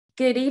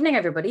Good evening,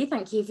 everybody.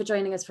 Thank you for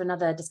joining us for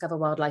another Discover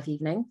Wildlife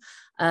evening.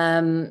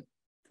 For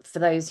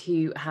those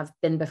who have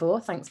been before,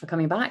 thanks for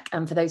coming back.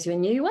 And for those who are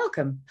new,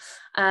 welcome.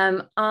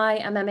 I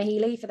am Emma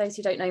Healy. For those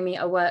who don't know me,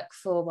 I work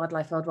for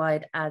Wildlife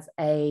Worldwide as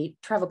a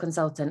travel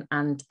consultant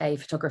and a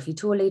photography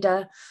tour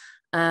leader.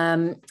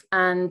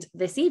 And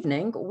this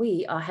evening,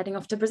 we are heading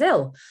off to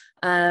Brazil.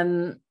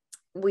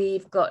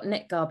 We've got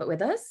Nick Garbutt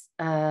with us.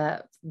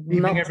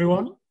 Evening,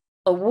 everyone.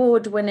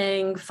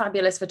 Award-winning,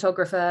 fabulous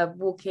photographer,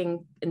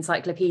 walking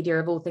encyclopedia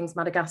of all things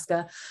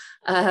Madagascar.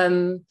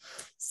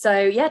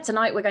 So yeah,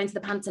 tonight we're going to the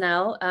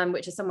Pantanal,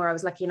 which is somewhere I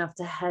was lucky enough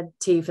to head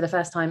to for the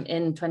first time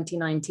in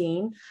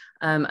 2019,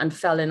 and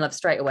fell in love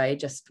straight away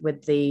just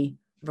with the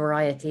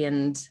variety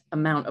and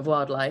amount of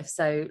wildlife.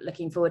 So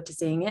looking forward to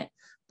seeing it.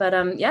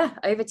 But yeah,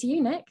 over to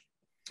you, Nick.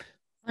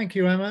 Thank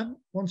you, Emma.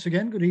 Once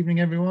again, good evening,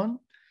 everyone.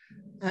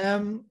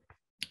 I'm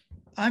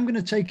going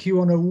to take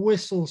you on a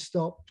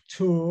whistle-stop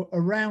tour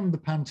around the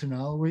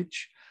Pantanal,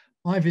 which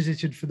I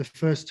visited for the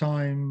first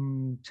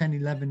time 10,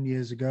 11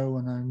 years ago,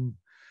 and I'm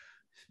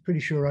pretty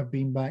sure I've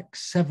been back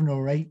 7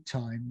 or 8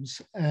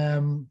 times.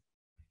 And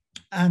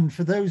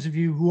for those of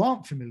you who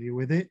aren't familiar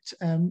with it,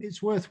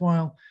 it's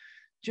worthwhile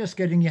just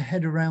getting your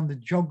head around the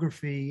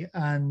geography,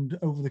 and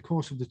over the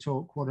course of the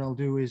talk, what I'll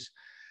do is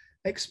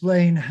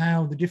explain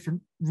how the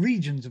different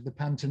regions of the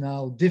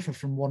Pantanal differ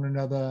from one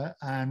another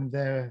and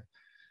their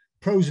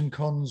pros and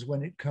cons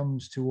when it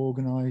comes to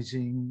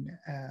organising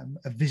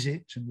a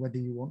visit, and whether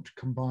you want to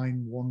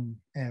combine one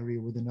area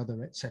with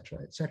another, etc.,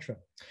 etc.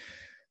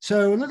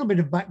 So a little bit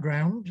of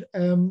background.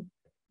 The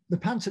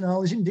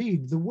Pantanal is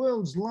indeed the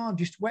world's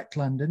largest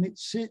wetland, and it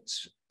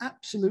sits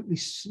absolutely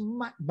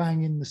smack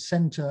bang in the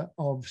centre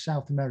of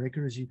South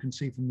America, as you can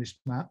see from this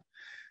map.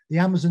 The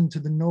Amazon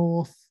to the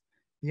north,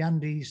 the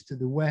Andes to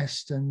the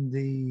west, and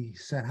the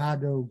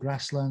Cerrado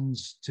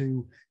grasslands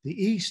to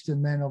the east.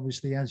 And then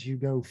obviously as you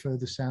go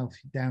further south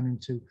down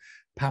into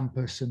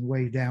Pampas and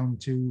way down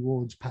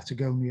towards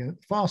Patagonia,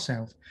 far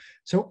south.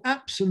 So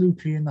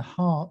absolutely in the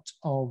heart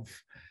of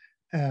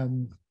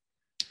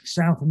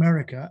South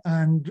America.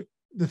 And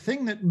the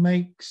thing that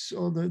makes,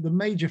 or the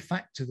major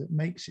factor that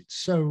makes it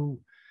so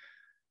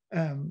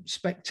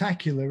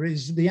spectacular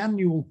is the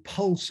annual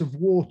pulse of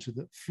water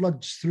that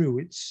floods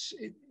through.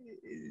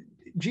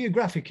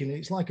 Geographically,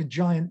 it's like a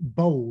giant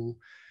bowl.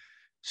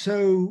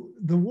 So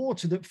the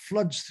water that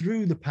floods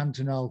through the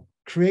Pantanal,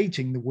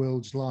 creating the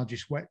world's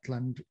largest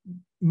wetland,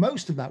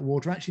 most of that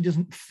water actually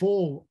doesn't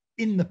fall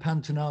in the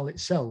Pantanal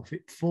itself.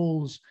 It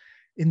falls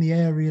in the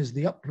areas,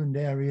 the upland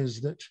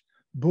areas that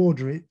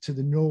border it to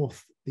the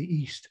north, the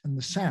east, and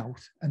the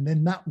south. And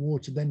then that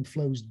water then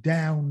flows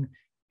down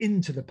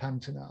into the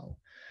Pantanal.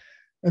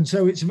 And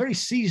so it's a very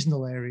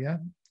seasonal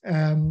area.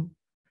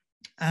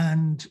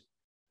 And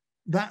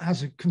that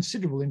has a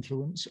considerable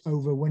influence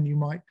over when you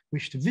might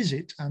wish to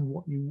visit and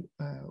what you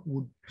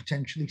would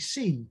potentially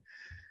see.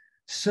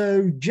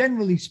 So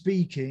generally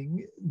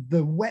speaking,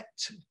 the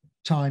wet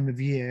time of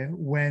year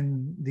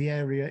when the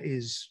area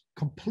is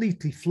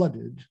completely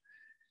flooded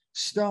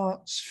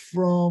starts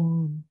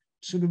from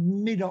sort of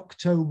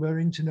mid-October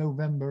into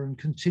November and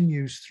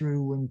continues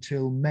through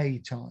until May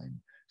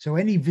time. So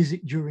any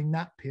visit during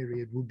that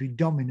period would be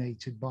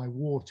dominated by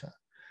water.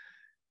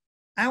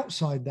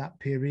 Outside that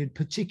period,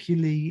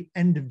 particularly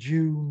end of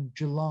June,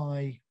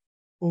 July,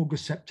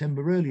 August,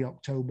 September, early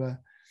October,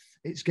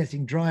 it's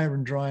getting drier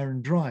and drier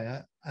and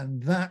drier.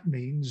 And that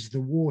means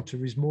the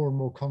water is more and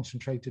more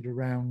concentrated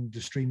around the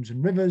streams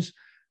and rivers,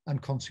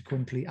 and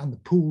consequently, and the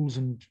pools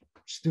and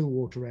still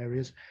water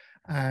areas.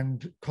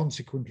 And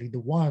consequently, the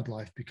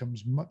wildlife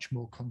becomes much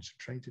more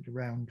concentrated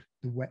around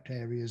the wet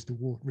areas, the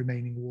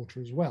remaining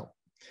water as well.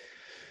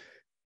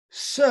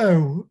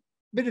 So,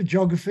 bit of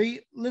geography,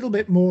 a little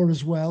bit more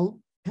as well.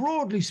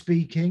 Broadly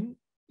speaking,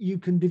 you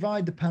can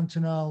divide the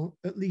Pantanal,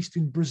 at least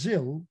in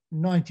Brazil.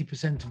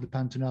 90% of the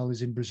Pantanal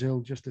is in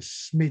Brazil, just a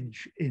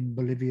smidge in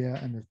Bolivia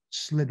and a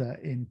slither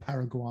in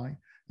Paraguay,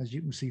 as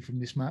you can see from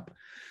this map.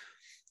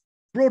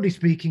 Broadly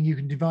speaking, you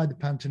can divide the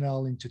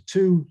Pantanal into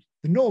two.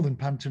 The northern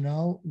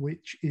Pantanal,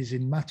 which is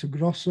in Mato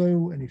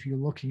Grosso, and if you're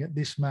looking at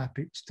this map,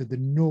 it's to the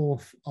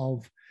north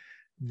of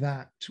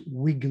that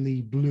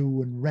wiggly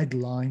blue and red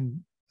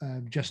line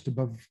just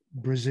above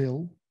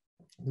Brazil,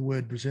 the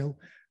word Brazil.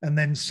 And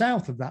then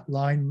south of that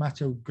line,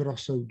 Mato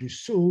Grosso do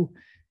Sul,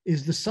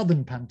 is the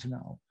southern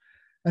Pantanal.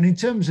 And in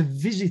terms of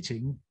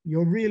visiting,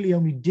 you're really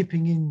only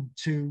dipping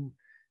into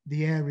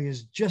the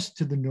areas just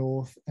to the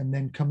north and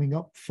then coming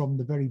up from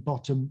the very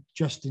bottom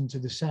just into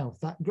the south.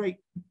 That great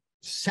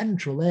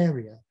central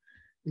area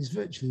is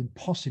virtually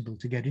impossible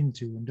to get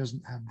into and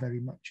doesn't have very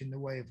much in the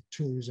way of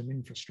tourism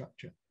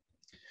infrastructure.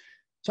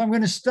 So I'm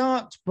going to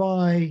start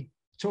by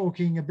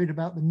talking a bit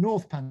about the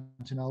North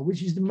Pantanal,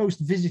 which is the most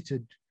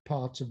visited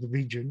part of the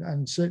region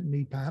and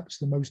certainly perhaps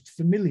the most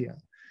familiar.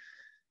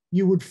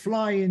 You would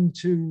fly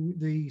into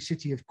the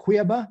city of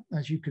Cuiabá,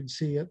 as you can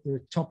see at the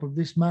top of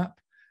this map,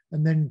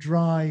 and then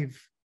drive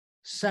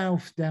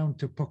south down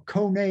to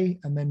Pocone,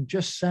 and then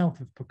just south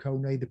of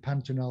Pocone, the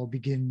Pantanal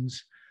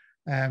begins.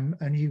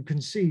 And you can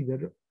see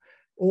that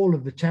all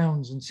of the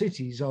towns and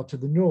cities are to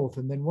the north.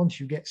 And then once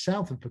you get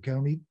south of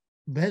Peconi,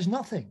 there's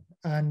nothing.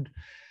 And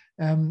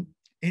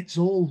it's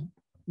all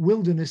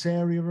wilderness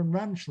area and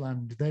ranch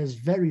land. There's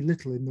very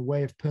little in the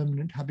way of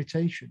permanent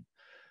habitation.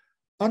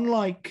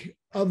 Unlike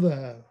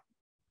other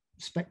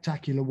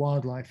spectacular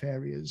wildlife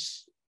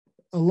areas,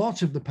 a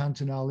lot of the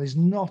Pantanal is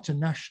not a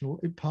national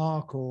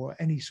park or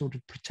any sort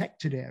of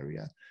protected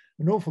area.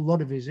 An awful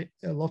lot of it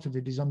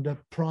is under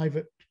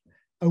private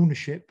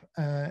ownership,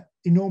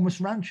 enormous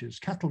ranches,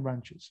 cattle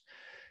ranches.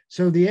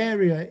 So the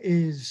area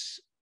is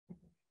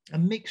a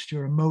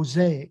mixture, a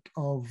mosaic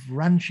of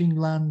ranching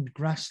land,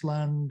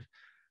 grassland,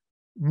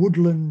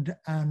 woodland,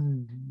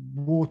 and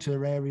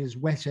water areas,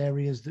 wet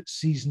areas that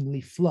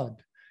seasonally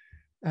flood.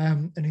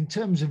 And in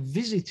terms of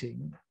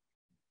visiting,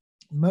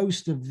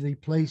 most of the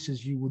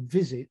places you would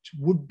visit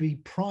would be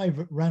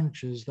private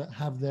ranchers that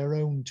have their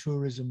own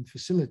tourism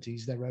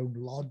facilities, their own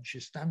lodge,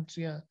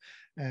 estancia,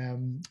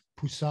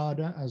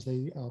 pousada, as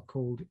they are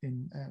called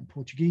in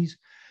Portuguese.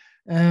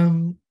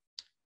 And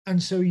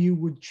so you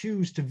would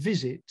choose to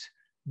visit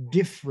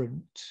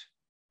different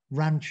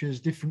ranches,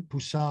 different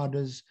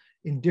pousadas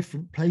in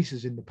different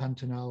places in the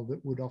Pantanal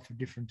that would offer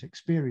different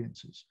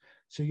experiences.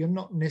 So you're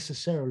not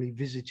necessarily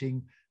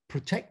visiting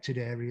protected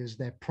areas,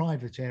 they're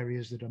private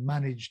areas that are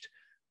managed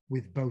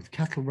with both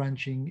cattle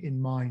ranching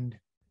in mind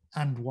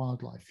and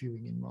wildlife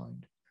viewing in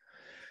mind.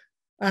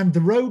 And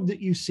the road that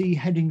you see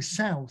heading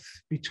south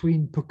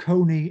between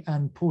Peconi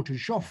and Porto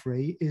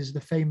Jofre is the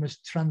famous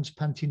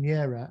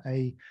Transpantineira,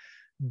 a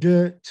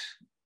dirt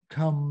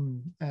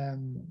come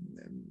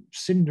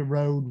cinder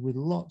road with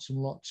lots and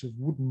lots of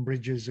wooden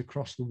bridges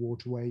across the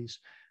waterways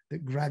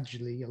that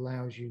gradually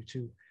allows you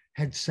to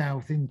head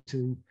south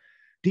into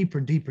deeper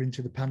and deeper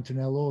into the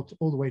Pantanal,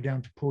 all the way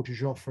down to Porto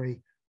Jofre,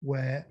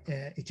 where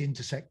it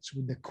intersects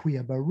with the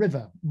Cuiaba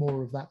River.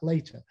 More of that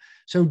later.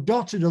 So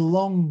dotted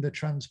along the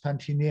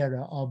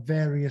Transpantineira are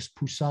various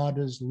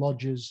pousadas,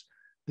 lodges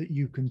that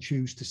you can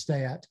choose to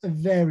stay at, of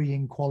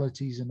varying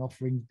qualities and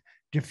offering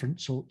different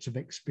sorts of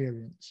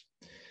experience.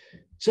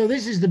 So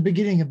this is the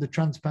beginning of the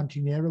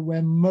Transpantineira,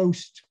 where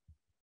most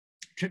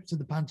trips to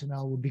the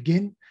Pantanal will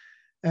begin.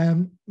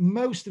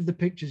 Most of the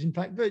pictures, in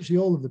fact, virtually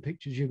all of the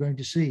pictures you're going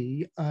to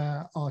see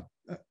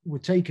were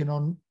taken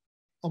on,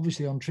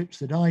 obviously on trips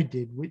that I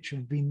did, which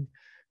have been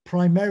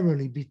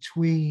primarily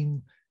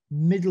between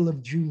middle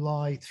of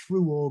July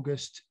through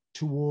August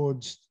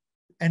towards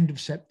end of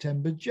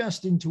September,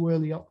 just into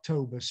early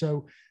October.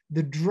 So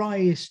the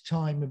driest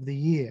time of the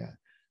year.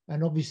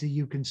 And obviously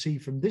you can see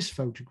from this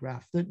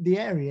photograph that the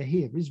area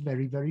here is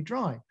very, very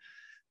dry.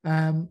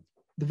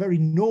 The very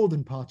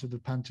northern part of the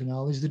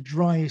Pantanal is the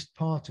driest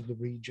part of the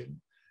region,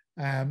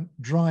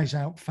 dries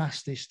out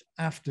fastest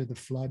after the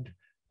flood,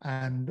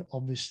 and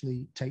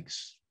obviously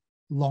takes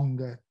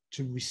longer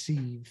to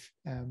receive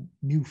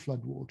new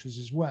floodwaters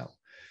as well.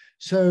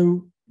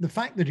 So the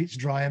fact that it's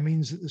drier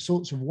means that the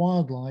sorts of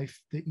wildlife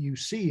that you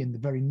see in the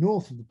very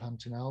north of the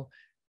Pantanal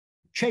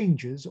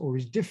changes or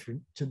is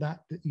different to that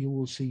you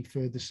will see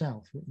further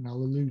south. And I'll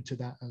allude to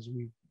that as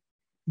we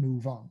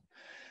move on.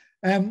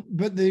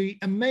 But the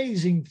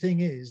amazing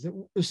thing is that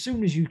as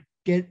soon as you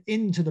get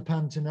into the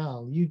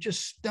Pantanal, you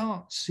just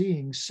start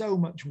seeing so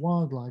much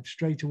wildlife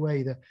straight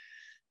away. The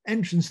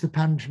entrance to the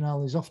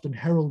Pantanal is often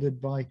heralded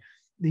by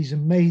these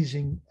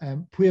amazing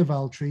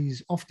puerval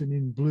trees, often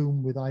in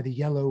bloom with either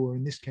yellow or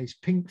in this case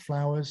pink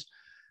flowers.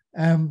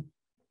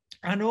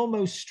 And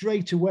almost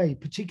straight away,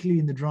 particularly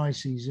in the dry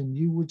season,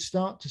 you would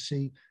start to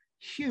see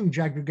huge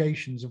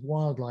aggregations of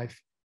wildlife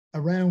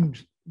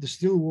around the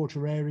still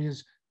water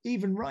areas,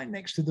 even right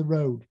next to the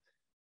road.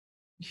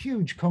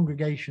 Huge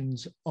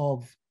congregations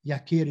of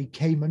Yakiri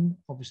caiman.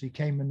 Obviously,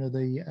 caiman are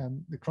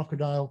the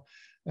crocodile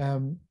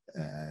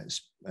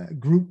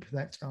group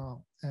that are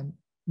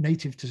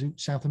native to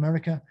South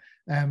America.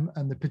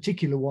 And the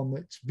particular one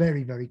that's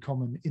very, very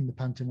common in the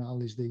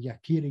Pantanal is the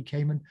Yakiri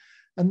caiman.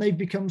 And they've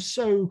become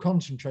so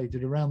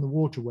concentrated around the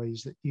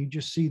waterways that you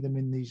just see them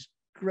in these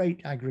great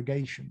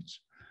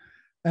aggregations.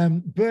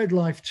 Bird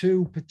life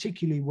too,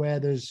 particularly where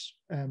there's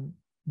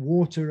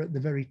water at the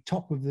very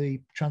top of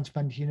the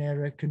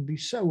Transpantineira, can be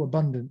so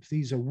abundant.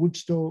 These are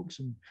woodstocks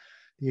and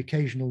the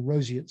occasional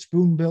roseate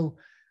spoonbill.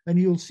 And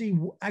you'll see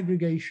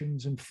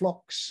aggregations and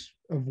flocks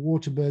of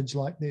water birds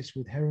like this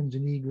with herons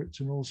and egrets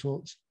and all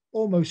sorts,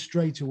 almost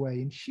straight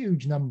away in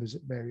huge numbers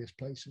at various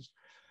places.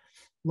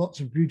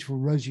 Lots of beautiful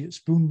roseate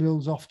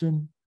spoonbills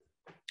often,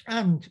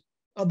 and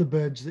other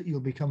birds that you'll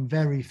become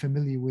very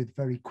familiar with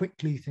very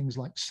quickly, things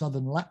like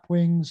southern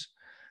lapwings.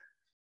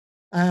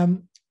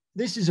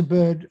 This is a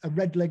bird, a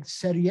red-legged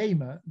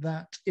seriema,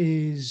 that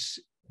is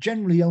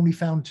generally only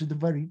found to the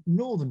very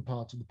northern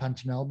part of the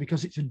Pantanal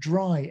because it's a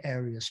dry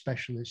area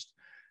specialist.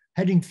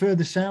 Heading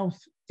further south,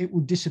 it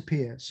will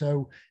disappear.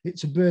 So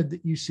it's a bird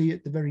that you see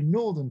at the very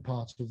northern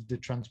part of the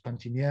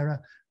Transpantineira,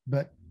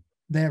 but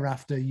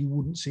thereafter you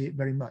wouldn't see it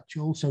very much.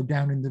 Also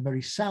down in the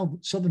very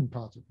southern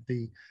part of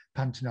the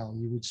Pantanal,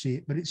 you would see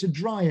it, but it's a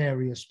dry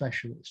area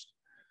specialist.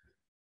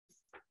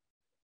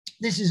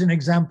 This is an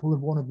example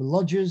of one of the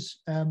lodges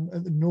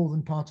at the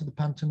northern part of the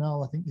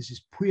Pantanal. I think this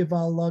is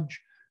Puyaval Lodge,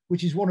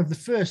 which is one of the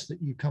first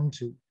that you come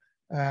to,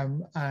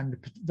 and a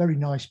very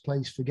nice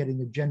place for getting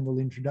a general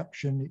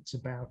introduction. It's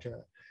about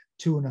a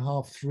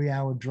 2.5, 3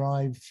 hour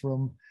drive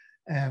from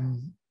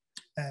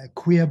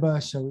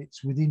Cuiabá, so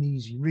it's within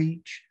easy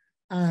reach,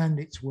 and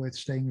it's worth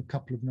staying a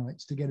couple of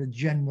nights to get a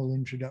general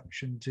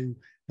introduction to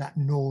that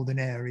northern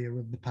area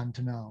of the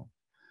Pantanal.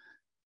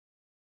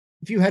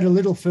 If you head a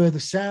little further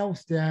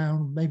south,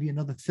 down maybe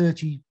another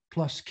 30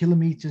 plus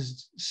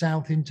kilometers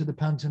south into the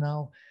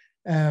Pantanal,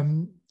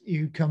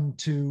 you come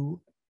to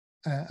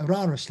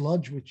Araras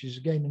Lodge, which is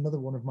again another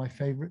one of my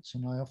favorites,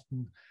 and I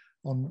often,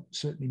 on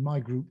certainly my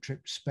group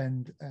trips,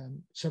 spend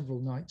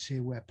several nights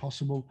here where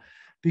possible,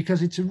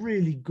 because it's a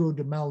really good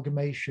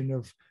amalgamation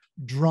of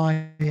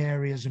dry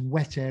areas and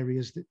wet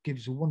areas that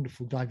gives a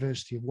wonderful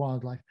diversity of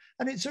wildlife.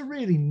 And it's a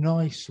really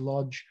nice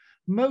lodge.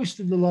 Most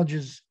of the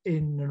lodges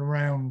in and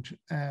around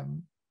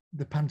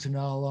the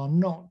Pantanal are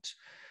not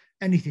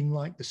anything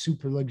like the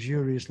super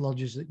luxurious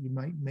lodges that you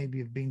might maybe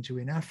have been to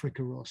in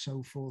Africa or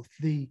so forth.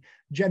 The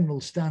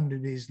general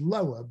standard is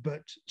lower,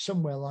 but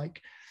somewhere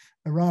like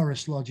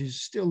Araras Lodge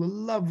is still a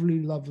lovely,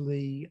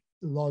 lovely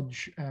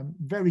lodge,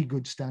 very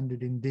good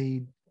standard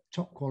indeed,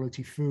 top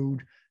quality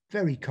food,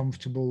 very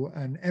comfortable,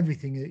 and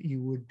everything that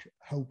you would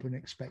hope and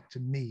expect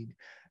and need.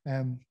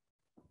 And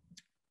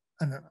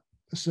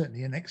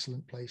certainly an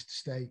excellent place to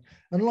stay.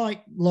 And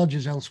like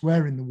lodges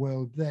elsewhere in the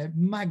world, they're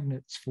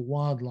magnets for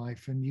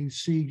wildlife, and you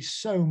see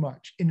so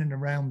much in and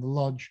around the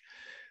lodge.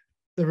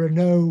 There are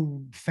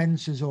no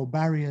fences or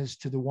barriers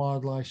to the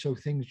wildlife, so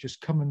things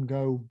just come and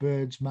go,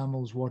 birds,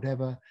 mammals,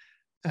 whatever,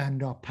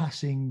 and are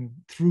passing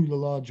through the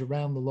lodge,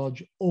 around the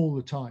lodge all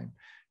the time.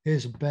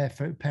 Here's a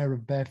pair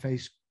of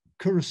barefaced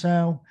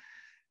curassow.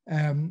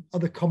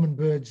 Other common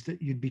birds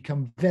that you'd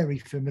become very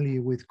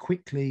familiar with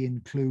quickly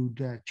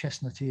include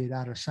chestnut-eared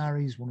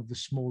arasaris, one of the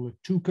smaller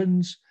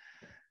toucans,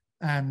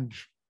 and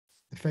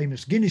the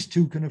famous Guinness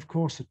toucan, of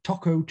course, the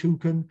toco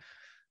toucan.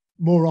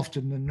 More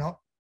often than not,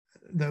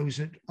 those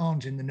that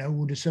aren't in the know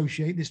would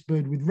associate this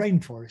bird with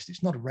rainforest.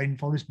 It's not a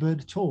rainforest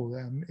bird at all.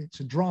 It's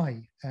a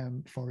dry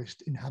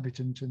forest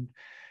inhabitant, and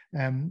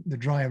the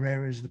drier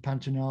areas of the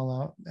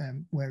Pantanal are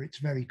where it's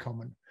very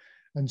common.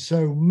 And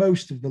so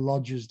most of the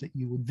lodges that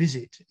you would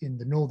visit in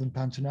the northern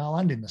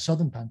Pantanal, and in the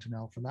southern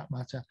Pantanal for that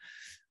matter,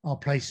 are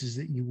places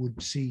that you would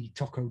see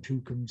toco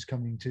toucans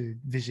coming to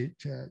visit,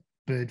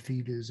 bird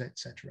feeders,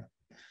 etc.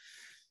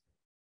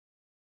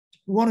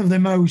 One of the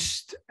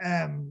most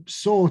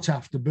sought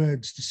after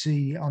birds to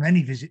see on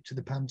any visit to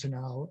the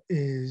Pantanal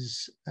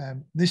is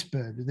this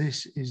bird.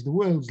 This is the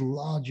world's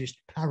largest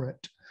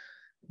parrot,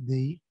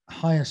 the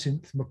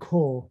hyacinth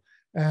macaw,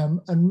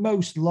 and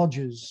most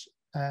lodges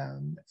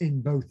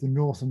in both the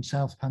North and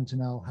South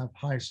Pantanal have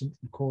hyacinth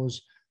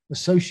macaws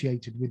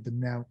associated with them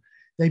now.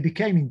 They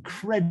became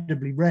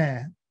incredibly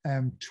rare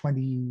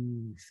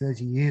 20,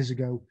 30 years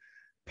ago,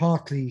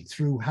 partly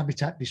through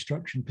habitat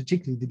destruction,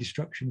 particularly the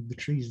destruction of the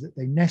trees that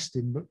they nest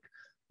in, but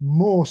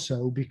more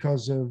so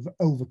because of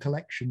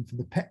over-collection for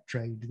the pet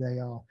trade. They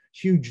are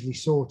hugely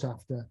sought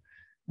after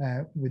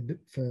for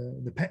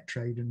the pet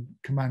trade and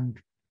command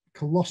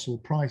colossal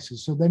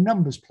prices. So their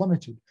numbers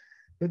plummeted.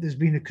 But there's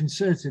been a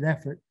concerted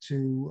effort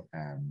to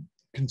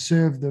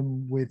conserve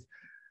them, with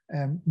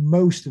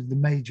most of the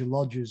major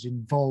lodges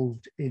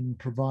involved in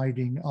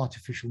providing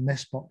artificial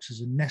nest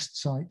boxes and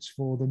nest sites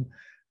for them,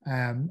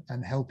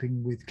 and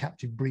helping with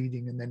captive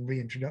breeding and then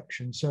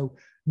reintroduction. So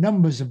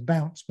numbers have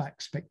bounced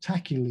back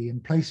spectacularly,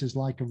 and places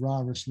like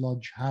Araras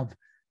Lodge have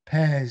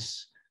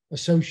pairs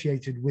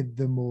associated with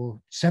them,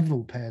 or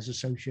several pairs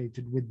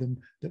associated with them,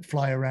 that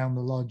fly around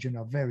the lodge and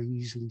are very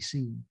easily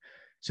seen.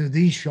 So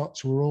these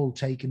shots were all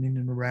taken in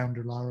and around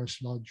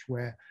Araras Lodge,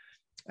 where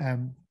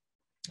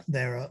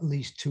there are at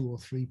least 2 or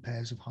 3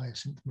 pairs of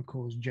hyacinth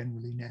macaws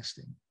generally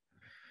nesting.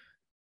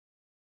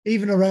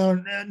 Even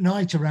around at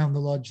night around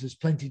the lodge, there's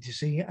plenty to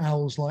see.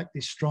 Owls like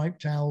this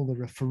striped owl,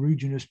 there are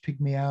ferruginous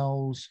pygmy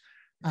owls,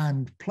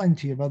 and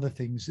plenty of other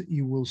things that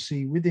you will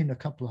see within a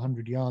couple of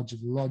 100 yards of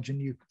the lodge, and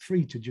you're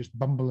free to just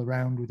bumble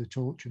around with a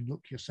torch and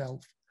look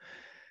yourself.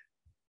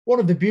 One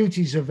of the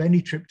beauties of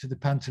any trip to the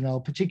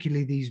Pantanal,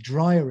 particularly these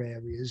drier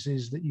areas,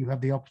 is that you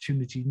have the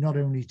opportunity not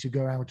only to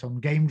go out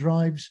on game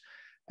drives,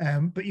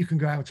 but you can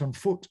go out on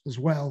foot as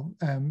well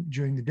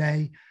during the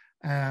day.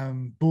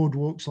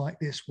 Boardwalks like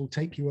this will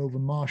take you over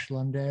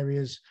marshland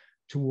areas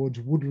towards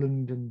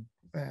woodland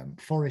and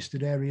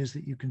forested areas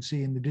that you can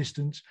see in the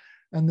distance.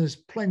 And there's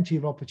plenty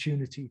of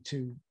opportunity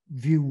to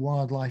view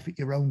wildlife at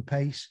your own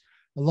pace.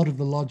 A lot of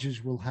the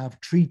lodges will have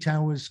tree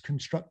towers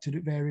constructed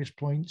at various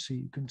points, so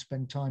you can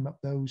spend time up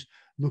those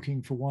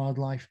looking for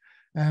wildlife.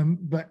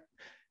 But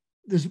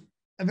there's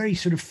a very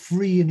sort of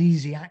free and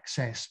easy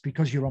access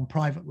because you're on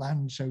private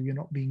land, so you're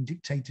not being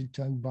dictated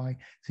to by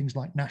things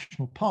like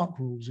national park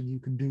rules, and you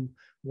can do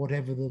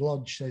whatever the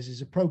lodge says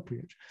is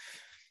appropriate.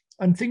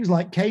 And things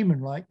like caiman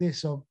like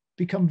this have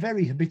become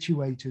very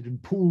habituated,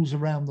 and pools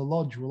around the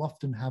lodge will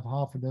often have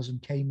half a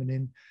dozen caiman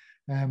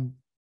in.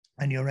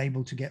 and you're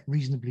able to get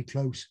reasonably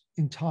close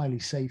entirely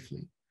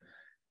safely.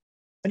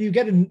 And you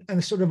get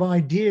a sort of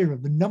idea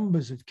of the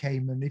numbers of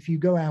caiman if you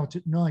go out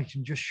at night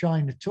and just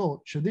shine a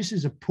torch. So this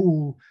is a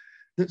pool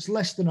that's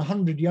less than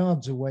 100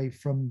 yards away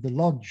from the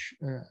lodge,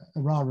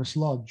 Araras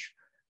Lodge,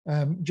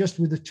 just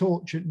with a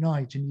torch at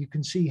night, and you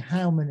can see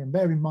how many, and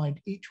bear in mind,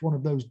 each one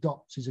of those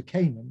dots is a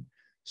caiman.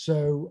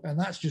 So, and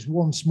that's just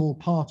one small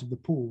part of the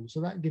pool.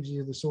 So that gives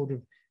you the sort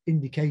of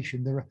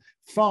indication. There are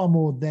far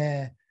more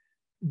there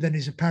than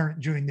is apparent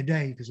during the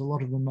day, because a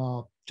lot of them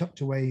are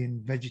tucked away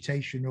in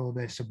vegetation or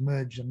they're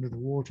submerged under the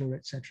water,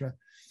 etc.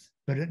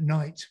 But at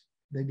night,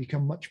 they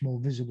become much more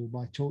visible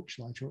by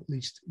torchlight, or at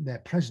least their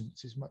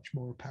presence is much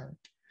more apparent.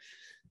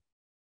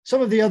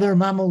 Some of the other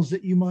mammals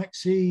that you might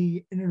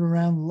see in and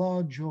around the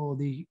lodge or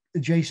the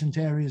adjacent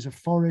areas of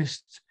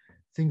forest,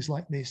 things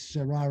like this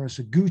Araras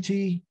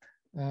agouti,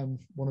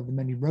 one of the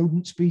many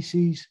rodent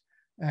species,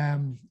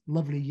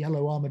 lovely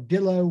yellow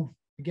armadillo,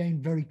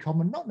 again, very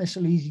common, not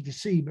necessarily easy to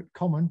see, but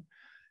common.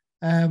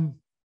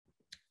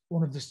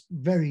 One of the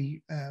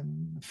very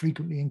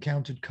frequently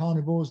encountered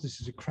carnivores.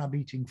 This is a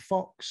crab-eating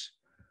fox.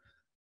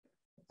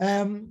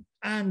 And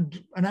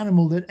an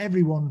animal that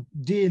everyone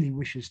dearly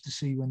wishes to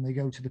see when they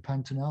go to the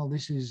Pantanal.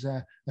 This is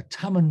a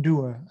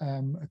tamandua,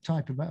 a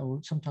type of, or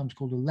sometimes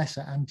called a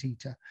lesser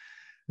anteater.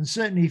 And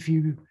certainly if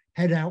you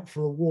head out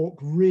for a walk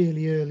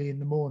really early in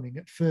the morning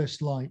at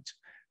first light,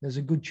 there's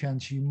a good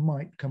chance you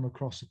might come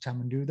across a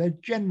tamandua. They're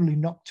generally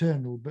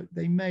nocturnal, but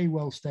they may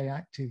well stay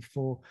active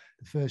for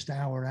the first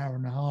hour, hour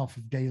and a half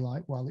of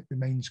daylight while it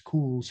remains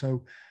cool.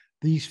 So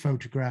these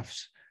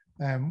photographs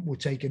were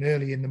taken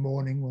early in the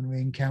morning when we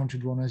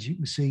encountered one. As you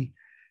can see,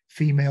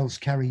 females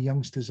carry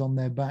youngsters on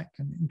their back,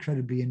 and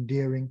incredibly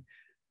endearing.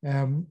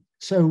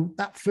 So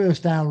that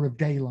first hour of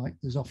daylight,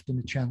 there's often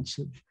a chance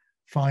of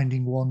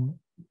finding one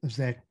as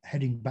they're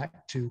heading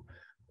back to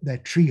their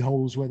tree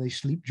holes where they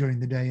sleep during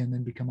the day and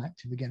then become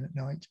active again at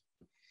night.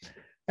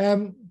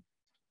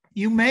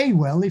 You may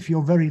well, if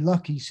you're very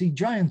lucky, see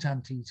giant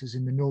anteaters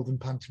in the northern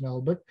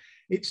Pantanal, but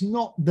it's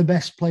not the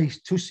best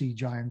place to see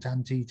giant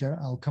anteater.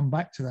 I'll come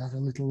back to that a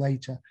little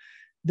later.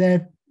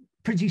 They're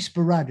pretty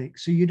sporadic,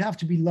 so you'd have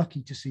to be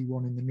lucky to see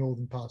one in the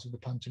northern part of the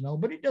Pantanal,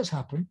 but it does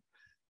happen.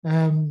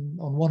 On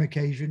one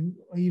occasion,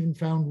 I even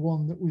found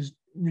one that was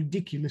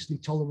ridiculously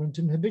tolerant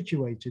and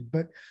habituated,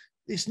 but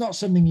it's not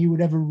something you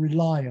would ever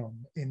rely on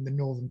in the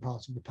northern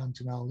part of the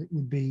Pantanal. It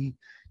would be,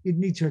 you'd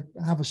need to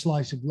have a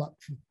slice of luck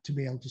to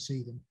be able to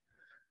see them.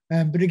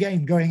 But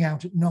again, going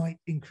out at night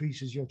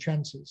increases your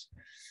chances.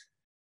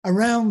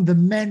 Around the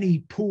many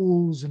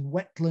pools and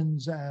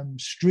wetlands,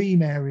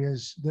 stream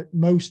areas that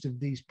most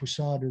of these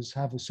posadas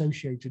have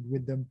associated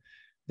with them,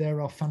 there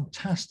are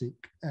fantastic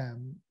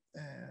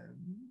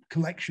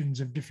collections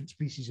of different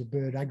species of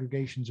bird,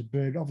 aggregations of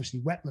bird, obviously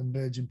wetland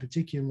birds in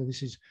particular.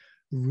 This is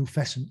the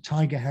rufescent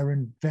tiger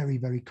heron, very,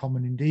 very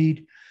common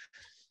indeed.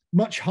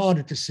 Much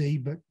harder to see,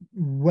 but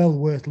well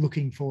worth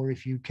looking for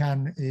if you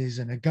can, is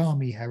an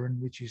agami heron,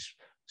 which is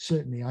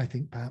certainly, I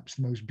think, perhaps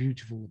the most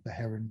beautiful of the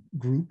heron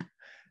group.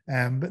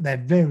 But they're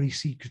very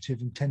secretive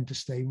and tend to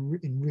stay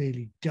in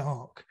really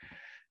dark,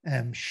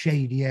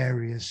 shady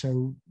areas.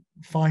 So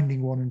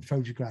finding one and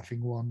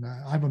photographing one,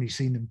 I've only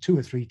seen them 2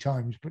 or 3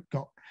 times, but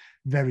got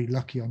very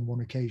lucky on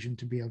one occasion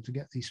to be able to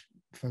get these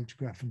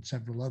photographed and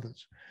several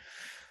others.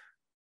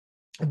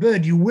 A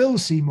bird you will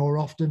see more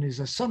often is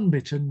a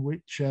sunbittern,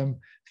 which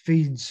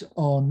feeds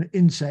on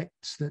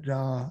insects that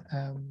are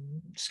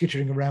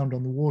skittering around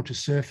on the water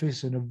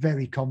surface and are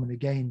very common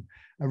again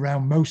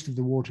around most of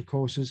the water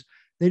courses.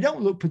 They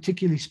don't look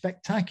particularly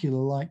spectacular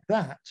like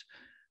that,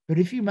 but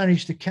if you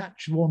manage to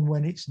catch one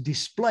when it's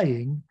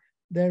displaying,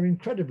 they're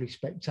incredibly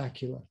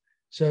spectacular.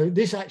 So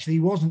this actually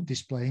wasn't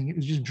displaying, it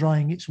was just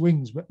drying its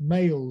wings, but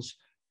males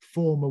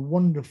form a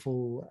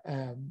wonderful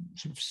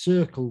sort of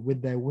circle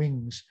with their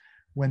wings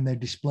when they're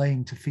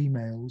displaying to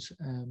females,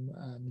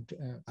 and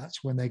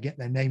that's when they get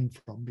their name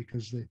from,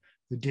 because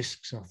the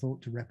discs are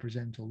thought to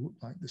represent or look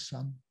like the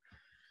sun.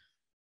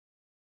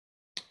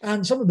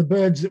 And some of the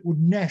birds that would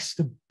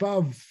nest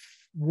above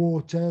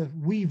water,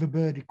 weaver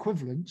bird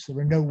equivalents. There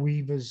are no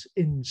weavers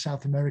in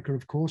South America,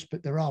 of course,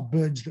 but there are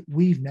birds that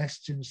weave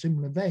nests in a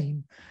similar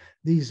vein.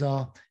 These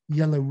are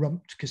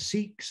yellow-rumped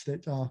caciques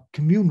that are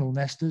communal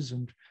nesters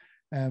and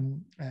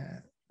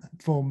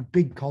form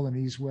big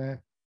colonies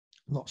where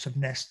lots of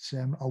nests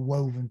are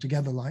woven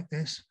together like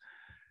this.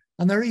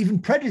 And there are even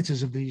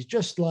predators of these,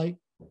 just like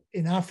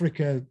in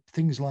Africa,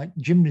 things like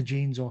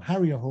gymnogenes or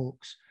harrier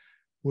hawks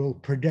will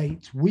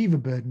predate weaver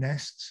bird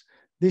nests.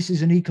 This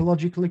is an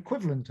ecological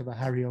equivalent of a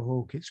harrier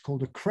hawk. It's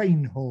called a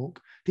crane hawk.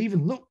 It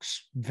even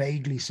looks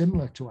vaguely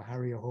similar to a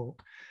harrier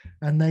hawk.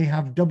 And they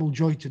have double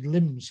jointed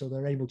limbs, so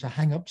they're able to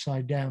hang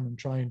upside down and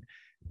try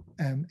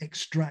and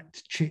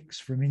extract chicks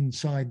from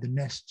inside the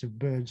nests of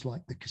birds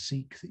like the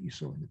cacique that you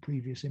saw in the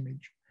previous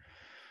image.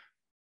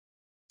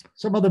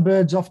 Some other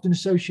birds often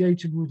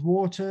associated with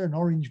water, an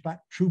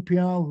orange-backed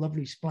troupial,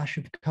 lovely splash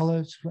of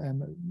colours,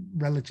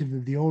 relative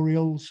of the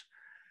orioles.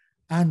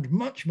 And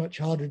much, much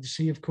harder to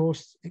see, of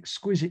course,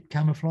 exquisite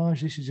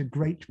camouflage. This is a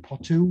great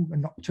potu, a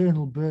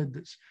nocturnal bird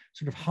that's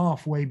sort of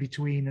halfway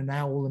between an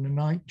owl and a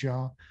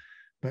nightjar,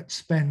 but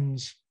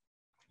spends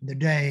the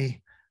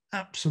day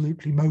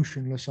absolutely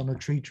motionless on a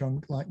tree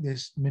trunk like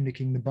this,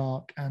 mimicking the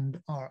bark, and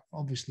are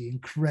obviously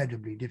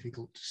incredibly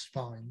difficult to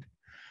find.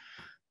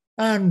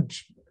 And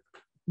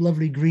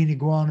lovely green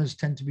iguanas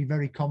tend to be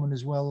very common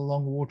as well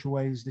along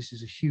waterways. This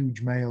is a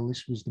huge male.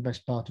 This was the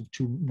best part of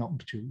not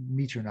 2.5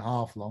 meters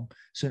long,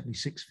 certainly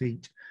 6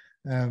 feet.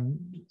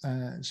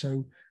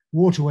 So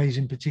waterways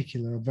in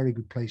particular are very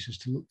good places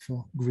to look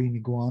for green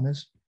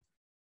iguanas.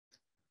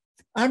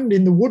 And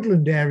in the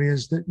woodland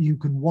areas that you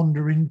can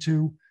wander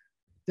into,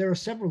 there are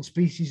several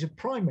species of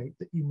primate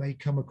that you may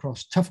come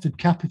across. Tufted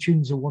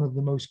capuchins are one of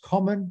the most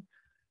common.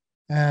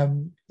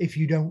 If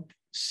you don't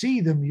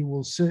see them, you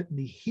will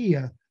certainly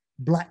hear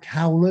black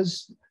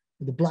howlers,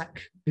 the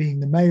black being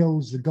the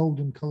males, the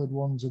golden colored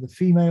ones are the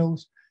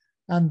females,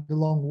 and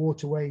along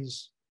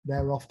waterways,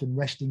 they're often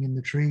resting in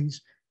the trees.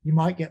 You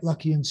might get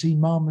lucky and see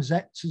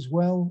marmosets as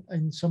well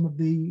in some of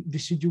the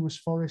deciduous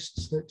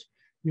forests that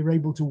you're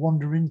able to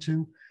wander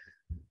into.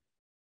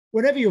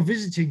 Whenever you're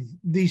visiting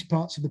these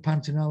parts of the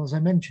Pantanal, as I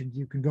mentioned,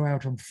 you can go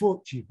out on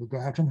foot, you could go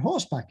out on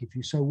horseback if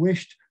you so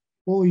wished,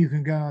 or you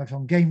can go out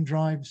on game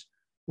drives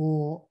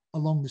or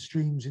along the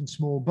streams in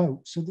small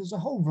boats. So there's a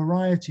whole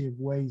variety of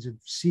ways of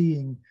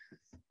seeing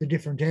the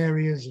different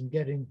areas and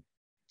getting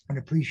an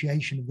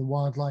appreciation of the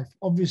wildlife.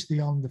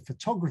 Obviously, on the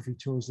photography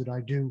tours that I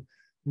do,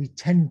 we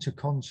tend to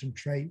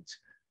concentrate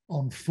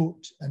on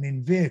foot and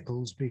in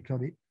vehicles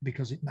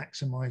because it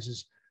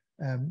maximizes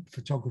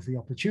photography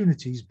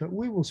opportunities, but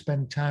we will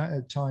spend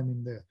time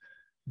in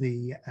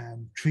the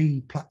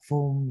tree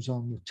platforms,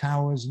 on the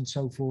towers and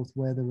so forth,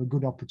 where there are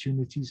good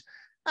opportunities,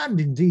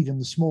 and indeed on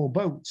the small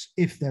boats,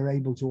 if they're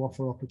able to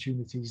offer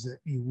opportunities that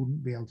you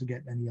wouldn't be able to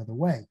get any other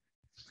way.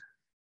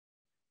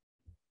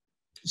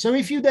 So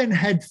if you then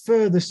head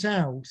further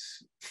south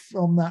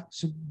from that,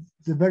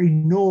 the very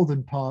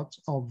northern part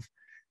of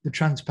the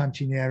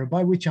Transpantaneira,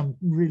 by which I'm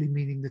really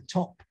meaning the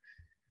top,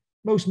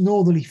 most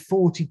northerly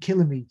 40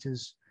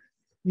 kilometers,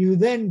 you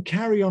then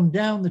carry on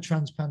down the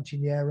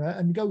Transpantaneira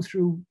and go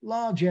through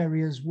large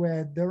areas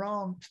where there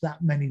aren't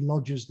that many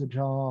lodges that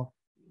are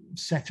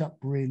set up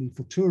really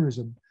for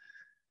tourism.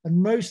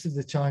 And most of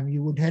the time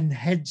you would then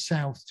head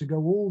south to go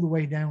all the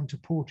way down to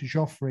Porto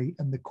Joffre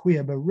and the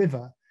Cuiaba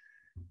River,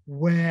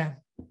 where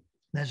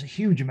there's a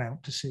huge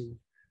amount to see.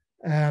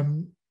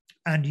 And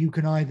you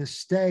can either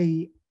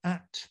stay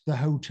at the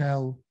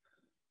hotel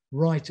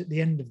right at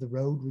the end of the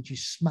road, which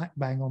is smack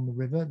bang on the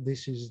river.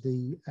 This is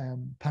the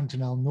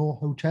Pantanal Nor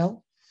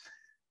Hotel,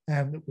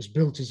 that was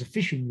built as a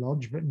fishing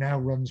lodge, but now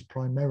runs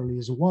primarily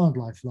as a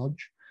wildlife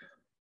lodge.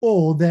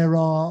 Or there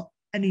are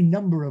any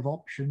number of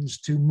options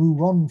to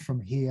move on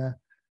from here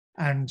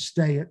and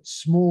stay at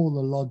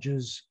smaller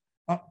lodges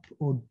up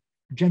or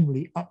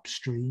generally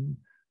upstream,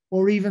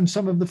 or even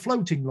some of the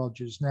floating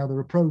lodges. Now, there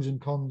are pros and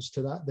cons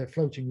to that. They're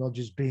floating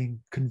lodges being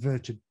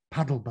converted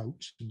paddle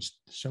boats and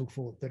so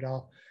forth that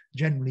are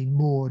generally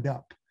moored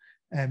up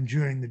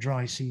during the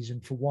dry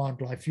season for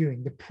wildlife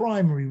viewing. The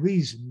primary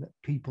reason that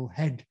people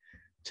head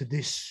to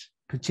this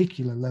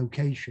particular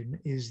location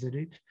is that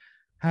it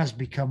has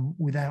become,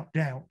 without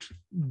doubt,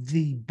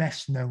 the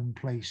best known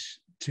place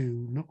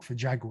to look for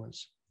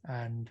jaguars.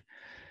 And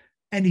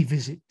any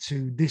visit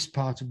to this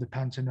part of the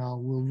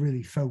Pantanal will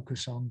really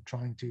focus on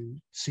trying to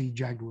see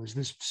jaguars.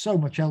 There's so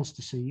much else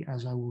to see,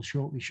 as I will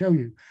shortly show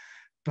you,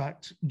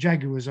 but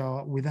jaguars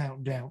are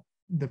without doubt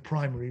the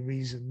primary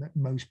reason that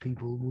most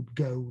people would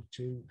go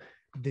to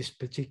this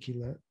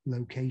particular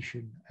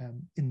location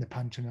in the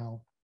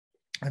Pantanal.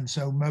 And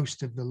so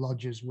most of the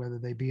lodges, whether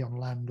they be on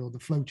land or the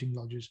floating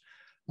lodges,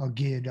 are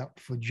geared up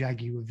for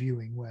jaguar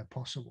viewing where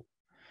possible.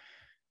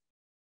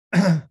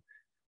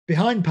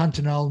 Behind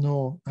Pantanal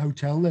Nor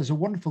Hotel, there's a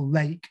wonderful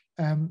lake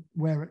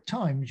where at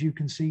times you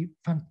can see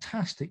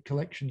fantastic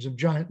collections of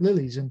giant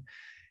lilies. And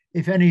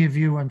if any of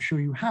you, I'm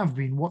sure you have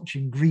been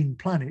watching Green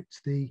Planet,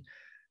 the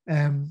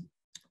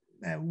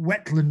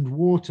wetland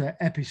water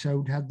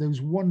episode had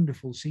those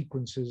wonderful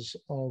sequences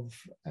of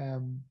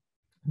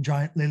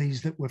giant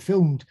lilies that were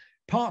filmed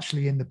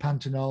partially in the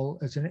Pantanal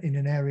in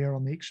an area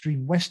on the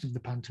extreme west of the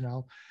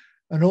Pantanal.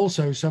 And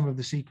also some of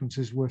the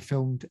sequences were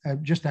filmed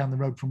just down the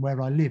road from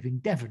where I live in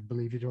Devon,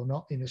 believe it or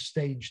not, in a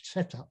staged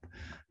setup.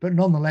 But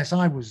nonetheless,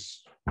 I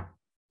was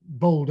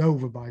bowled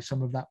over by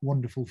some of that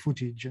wonderful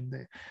footage and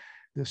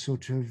the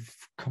sort of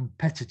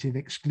competitive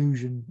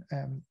exclusion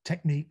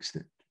techniques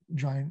that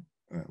giant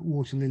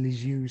water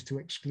lilies use to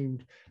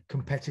exclude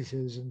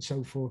competitors and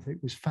so forth.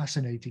 It was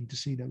fascinating to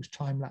see those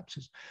time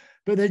lapses.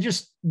 But they're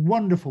just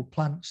wonderful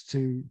plants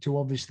to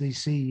obviously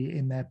see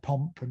in their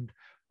pomp and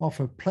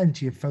offer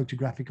plenty of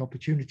photographic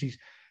opportunities.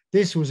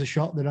 This was a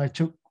shot that I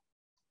took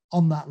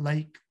on that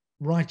lake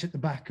right at the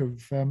back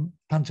of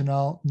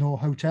Pantanal Nor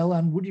Hotel.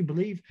 And would you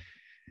believe,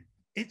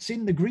 it's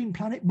in the Green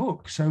Planet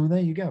book. So there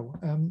you go.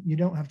 You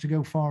don't have to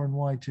go far and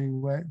wide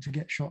to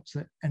get shots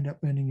that end up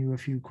earning you a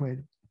few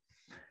quid.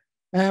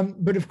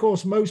 But of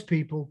course, most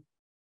people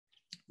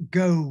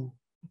go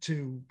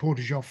to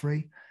Porto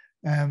Joffre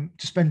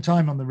to spend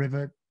time on the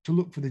river, to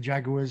look for the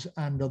jaguars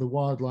and other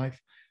wildlife.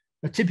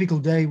 A typical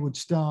day would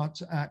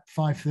start at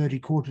 5:30,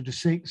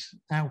 5:45,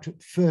 out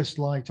at first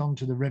light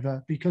onto the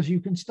river, because you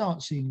can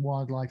start seeing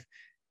wildlife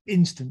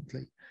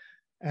instantly.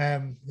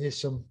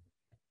 Here's some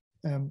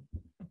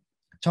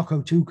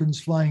toucans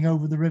flying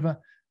over the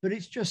river, but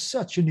it's just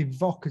such an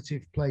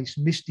evocative place.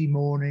 Misty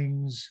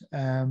mornings,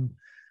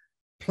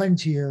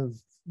 plenty of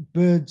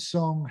bird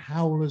song,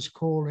 howlers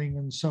calling,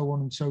 and so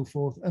on and so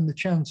forth, and the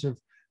chance of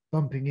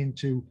bumping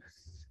into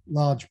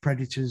large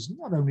predators,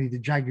 not only the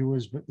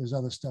jaguars, but there's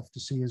other stuff to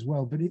see as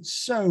well. But it's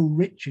so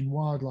rich in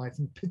wildlife,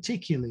 and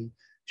particularly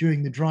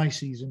during the dry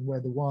season, where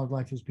the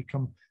wildlife has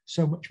become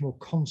so much more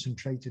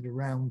concentrated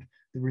around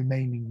the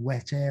remaining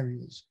wet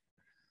areas.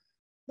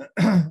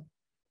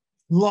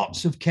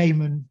 Lots of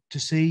caiman to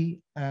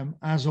see,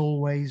 as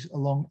always,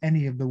 along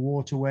any of the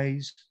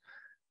waterways,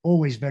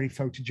 always very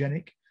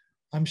photogenic.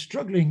 I'm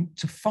struggling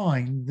to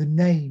find the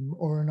name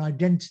or an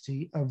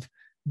identity of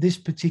this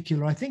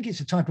particular, I think it's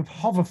a type of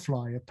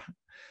hoverfly,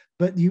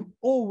 but you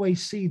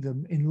always see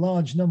them in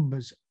large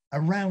numbers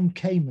around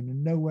Cayman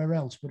and nowhere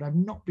else, but I've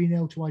not been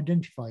able to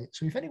identify it.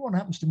 So if anyone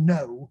happens to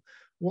know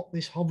what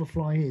this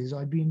hoverfly is,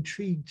 I'd be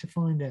intrigued to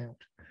find out.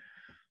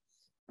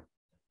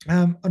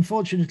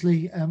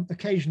 Unfortunately,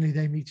 occasionally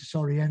they meet a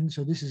sorry end.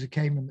 So this is a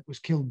caiman that was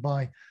killed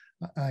by,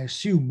 I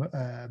assume,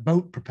 a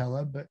boat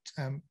propeller, but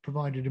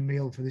provided a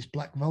meal for this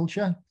black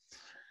vulture.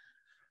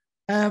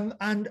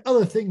 And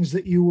other things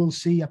that you will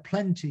see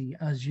aplenty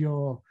as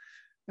you're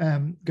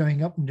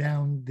going up and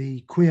down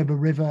the Cuerva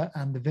River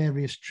and the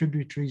various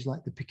tributaries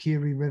like the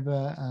Piquiri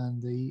River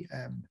and the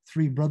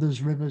Three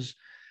Brothers Rivers.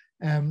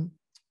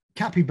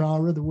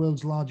 Capybara, the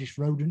world's largest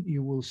rodent,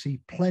 you will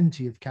see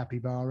plenty of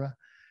capybara.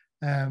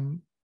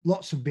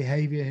 Lots of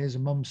behavior. Here's a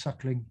mum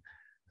suckling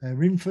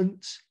her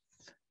infants.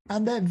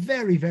 And they're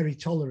very, very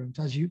tolerant,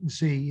 as you can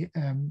see,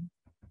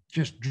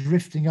 just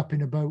drifting up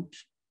in a boat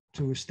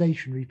to a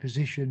stationary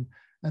position,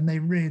 and they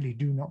really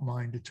do not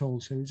mind at all.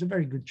 So it's a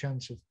very good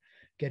chance of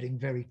getting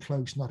very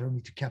close, not only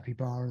to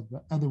capybara,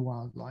 but other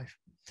wildlife.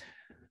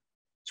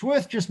 It's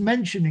worth just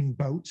mentioning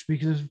boats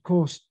because, of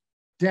course,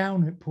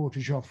 down at Porto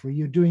Joffre,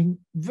 you're doing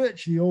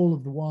virtually all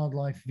of the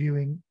wildlife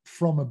viewing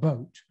from a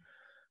boat,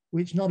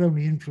 which not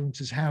only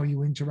influences how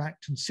you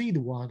interact and see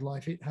the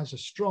wildlife, it has a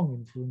strong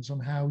influence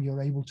on how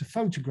you're able to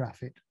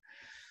photograph it.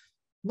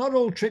 Not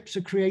all trips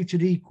are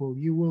created equal.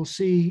 You will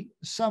see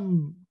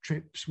some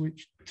trips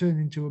which turn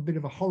into a bit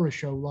of a horror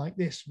show like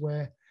this,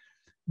 where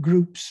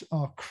groups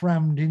are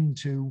crammed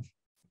into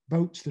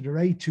boats that are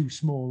A, too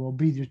small, or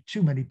B, there's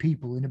too many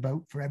people in a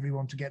boat for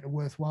everyone to get a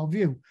worthwhile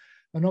view.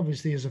 And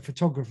obviously, as a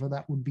photographer,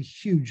 that would be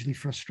hugely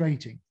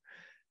frustrating.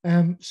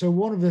 So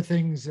one of the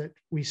things that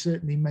we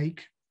certainly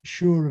make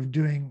sure of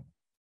doing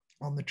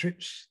on the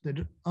trips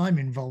that I'm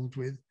involved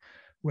with,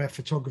 where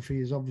photography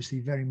is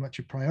obviously very much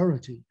a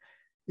priority,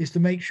 is to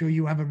make sure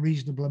you have a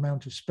reasonable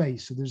amount of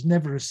space. So there's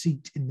never a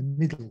seat in the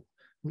middle,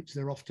 which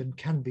there often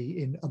can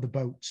be in other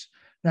boats.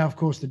 Now, of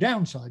course, the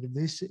downside of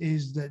this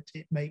is that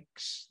it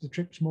makes the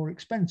trips more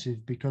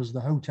expensive because the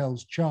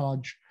hotels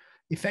charge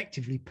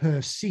effectively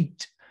per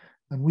seat,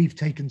 and we've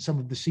taken some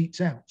of the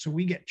seats out. So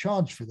we get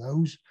charged for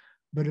those.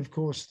 But of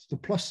course, the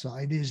plus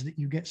side is that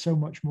you get so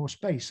much more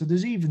space. So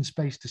there's even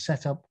space to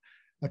set up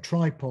a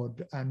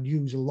tripod and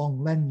use a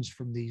long lens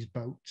from these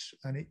boats.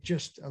 And it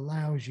just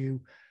allows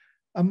you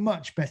a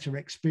much better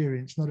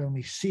experience, not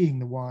only seeing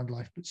the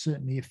wildlife, but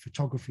certainly if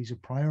photography is a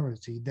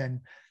priority, then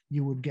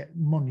you would get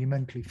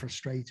monumentally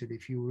frustrated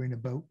if you were in a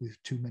boat with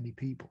too many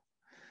people.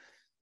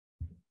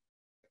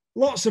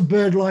 Lots of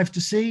bird life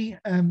to see.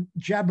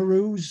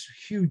 Jabiroos,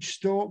 huge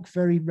stork,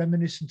 very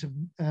reminiscent of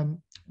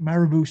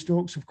marabou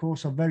storks, of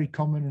course, are very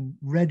common and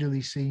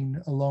readily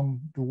seen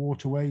along the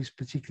waterways,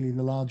 particularly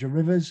the larger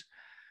rivers.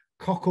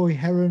 Cockoi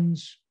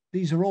herons,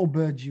 these are all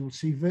birds you will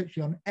see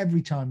virtually on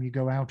every time you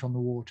go out on the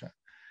water.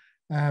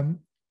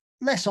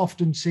 Less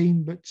often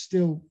seen, but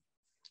still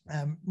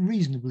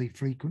reasonably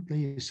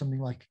frequently, is something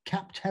like a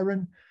capped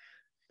heron.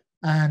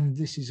 And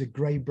this is a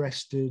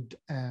grey-breasted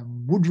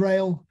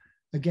woodrail,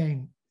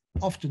 again,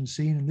 often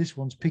seen, and this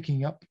one's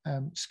picking up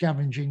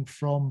scavenging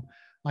from,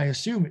 I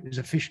assume it was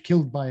a fish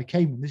killed by a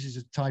caiman. This is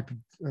a type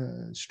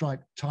of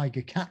striped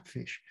tiger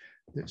catfish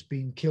that's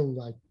been killed,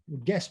 I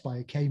would guess, by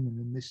a caiman,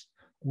 and this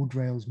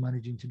woodrail is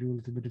managing to do a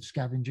little bit of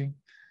scavenging.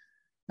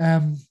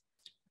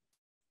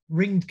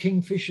 Ringed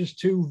kingfishers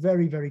too,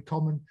 very, very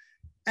common.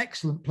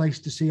 Excellent place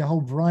to see a whole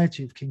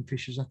variety of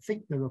kingfishers. I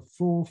think there are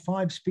 4 or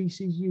 5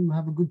 species you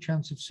have a good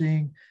chance of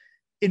seeing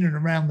in and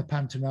around the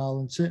Pantanal,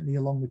 and certainly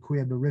along the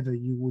Cuerva River,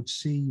 you would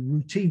see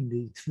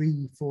routinely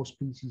 3 or 4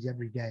 species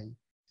every day.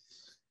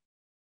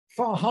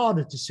 Far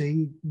harder to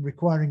see,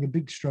 requiring a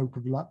big stroke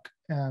of luck,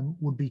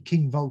 would be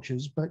king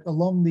vultures, but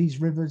along these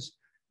rivers,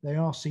 they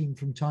are seen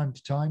from time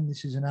to time.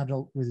 This is an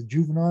adult with a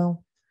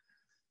juvenile.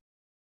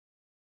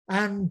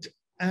 And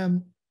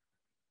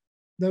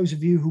those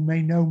of you who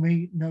may know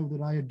me know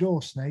that I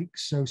adore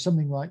snakes. So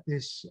something like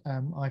this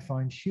I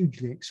find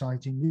hugely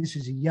exciting. This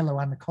is a yellow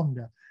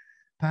anaconda,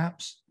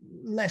 perhaps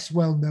less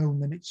well known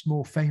than its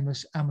more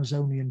famous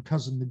Amazonian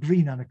cousin, the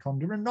green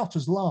anaconda, and not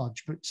as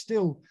large, but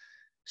still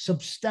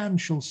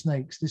substantial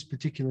snakes. This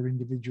particular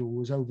individual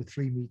was over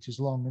 3 meters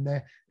long,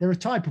 and they're a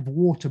type of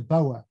water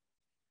boa.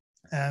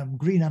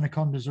 Green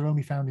anacondas are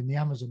only found in the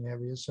Amazon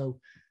area, so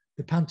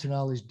the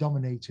Pantanal is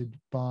dominated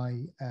by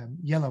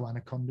yellow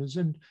anacondas,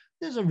 and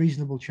there's a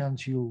reasonable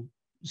chance you'll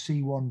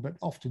see one, but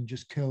often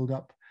just curled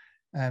up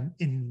at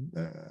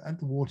the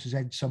water's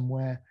edge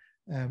somewhere,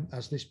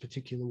 as this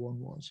particular one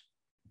was.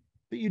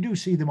 But you do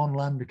see them on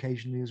land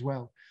occasionally as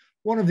well.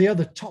 One of the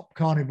other top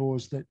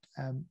carnivores that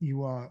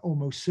you are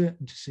almost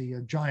certain to see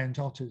are giant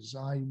otters.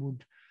 I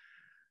would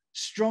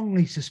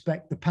strongly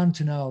suspect the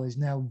Pantanal is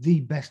now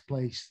the best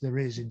place there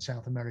is in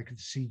South America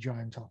to see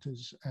giant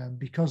otters,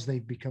 because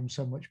they've become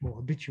so much more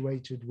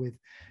habituated with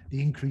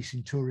the increase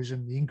in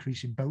tourism, the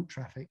increase in boat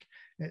traffic,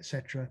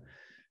 etc.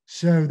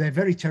 So they're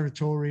very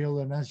territorial,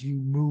 and as you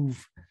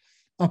move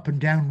up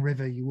and down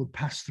river, you would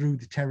pass through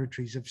the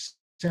territories of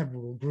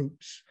several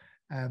groups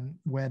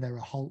where there are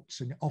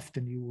halts, and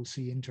often you will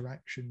see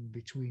interaction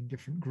between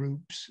different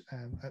groups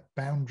at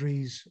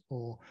boundaries,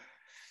 or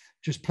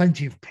just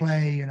plenty of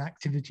play and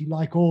activity.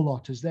 Like all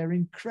otters, they're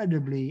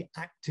incredibly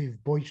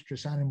active,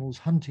 boisterous animals,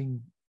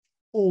 hunting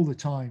all the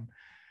time.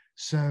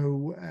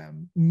 So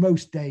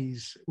most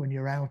days when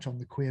you're out on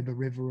the Cuerva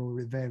River or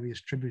the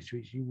various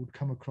tributaries, you would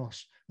come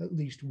across at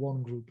least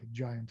one group of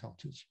giant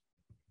otters.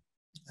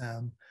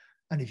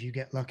 And if you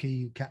get lucky,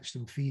 you catch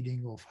them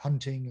feeding or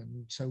hunting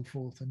and so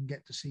forth, and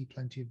get to see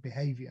plenty of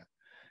behavior.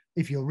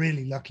 If you're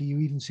really lucky, you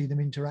even see them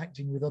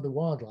interacting with other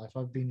wildlife.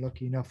 I've been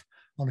lucky enough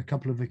on a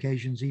couple of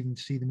occasions even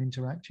to see them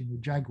interacting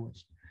with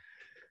jaguars.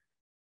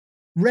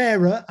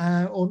 Rarer,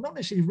 or not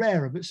necessarily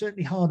rarer, but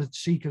certainly harder to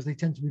see because they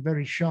tend to be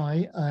very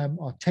shy,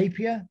 are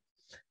tapir,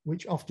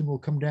 which often will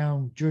come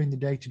down during the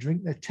day to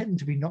drink. They tend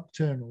to be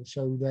nocturnal,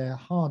 so they're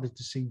harder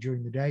to see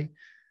during the day.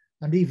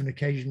 And even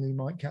occasionally you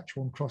might catch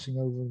one crossing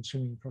over and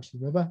swimming across the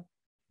river.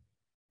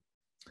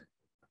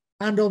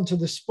 And onto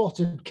the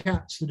spotted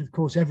cats that, of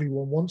course,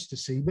 everyone wants to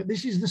see. But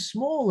this is the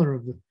smaller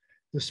of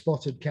the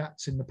spotted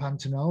cats in the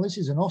Pantanal. This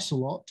is an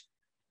ocelot,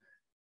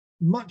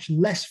 much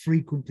less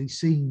frequently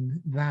seen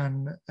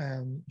than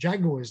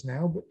jaguars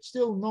now, but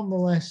still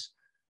nonetheless,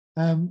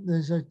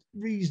 there's a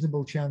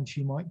reasonable chance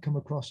you might come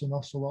across an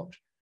ocelot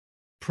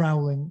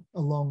prowling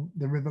along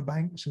the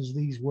riverbanks, as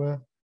these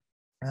were.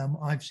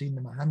 I've seen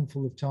them a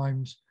handful of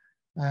times.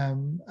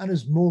 And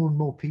as more and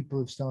more people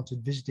have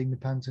started visiting the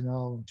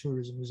Pantanal and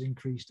tourism has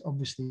increased,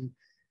 obviously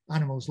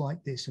animals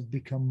like this have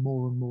become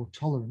more and more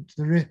tolerant.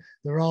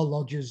 There are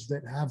lodges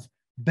that have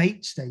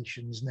bait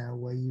stations now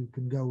where you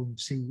can go and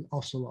see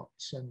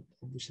ocelots, and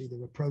obviously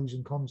there are pros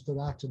and cons to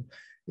that, and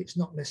it's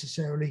not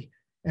necessarily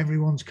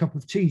everyone's cup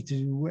of tea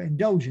to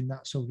indulge in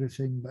that sort of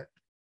thing, but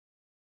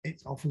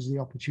it offers the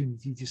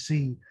opportunity to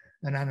see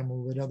an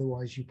animal that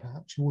otherwise you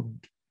perhaps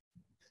wouldn't.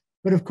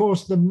 But of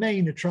course, the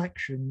main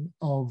attraction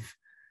of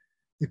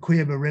the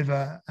Cuerva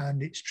River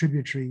and its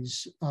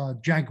tributaries are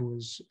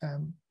jaguars.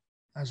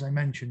 As I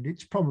mentioned,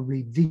 it's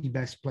probably the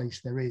best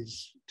place there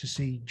is to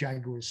see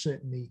jaguars,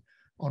 certainly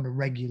on a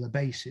regular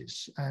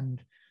basis.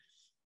 And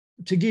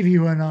to give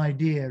you an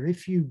idea,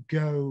 if you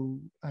go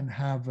and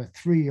have a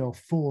 3 or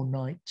 4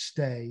 night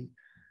stay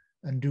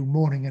and do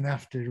morning and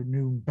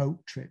afternoon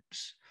boat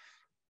trips,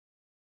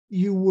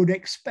 you would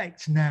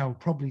expect now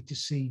probably to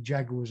see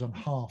jaguars on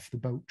half the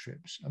boat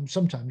trips. And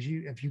sometimes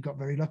if you got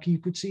very lucky, you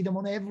could see them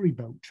on every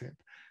boat trip.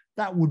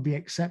 That would be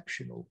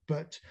exceptional.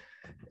 But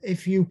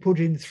if you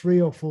put in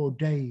 3 or 4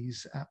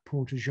 days at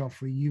Porto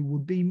Joffre, you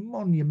would be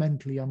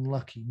monumentally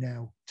unlucky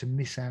now to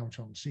miss out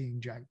on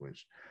seeing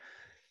jaguars.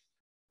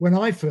 When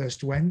I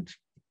first went,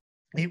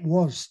 it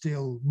was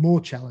still more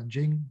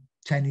challenging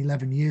 10,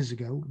 11 years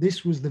ago.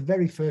 This was the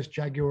very first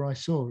jaguar I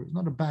saw. It's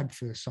not a bad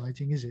first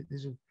sighting, is it?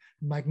 There's a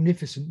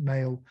magnificent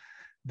male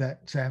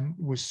that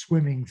was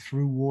swimming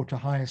through water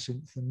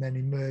hyacinth and then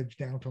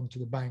emerged out onto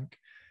the bank.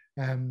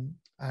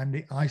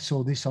 And I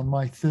saw this on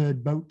my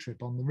 3rd boat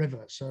trip on the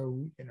river.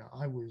 So,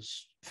 I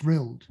was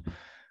thrilled.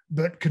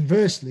 But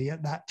conversely,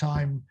 at that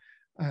time,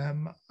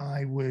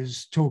 I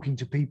was talking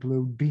to people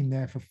who'd been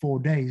there for 4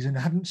 days and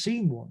hadn't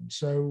seen one.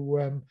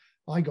 So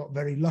I got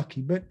very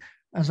lucky. But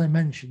as I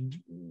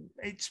mentioned,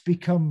 it's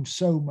become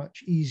so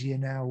much easier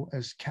now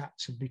as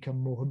cats have become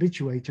more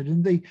habituated,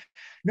 and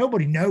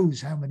nobody knows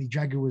how many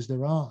jaguars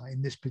there are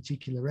in this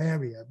particular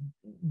area.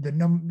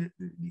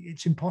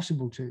 It's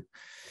impossible to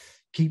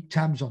keep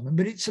tabs on them,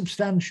 but it's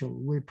substantial.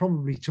 We're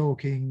probably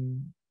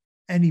talking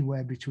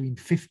anywhere between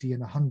 50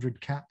 and 100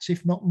 cats,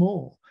 if not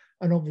more.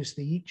 And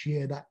obviously each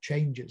year that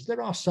changes.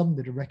 There are some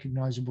that are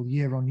recognizable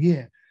year on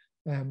year.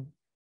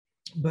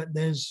 But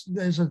there's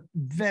a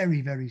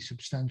very, very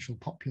substantial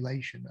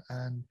population,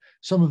 and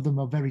some of them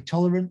are very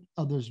tolerant,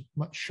 others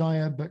much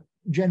shyer, but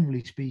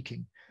generally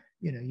speaking,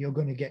 you're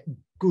going to get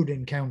good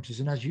encounters.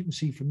 And as you can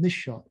see from this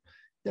shot,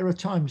 there are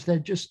times they're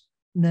just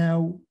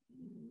now,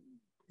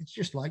 it's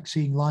just like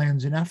seeing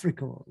lions in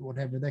Africa or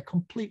whatever. They're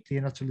completely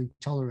and utterly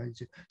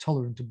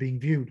tolerant of being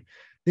viewed.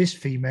 This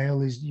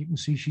female you can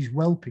see she's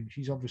whelping.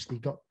 She's obviously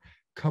got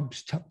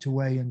cubs tucked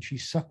away and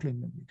she's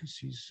suckling them because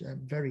she's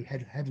very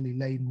heavily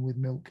laden with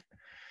milk.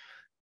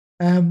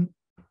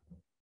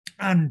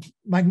 And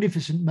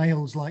magnificent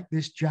males like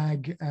this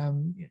jag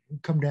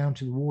come down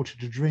to the water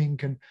to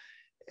drink. And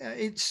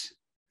it's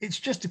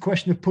just a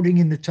question of putting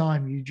in the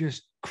time. You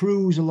just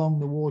cruise along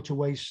the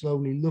waterways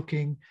slowly,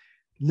 looking,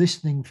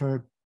 listening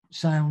for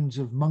sounds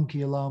of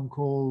monkey alarm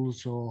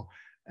calls or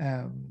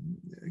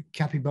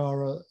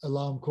capybara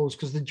alarm calls,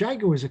 because the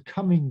jaguars are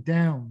coming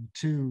down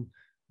to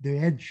the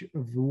edge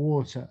of the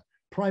water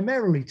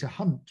primarily to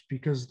hunt,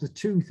 because the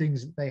two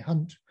things that they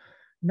hunt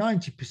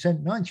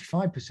 90%,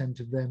 95%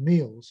 of their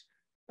meals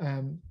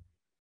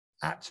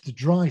at the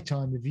dry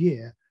time of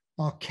year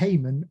are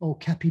caiman or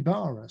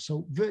capybara.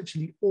 So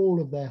virtually all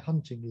of their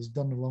hunting is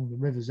done along the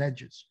river's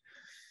edges.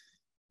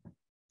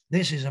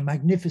 This is a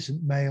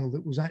magnificent male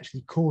that was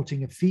actually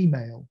courting a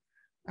female,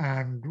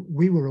 and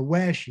we were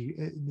aware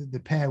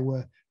the pair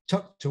were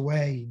tucked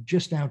away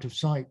just out of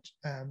sight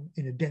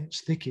in a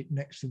dense thicket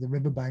next to the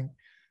riverbank.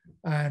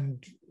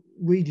 And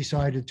we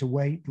decided to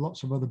wait.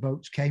 Lots of other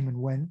boats came and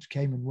went.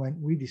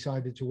 We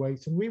decided to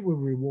wait, and we were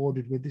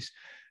rewarded with this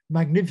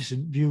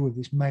magnificent view of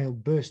this male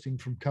bursting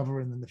from cover,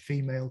 and then the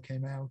female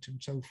came out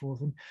and so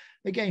forth. And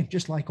again,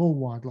 just like all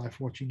wildlife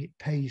watching, it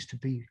pays to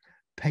be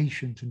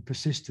patient and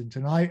persistent.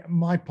 And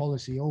my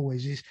policy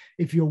always is,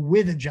 if you're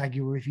with a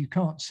jaguar, if you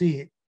can't see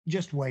it,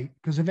 just wait,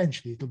 because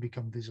eventually it'll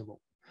become visible.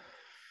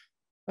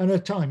 And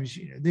at times,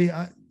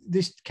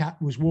 this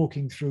cat was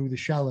walking through the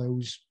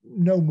shallows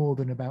no more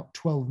than about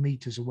 12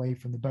 meters away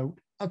from the boat,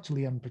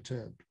 utterly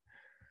unperturbed.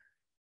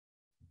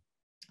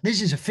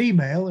 This is a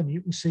female, and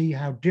you can see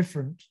how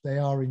different they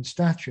are in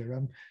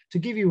stature. To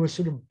give you a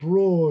sort of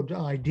broad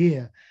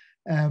idea,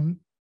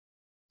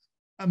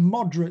 a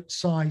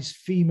moderate-sized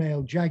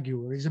female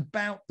jaguar is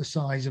about the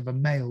size of a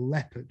male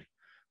leopard.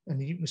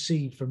 And you can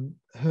see from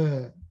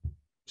her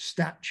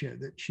stature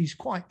that she's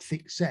quite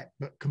thick-set,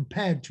 but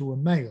compared to a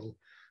male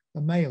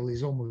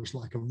is almost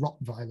like a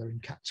Rottweiler in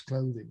cat's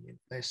clothing.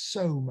 They're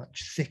so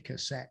much thicker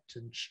set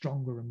and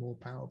stronger and more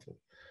powerful.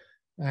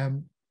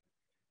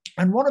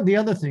 And one of the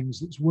other things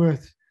that's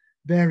worth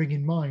bearing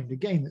in mind,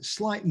 again, that's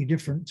slightly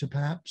different to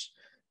perhaps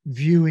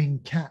viewing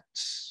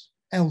cats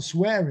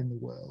elsewhere in the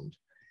world,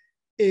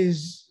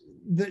 is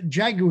that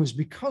jaguars,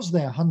 because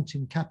they're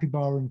hunting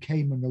capybara and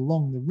caiman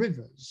along the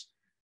rivers,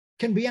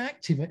 can be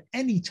active at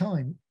any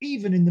time,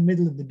 even in the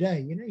middle of the day.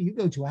 You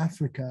go to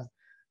Africa,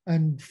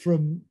 and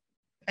from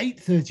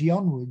 8:30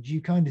 onwards, you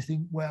kind of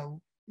think,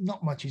 well,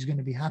 not much is going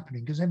to be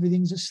happening because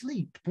everything's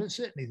asleep. But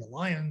certainly the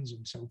lions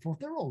and so forth,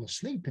 they're all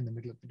asleep in the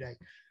middle of the day.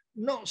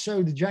 Not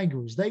so the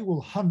jaguars. They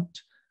will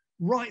hunt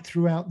right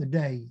throughout the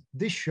day.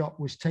 This shot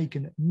was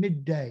taken at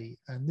midday,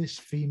 and this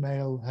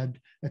female had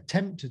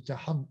attempted to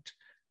hunt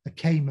a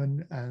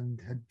caiman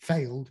and had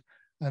failed,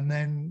 and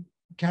then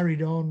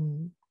carried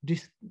on,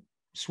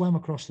 swam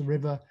across the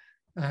river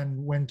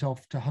and went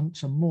off to hunt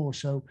some more.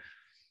 So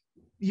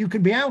you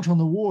can be out on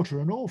the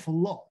water an awful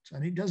lot,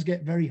 and it does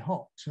get very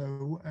hot.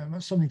 So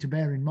that's something to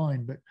bear in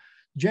mind. But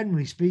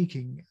generally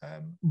speaking,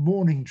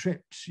 morning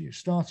trips, you're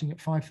starting at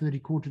 5:30,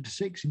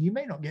 5:45, and you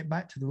may not get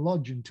back to the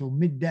lodge until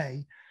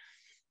midday.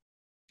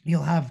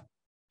 You'll have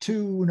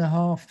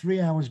 2.5,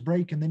 3 hours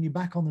break, and then you're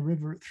back on the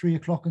river at 3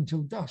 o'clock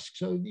until dusk.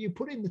 So you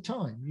put in the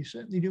time. You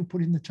certainly do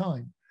put in the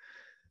time.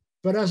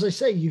 But as I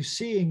say, you're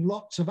seeing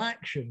lots of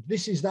action.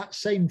 This is that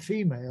same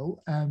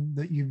female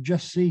that you've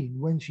just seen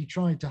when she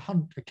tried to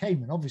hunt a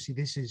caiman. Obviously,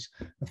 this is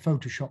a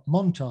Photoshop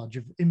montage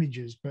of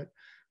images, but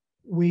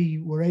we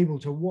were able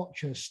to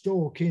watch her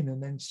stalk in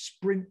and then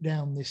sprint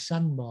down this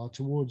sandbar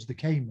towards the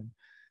caiman.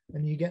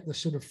 And you get the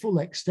sort of full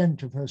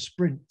extent of her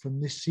sprint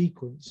from this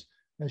sequence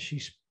as she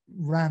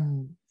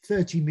ran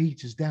 30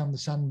 meters down the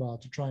sandbar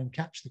to try and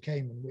catch the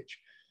caiman, which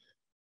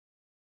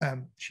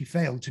she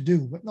failed to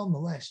do. But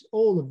nonetheless,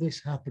 all of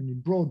this happened in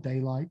broad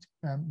daylight,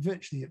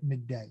 virtually at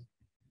midday.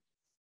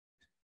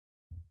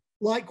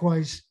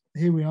 Likewise,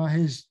 here we are.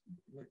 Here's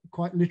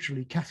quite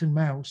literally cat and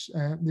mouse.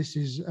 This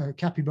is a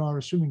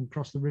capybara swimming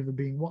across the river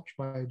being watched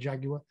by a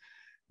jaguar.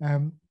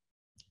 And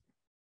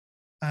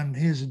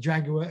here's a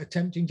jaguar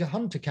attempting to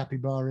hunt a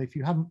capybara. If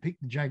you haven't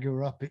picked the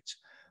jaguar up, it's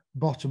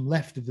bottom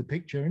left of the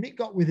picture. And it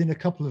got within a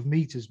couple of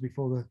meters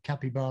before the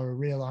capybara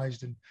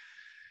realized and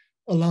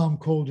alarm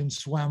called and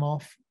swam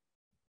off.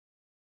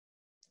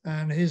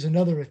 And here's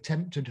another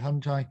attempted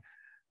hunt. I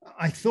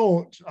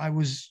thought I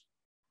was,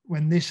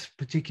 when this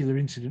particular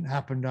incident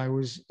happened, I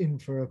was in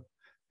for a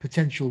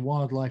potential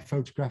wildlife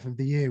photograph of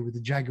the year with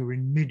the jaguar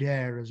in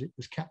midair as it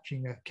was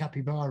catching a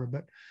capybara.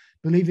 But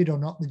believe it or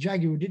not, the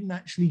jaguar didn't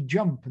actually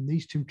jump, and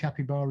these two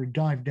capybara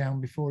dived down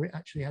before it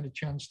actually had a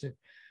chance to.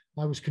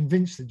 I was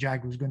convinced the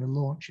jaguar was going to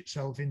launch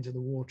itself into the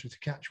water to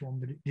catch one,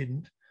 but it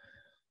didn't.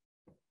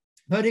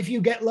 But if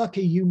you get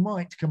lucky, you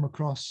might come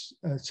across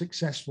a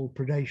successful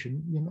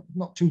predation. You're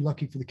not too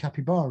lucky for the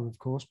capybara, of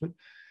course, but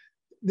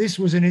this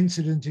was an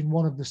incident in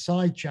one of the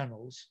side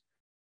channels,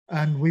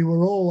 and we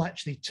were all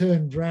actually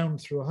turned round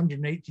through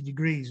 180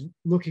 degrees,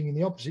 looking in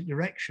the opposite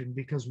direction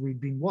because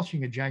we'd been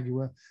watching a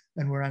jaguar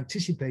and were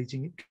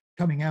anticipating it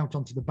coming out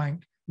onto the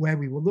bank where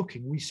we were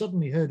looking, we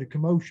suddenly heard a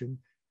commotion,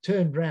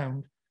 turned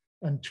round,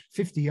 and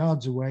 50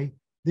 yards away,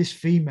 this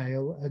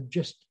female had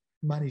just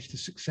managed to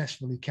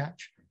successfully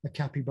catch a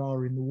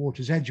capybara in the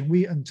water's edge. And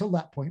we, until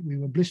that point, we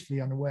were blissfully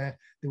unaware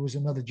there was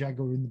another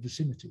jaguar in the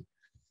vicinity.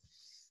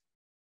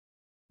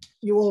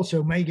 You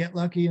also may get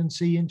lucky and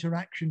see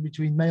interaction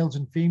between males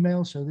and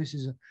females. So this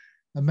is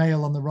a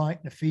male on the right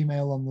and a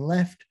female on the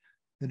left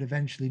that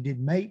eventually did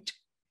mate.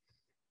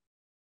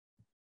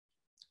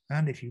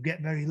 And if you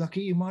get very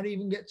lucky, you might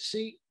even get to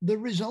see the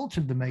result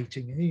of the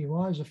mating. Here you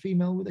are as a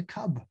female with a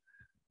cub.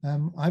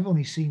 I've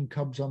only seen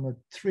cubs on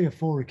 3 or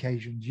 4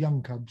 occasions,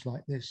 young cubs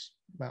like this,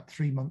 about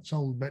 3 months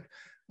old. But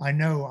I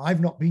know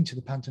I've not been to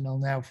the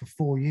Pantanal now for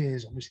 4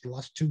 years. Obviously, the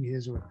last 2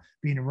 years have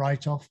been a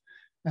write-off.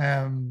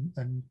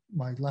 And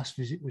my last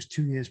visit was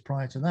 2 years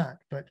prior to that.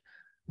 But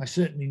I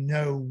certainly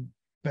know,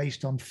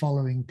 based on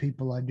following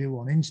people I do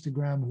on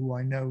Instagram, who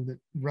I know that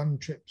run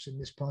trips in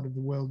this part of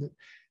the world, that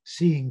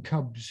seeing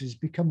cubs is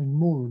becoming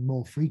more and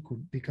more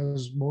frequent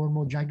because more and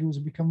more jaguars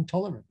have become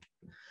tolerant.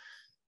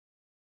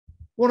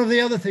 One of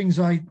the other things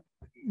I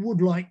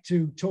would like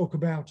to talk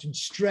about and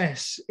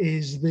stress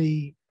is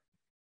the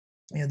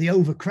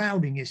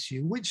overcrowding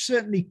issue, which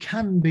certainly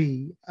can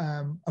be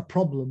a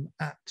problem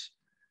at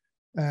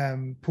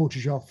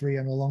Port-au-Joffre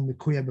and along the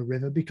Cuiaba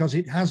River because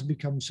it has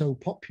become so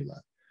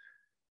popular.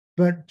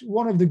 But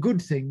one of the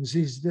good things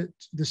is that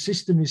the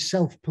system is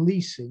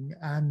self-policing,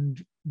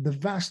 and the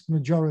vast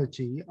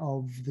majority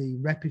of the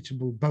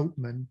reputable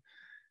boatmen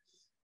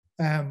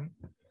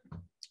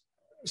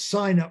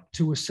sign up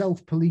to a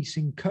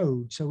self-policing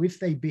code. So if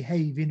they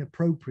behave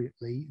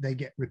inappropriately, they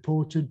get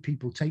reported,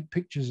 people take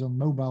pictures on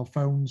mobile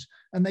phones,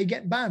 and they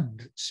get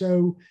banned.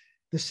 So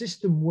the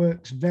system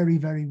works very,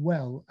 very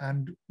well.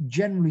 And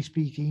generally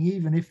speaking,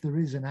 even if there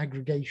is an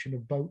aggregation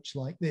of boats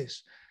like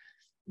this,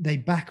 they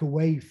back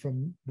away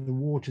from the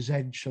water's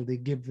edge, so they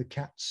give the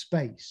cats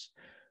space.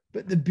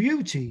 But the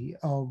beauty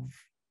of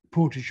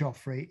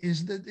Port-au-Joffre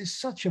is that there's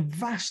such a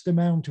vast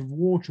amount of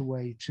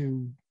waterway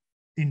to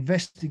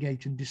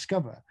investigate and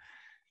discover.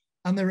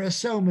 And there are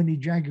so many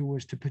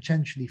jaguars to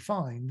potentially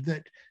find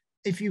that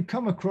if you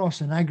come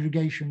across an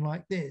aggregation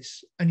like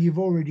this, and you've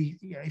already,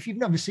 if you've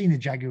never seen a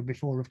jaguar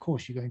before, of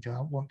course, you're going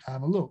to want to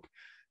have a look.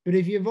 But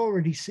if you've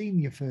already seen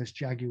your first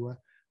jaguar,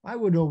 I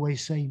would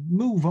always say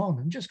move on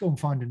and just go and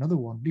find another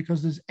one,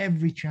 because there's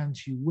every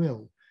chance you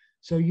will.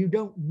 So you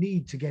don't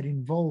need to get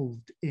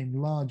involved in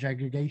large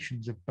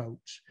aggregations of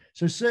boats.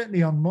 So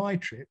certainly on my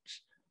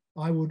trips,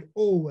 I would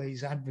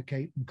always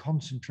advocate and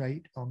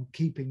concentrate on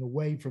keeping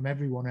away from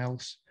everyone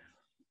else,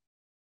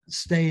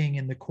 staying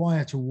in the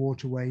quieter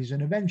waterways,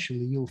 and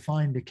eventually you'll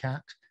find a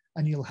cat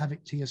and you'll have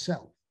it to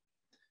yourself.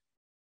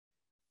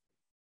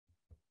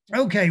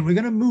 Okay, we're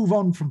going to move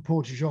on from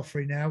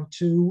Port-au-Joffre now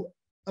to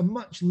a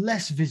much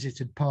less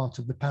visited part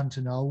of the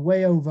Pantanal,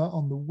 way over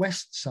on the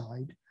west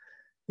side.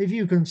 If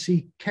you can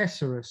see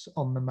Caceres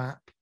on the map,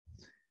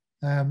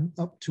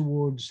 up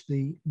towards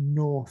the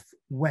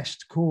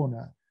northwest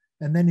corner,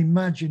 and then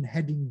imagine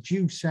heading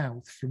due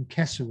south from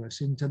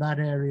Caceres into that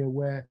area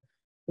where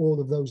all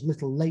of those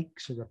little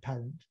lakes are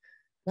apparent.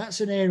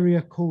 That's an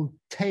area called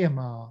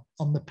Teamar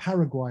on the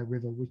Paraguay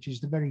River, which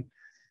is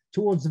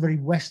towards the very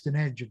western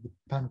edge of the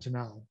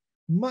Pantanal.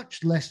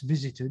 Much less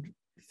visited,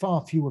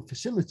 far fewer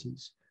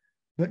facilities,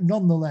 but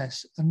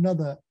nonetheless,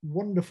 another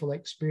wonderful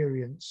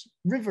experience,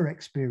 river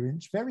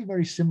experience, very,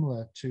 very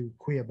similar to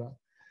Cuiaba,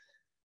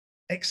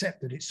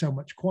 except that it's so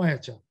much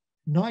quieter.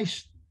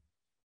 Nice,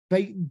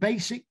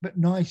 basic but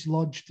nice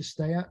lodge to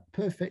stay at,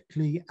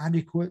 perfectly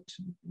adequate,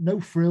 no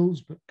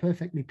frills, but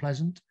perfectly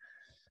pleasant.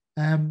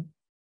 And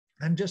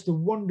just a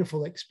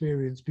wonderful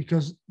experience,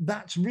 because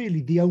that's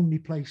really the only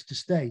place to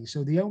stay.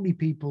 So the only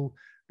people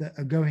that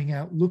are going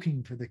out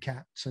looking for the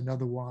cats and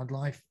other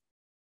wildlife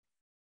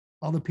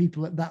are the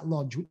people at that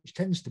lodge, which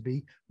tends to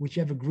be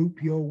whichever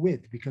group you're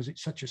with, because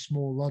it's such a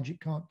small lodge, it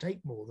can't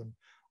take more than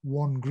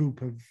one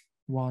group of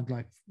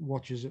wildlife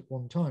watchers at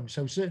one time.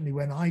 So certainly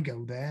when I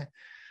go there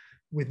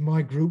with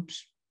my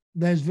groups,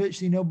 there's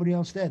virtually nobody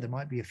else there. There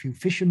might be a few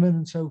fishermen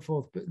and so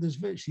forth, but there's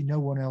virtually no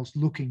one else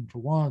looking for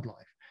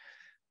wildlife.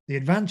 The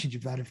advantage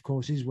of that, of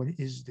course, is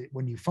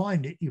when you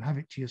find it, you have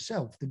it to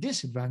yourself. The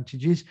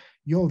disadvantage is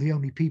you're the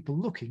only people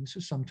looking, so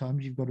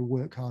sometimes you've got to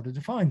work harder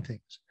to find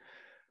things.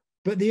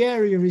 But the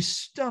area is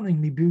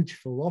stunningly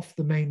beautiful off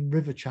the main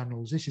river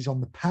channels. This is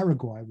on the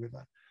Paraguay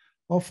River.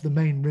 Off the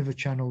main river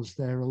channels,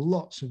 there are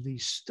lots of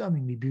these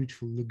stunningly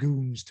beautiful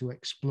lagoons to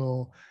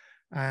explore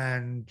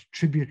and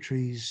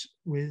tributaries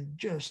with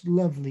just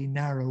lovely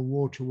narrow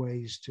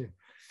waterways to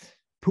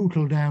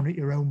pootle down at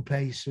your own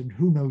pace, and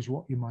who knows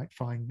what you might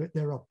find. But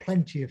there are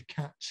plenty of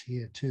cats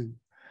here too.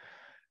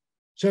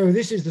 So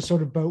this is the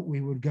sort of boat we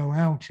would go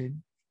out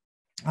in.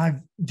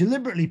 I've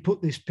deliberately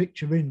put this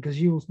picture in because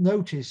you'll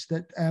notice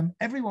that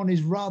everyone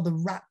is rather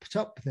wrapped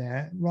up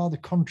there, rather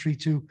contrary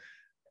to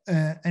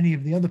any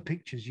of the other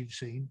pictures you've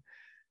seen.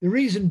 The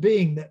reason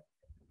being that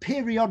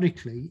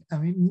periodically, I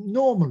mean,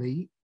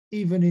 normally,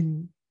 even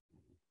in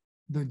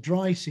the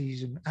dry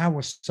season,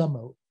 our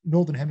summer,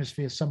 Northern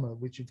Hemisphere summer,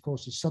 which of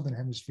course is Southern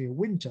Hemisphere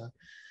winter,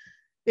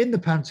 in the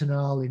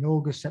Pantanal in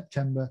August,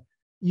 September,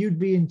 you'd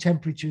be in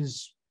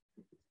temperatures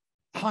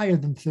higher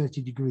than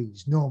 30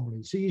 degrees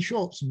normally. So your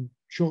shorts and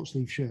short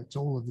sleeve shirts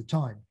all of the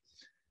time.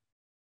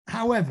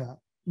 However,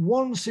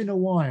 once in a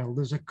while,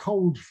 there's a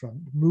cold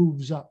front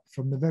moves up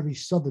from the very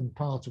southern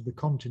part of the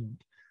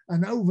continent.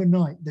 And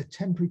overnight, the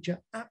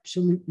temperature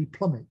absolutely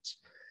plummets.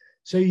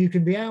 So you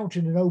can be out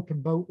in an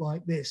open boat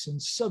like this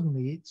and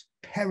suddenly it's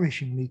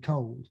perishingly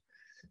cold.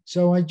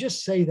 So I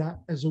just say that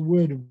as a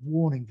word of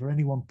warning for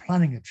anyone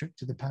planning a trip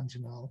to the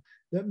Pantanal,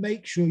 that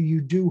make sure you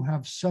do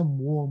have some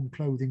warm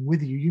clothing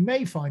with you. You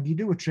may find you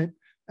do a trip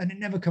and it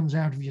never comes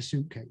out of your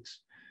suitcase.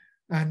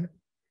 And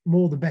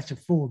more the better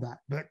for that.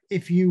 But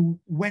if you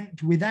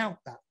went without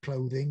that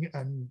clothing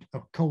and a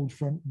cold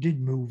front did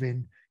move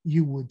in,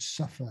 you would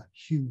suffer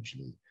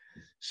hugely.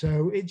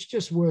 So it's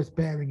just worth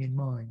bearing in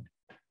mind.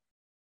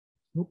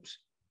 Oops.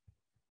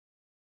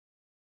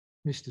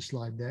 Missed a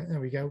slide there. There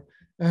we go.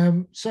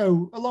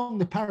 So along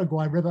the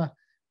Paraguay River,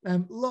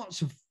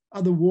 lots of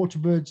other water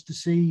birds to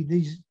see.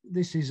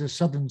 This is a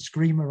southern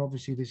screamer.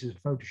 Obviously, this is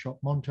a Photoshop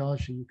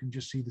montage, so you can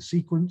just see the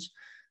sequence.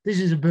 This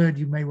is a bird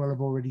you may well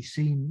have already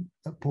seen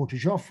at Porto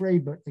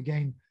Joffre, but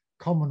again,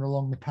 common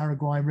along the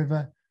Paraguay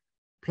River.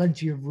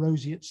 Plenty of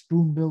roseate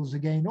spoonbills,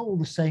 again, all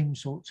the same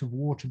sorts of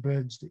water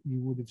birds that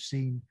you would have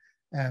seen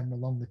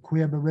along the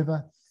Cuerva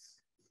River.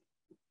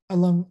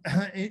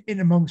 In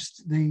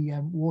amongst the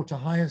water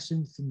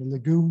hyacinth and the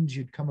lagoons,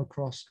 you'd come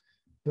across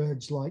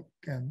birds like,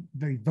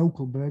 very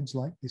vocal birds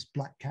like this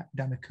black-capped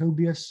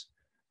Danacobius,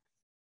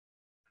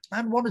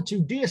 and one or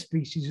two deer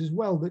species as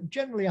well that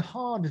generally are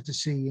harder to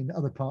see in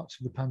other parts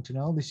of the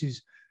Pantanal. This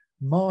is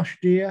marsh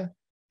deer,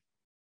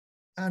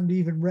 and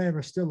even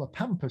rarer still, a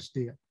pampas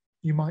deer.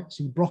 You might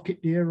see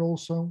brocket deer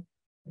also.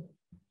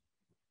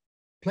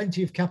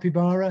 Plenty of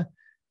capybara,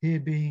 here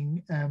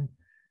being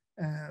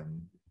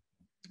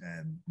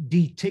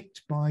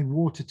de-ticked by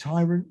water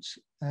tyrants,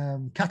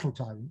 cattle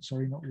tyrants,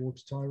 sorry, not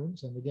water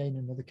tyrants. And again,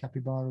 another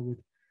capybara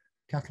with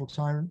cattle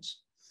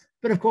tyrants.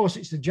 But of course,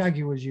 it's the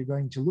jaguars you're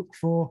going to look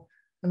for.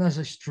 And as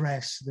I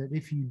stress, that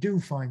if you do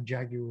find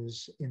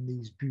jaguars in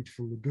these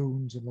beautiful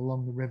lagoons and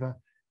along the river,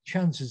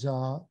 chances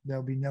are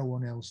there'll be no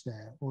one else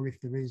there. Or if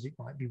there is, it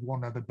might be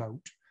one other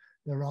boat.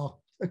 There are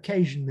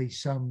occasionally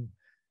some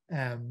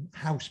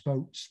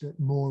houseboats that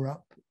moor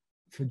up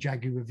for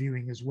jaguar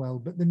viewing as well.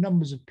 But the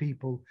numbers of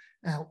people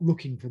out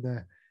looking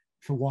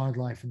for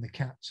wildlife and the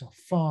cats are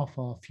far,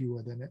 far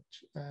fewer than at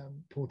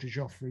Porto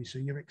Joffre. So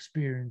your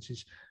experience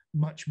is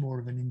much more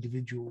of an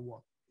individual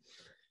one.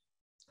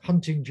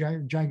 Hunting,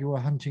 jaguar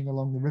hunting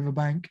along the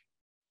riverbank,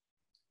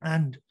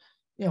 and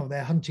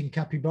they're hunting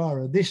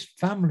capybara. This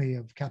family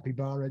of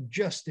capybara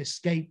just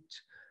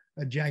escaped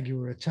a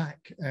jaguar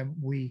attack.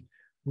 We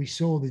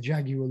saw the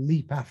jaguar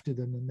leap after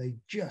them, and they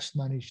just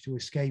managed to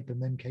escape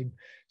and then came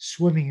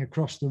swimming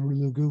across the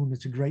lagoon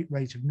at a great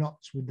rate of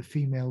knots, with the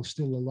female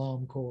still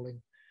alarm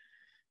calling.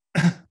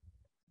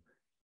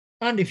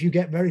 And if you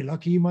get very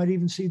lucky, you might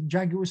even see the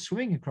jaguars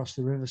swimming across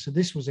the river. So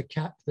this was a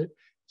cat that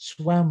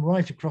swam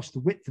right across the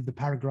width of the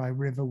Paraguay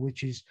River,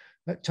 which is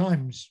at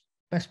times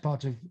best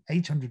part of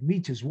 800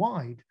 meters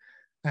wide,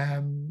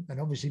 and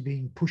obviously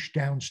being pushed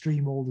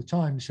downstream all the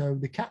time. So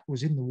the cat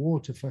was in the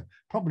water for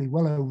probably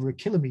well over a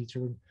kilometer,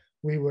 and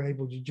we were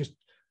able to just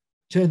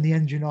turn the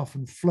engine off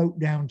and float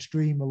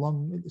downstream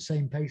along at the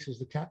same pace as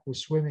the cat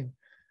was swimming,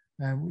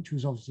 which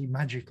was obviously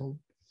magical.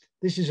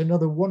 This is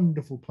another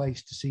wonderful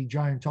place to see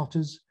giant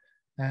otters.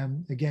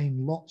 Again,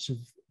 lots of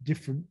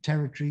different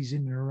territories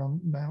in and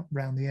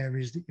around the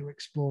areas that you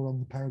explore on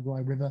the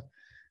Paraguay River.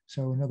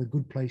 So another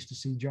good place to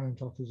see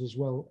giant otters as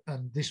well.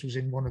 And this was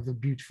in one of the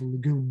beautiful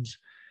lagoons.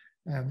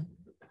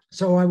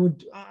 So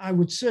I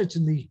would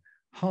certainly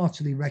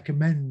heartily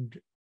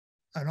recommend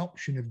an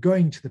option of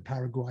going to the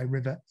Paraguay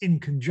River in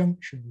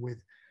conjunction with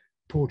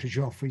Porto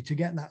Joffre to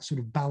get that sort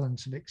of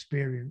balance of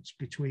experience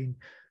between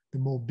the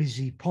more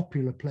busy,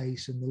 popular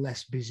place and the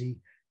less busy,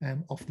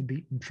 off the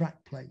beaten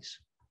track place.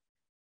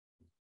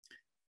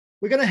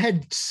 We're going to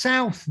head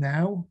south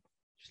now.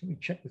 Just let me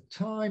check the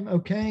time.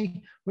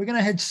 Okay. We're going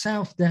to head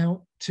south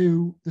down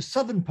to the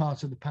southern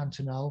part of the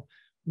Pantanal,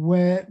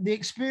 where the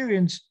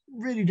experience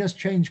really does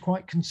change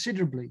quite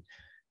considerably.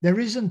 There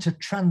isn't a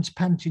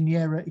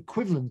Trans-Pantaniera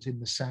equivalent in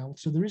the south,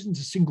 so there isn't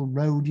a single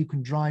road you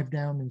can drive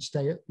down and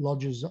stay at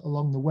lodges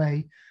along the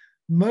way.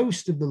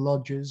 Most of the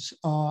lodges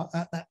are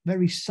at that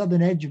very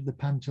southern edge of the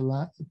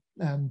Pantanal.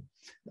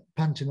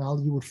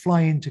 You would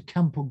fly into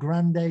Campo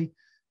Grande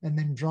and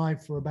then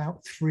drive for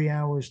about 3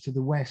 hours to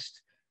the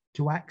west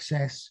to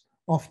access,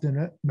 often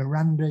at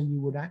Miranda, you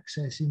would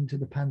access into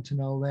the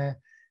Pantanal there.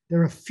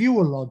 There are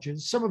fewer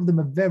lodges. Some of them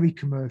are very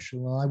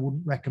commercial, and I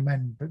wouldn't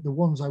recommend, but the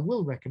ones I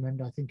will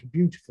recommend, I think, are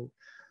beautiful.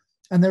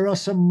 And there are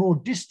some more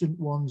distant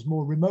ones,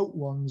 more remote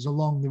ones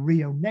along the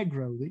Rio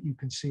Negro that you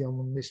can see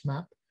on this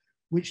map,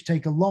 which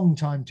take a long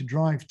time to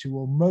drive to,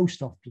 or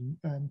most often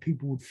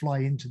people would fly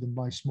into them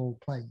by small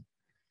plane.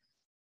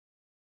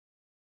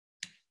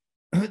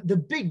 the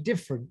big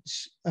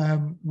difference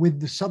with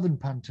the southern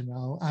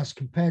Pantanal as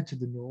compared to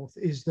the north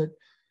is that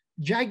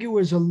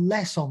jaguars are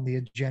less on the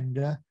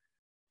agenda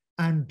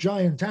and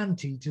giant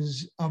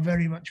anteaters are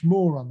very much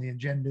more on the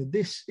agenda.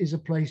 This is a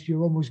place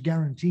you're almost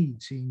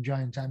guaranteed seeing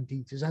giant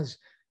anteaters, as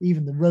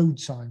even the road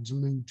signs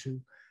allude to.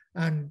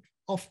 And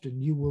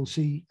often you will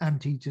see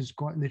anteaters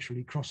quite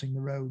literally crossing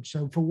the road.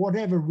 So for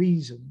whatever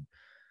reason,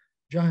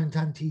 giant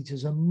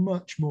anteaters are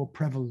much more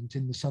prevalent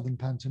in the southern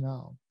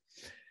Pantanal.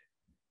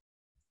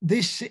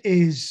 This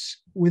is,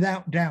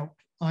 without doubt,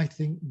 I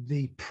think,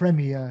 the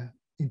premier,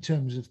 in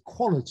terms of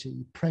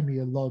quality,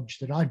 premier lodge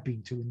that I've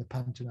been to in the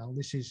Pantanal.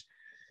 This is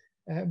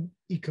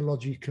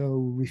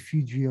Ecologico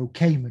Refugio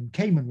Caiman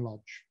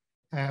Lodge,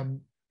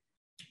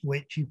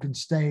 which you can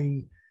stay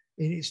in.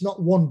 It's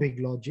not one big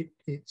lodge,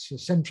 it's a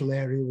central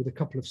area with a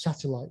couple of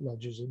satellite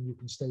lodges, and you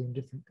can stay in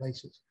different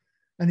places.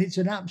 And it's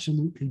an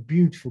absolutely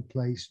beautiful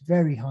place,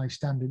 very high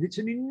standard. It's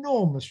an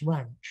enormous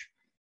ranch,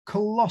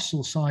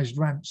 colossal sized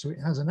ranch. So it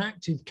has an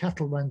active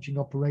cattle ranching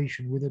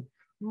operation with a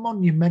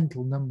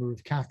monumental number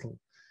of cattle,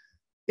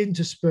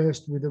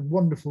 interspersed with a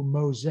wonderful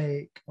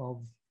mosaic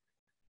of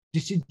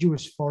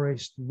deciduous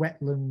forest,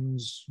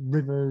 wetlands,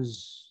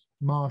 rivers,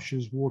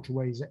 marshes,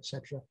 waterways,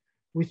 etc.,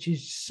 which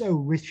is so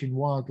rich in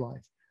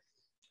wildlife.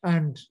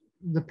 And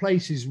the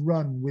place is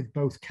run with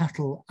both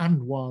cattle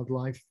and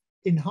wildlife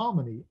in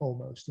harmony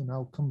almost, and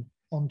I'll come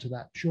on to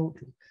that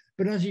shortly.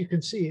 But as you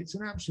can see, it's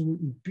an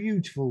absolutely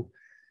beautiful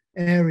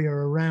area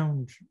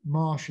around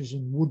marshes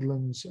and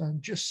woodlands,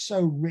 and just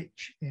so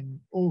rich in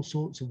all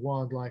sorts of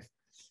wildlife.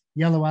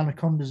 Yellow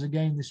anacondas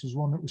again, this was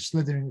one that was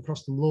slithering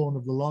across the lawn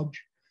of the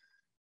lodge.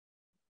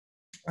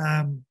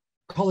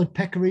 Collared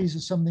peccaries are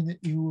something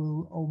that you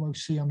will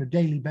almost see on a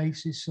daily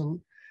basis.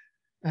 So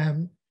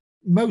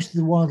most of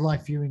the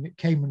wildlife viewing at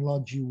Caiman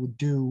Lodge you would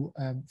do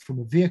from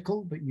a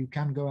vehicle, but you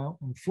can go out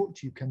on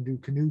foot, you can do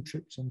canoe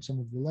trips on some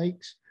of the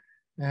lakes,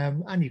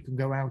 and you can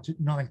go out at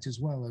night as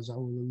well, as I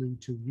will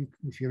allude to.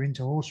 If you're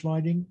into horse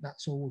riding,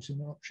 that's always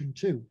an option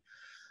too.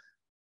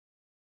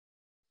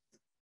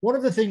 One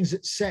of the things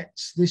that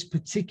sets this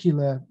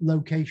particular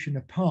location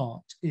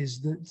apart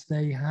is that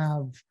they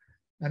have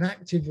an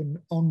active and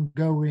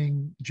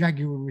ongoing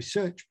jaguar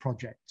research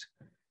project,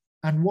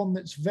 and one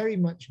that's very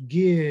much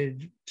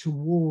geared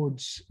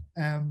towards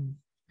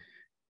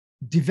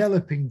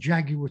developing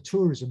jaguar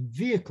tourism,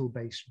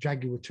 vehicle-based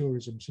jaguar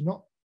tourism. So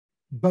not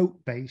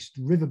boat-based,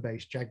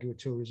 river-based jaguar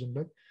tourism,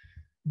 but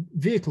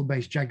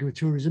vehicle-based jaguar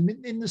tourism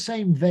in the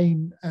same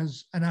vein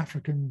as an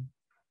African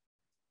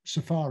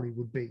safari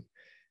would be.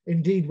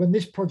 Indeed, when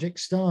this project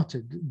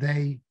started,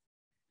 they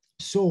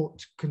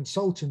sought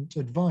consultant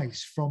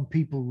advice from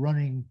people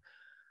running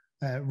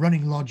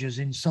lodges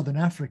in southern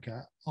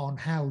Africa on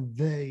how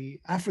the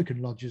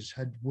African lodges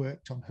had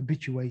worked on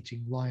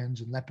habituating lions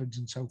and leopards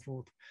and so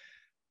forth.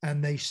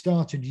 And they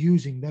started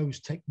using those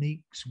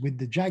techniques with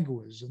the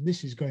jaguars. And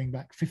this is going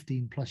back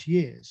 15 plus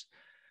years.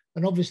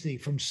 And obviously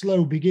from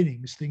slow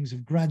beginnings, things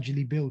have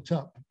gradually built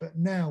up. But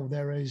now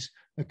there is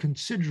a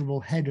considerable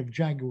head of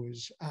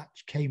jaguars at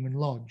Caiman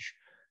Lodge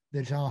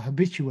that are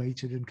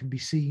habituated and can be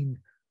seen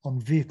on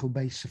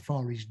vehicle-based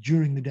safaris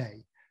during the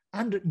day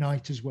and at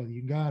night as well. You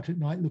can go out at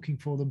night looking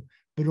for them,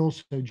 but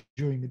also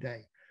during the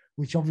day,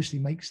 which obviously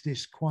makes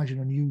this quite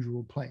an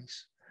unusual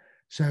place.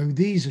 So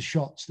these are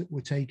shots that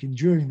were taken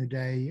during the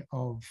day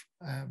of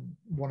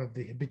one of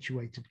the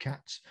habituated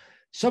cats.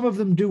 Some of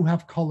them do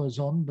have collars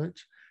on, but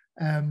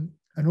an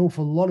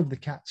awful lot of the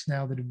cats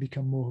now that have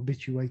become more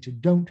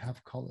habituated don't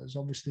have collars.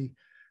 Obviously,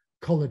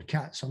 collared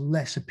cats are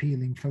less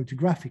appealing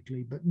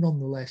photographically, but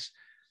nonetheless,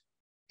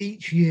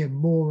 each year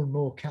more and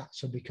more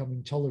cats are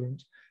becoming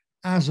tolerant,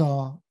 as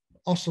are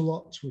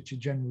ocelots, which are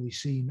generally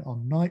seen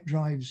on night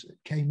drives at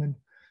Caiman.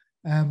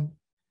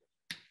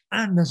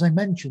 And as I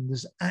mentioned,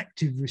 there's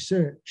active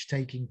research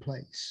taking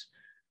place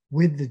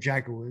with the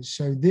jaguars.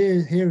 So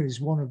here is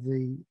one of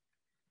the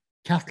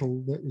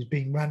cattle that was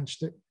being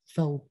ranched that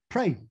fell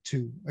prey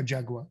to a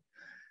jaguar,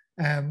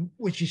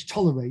 which is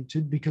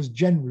tolerated because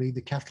generally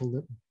the cattle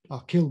that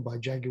are killed by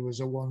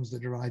jaguars are ones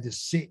that are either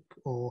sick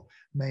or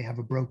may have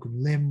a broken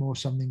limb or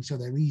something, so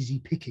they're easy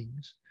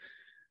pickings.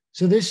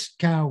 So this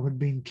cow had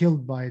been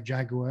killed by a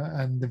jaguar,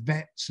 and the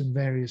vets and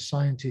various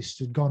scientists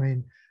had gone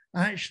in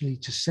actually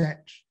to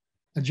set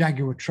a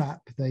jaguar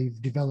trap.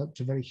 They've developed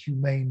a very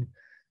humane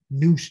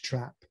noose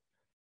trap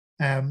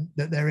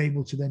that they're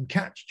able to then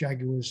catch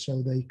jaguars,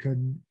 so they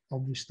can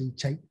obviously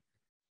take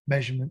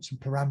measurements and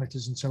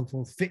parameters and so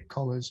forth, fit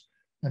collars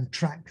and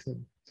track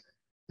them.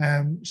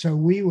 So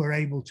we were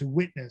able to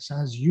witness,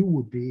 as you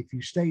would be if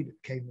you stayed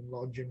at Caiman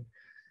Lodge and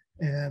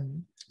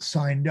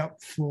signed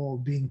up for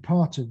being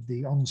part of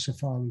the On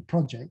Safari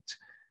project.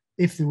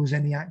 If there was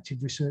any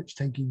active research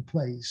taking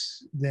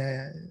place,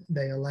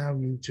 they allow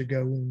you to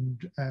go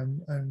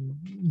and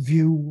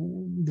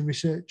view the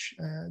research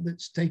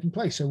that's taking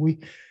place. So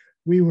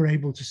we were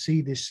able to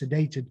see this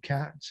sedated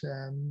cat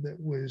that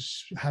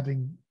was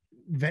having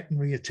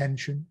veterinary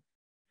attention.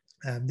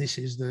 This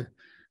is the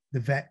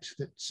vet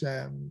that's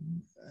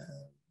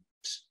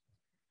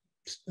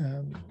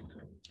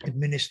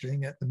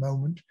administering at the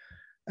moment.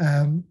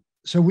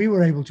 So we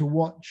were able to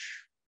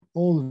watch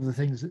all of the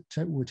things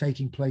that were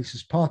taking place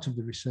as part of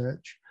the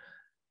research,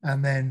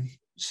 and then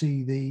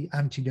see the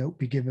antidote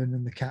be given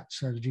and the cat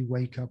strategy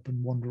wake up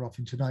and wander off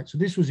into night. So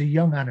this was a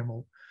young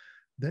animal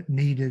that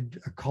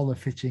needed a collar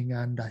fitting,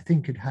 and I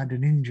think had had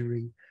an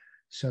injury.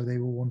 So they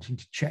were wanting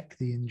to check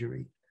the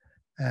injury.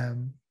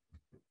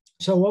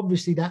 So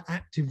obviously that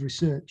active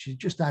research, it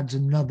just adds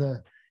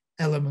another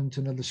element,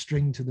 another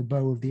string to the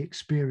bow of the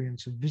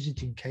experience of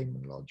visiting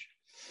Cayman Lodge.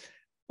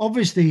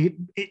 Obviously,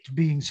 it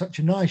being such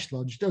a nice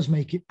lodge does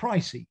make it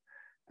pricey.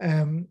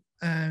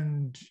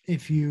 And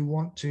if you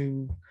want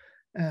to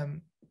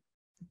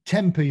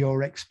temper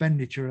your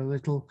expenditure a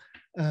little,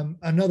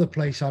 another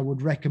place I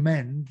would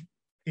recommend,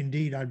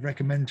 indeed, I'd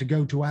recommend to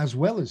go to as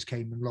well as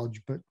Cayman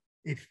Lodge, but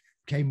if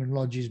Cayman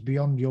Lodge is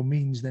beyond your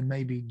means, then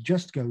maybe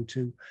just go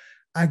to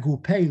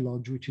Garbutt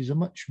Lodge, which is a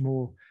much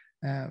more,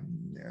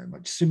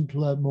 much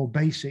simpler, more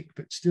basic,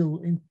 but still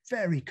in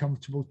very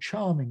comfortable,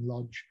 charming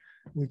lodge,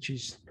 which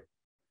is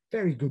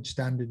very good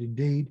standard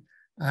indeed,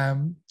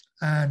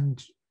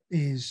 and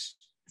is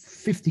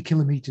 50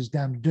 kilometers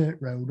down the dirt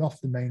road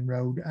off the main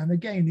road, and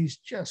again is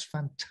just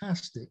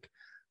fantastic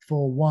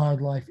for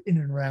wildlife in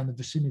and around the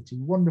vicinity.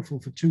 Wonderful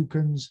for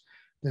toucans.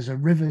 There's a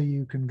river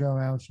you can go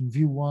out and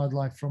view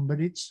wildlife from,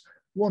 but it's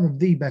one of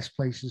the best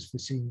places for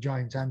seeing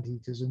giant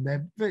anteaters, and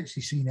they're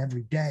virtually seen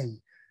every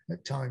day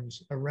at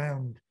times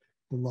around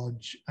the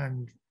lodge,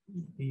 and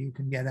you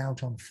can get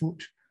out on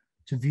foot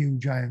to view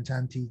giant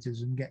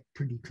anteaters and get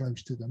pretty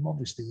close to them,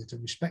 obviously at a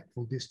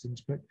respectful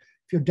distance, but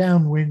if you're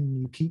downwind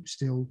and you keep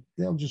still,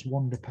 they'll just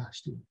wander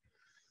past you.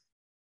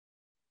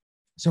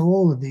 So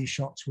all of these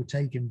shots were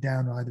taken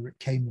down either at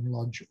Cayman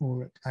Lodge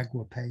or at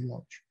Garbutt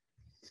Lodge.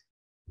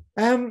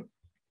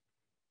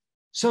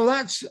 So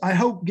that's, I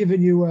hope,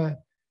 given you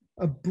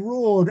a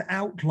broad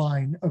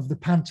outline of the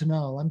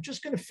Pantanal. I'm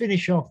just going to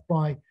finish off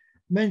by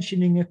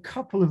mentioning a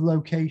couple of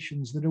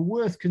locations that are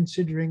worth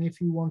considering if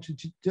you wanted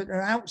to, that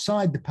are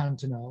outside the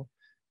Pantanal,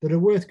 that are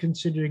worth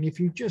considering if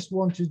you just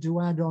wanted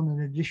to add on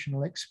an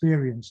additional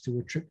experience to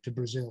a trip to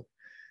Brazil.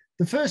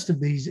 The first of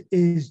these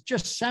is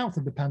just south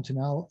of the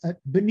Pantanal at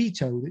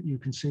Bonito, that you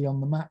can see on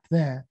the map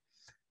there,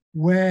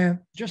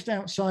 where just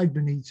outside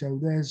Bonito,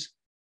 there's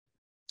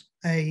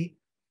a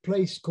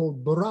place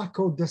called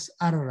Buraco das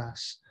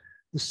Araras,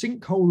 the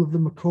sinkhole of the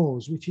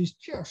macaws, which is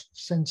just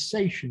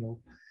sensational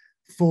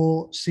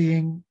for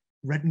seeing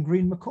red and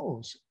green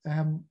macaws.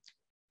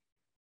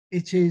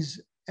 It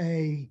is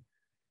a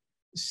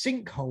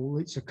sinkhole,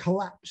 it's a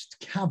collapsed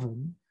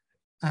cavern,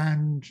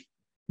 and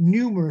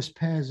numerous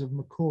pairs of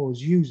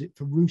macaws use it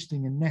for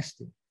roosting and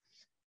nesting.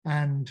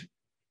 And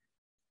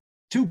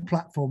 2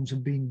 platforms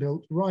have been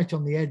built right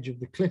on the edge of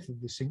the cliff of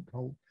the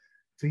sinkhole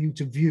for you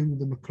to view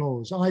the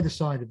macaws either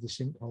side of the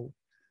sinkhole.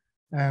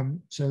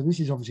 So this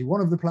is obviously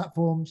one of the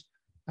platforms,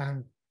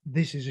 and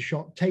this is a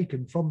shot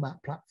taken from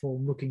that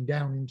platform looking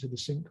down into the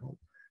sinkhole.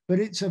 But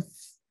it's an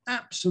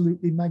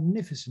absolutely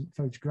magnificent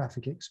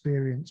photographic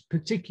experience,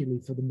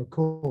 particularly for the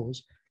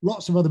macaws.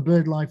 Lots of other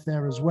bird life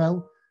there as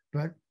well,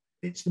 but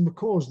it's the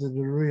macaws that are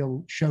the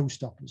real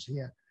showstoppers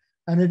here.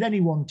 And at any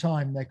one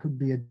time, there could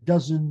be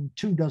 12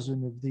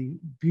 of the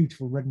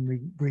beautiful red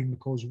and green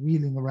macaws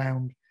wheeling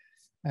around,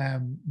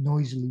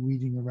 noisily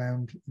weeding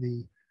around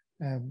the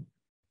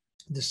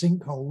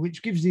sinkhole,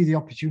 which gives you the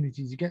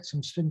opportunity to get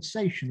some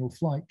sensational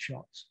flight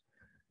shots.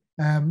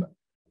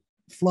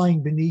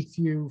 Flying beneath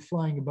you,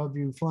 flying above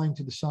you, flying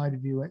to the side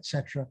of you,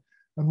 etc.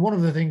 And one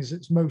of the things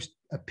that's most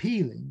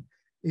appealing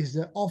is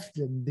that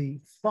often the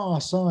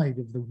far side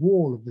of the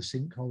wall of the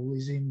sinkhole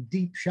is in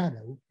deep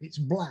shadow, it's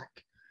black,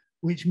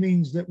 which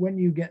means that when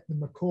you get the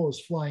macaws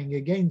flying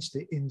against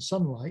it in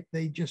sunlight,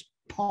 they just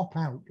pop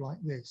out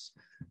like this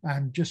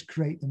and just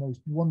create the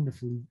most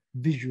wonderfully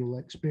visual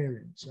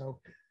experience. So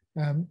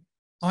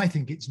I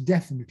think it's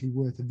definitely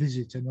worth a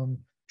visit, and on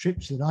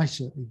trips that I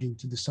certainly do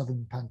to the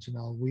southern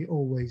Pantanal, we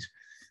always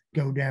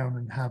go down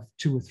and have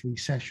 2 or 3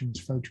 sessions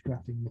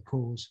photographing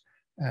macaws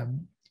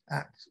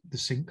at the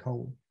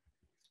sinkhole.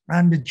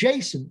 And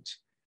adjacent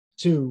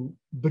to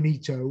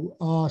Bonito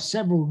are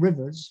several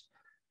rivers,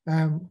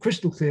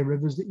 crystal clear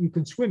rivers that you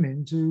can swim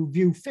in to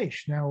view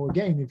fish. Now,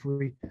 again, if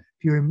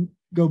you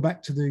go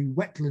back to the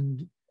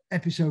wetland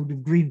episode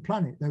of Green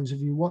Planet, those of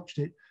you who watched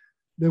it,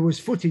 there was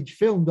footage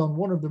filmed on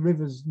one of the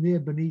rivers near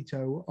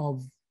Bonito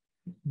of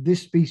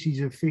this species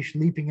of fish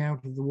leaping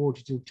out of the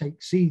water to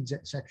take seeds,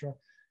 etc.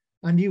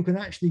 And you can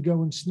actually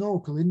go and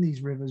snorkel in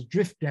these rivers,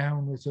 drift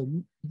down at a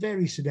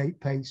very sedate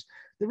pace.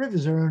 The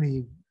rivers are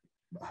only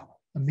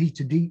a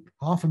meter deep,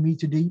 half a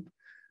meter deep.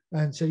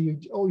 And so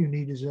all you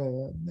need is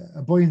a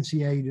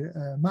buoyancy aid,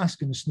 a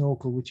mask and a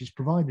snorkel, which is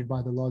provided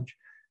by the lodge.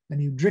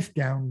 And you drift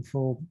down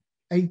for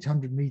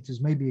 800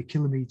 meters, maybe a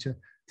kilometer,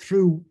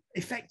 through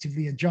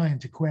effectively a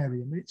giant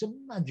aquarium. It's a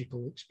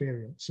magical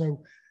experience.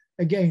 So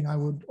again, I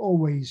would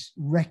always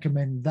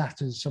recommend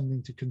that as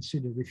something to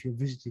consider if you're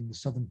visiting the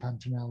southern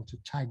Pantanal to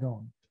tag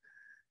on.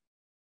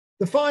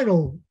 The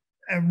final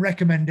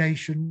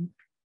recommendation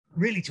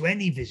really to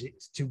any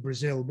visit to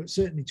Brazil, but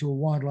certainly to a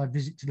wildlife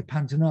visit to the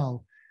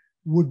Pantanal,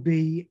 would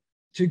be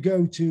to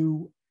go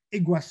to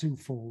Iguazu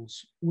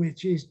Falls,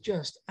 which is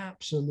just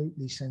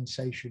absolutely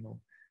sensational.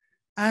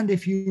 And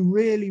if you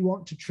really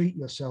want to treat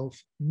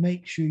yourself,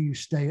 make sure you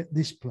stay at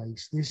this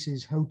place. This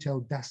is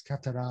Hotel das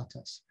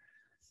Cataratas.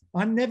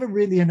 I'm never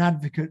really an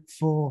advocate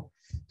for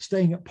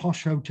staying at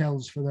posh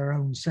hotels for their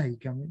own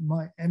sake. I mean,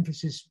 my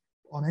emphasis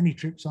on any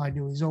trips I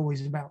do is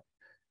always about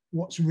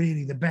what's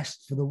really the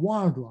best for the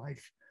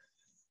wildlife.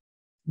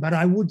 But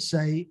I would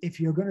say if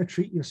you're going to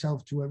treat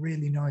yourself to a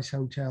really nice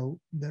hotel,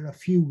 there are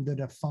few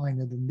that are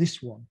finer than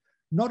this one,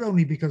 not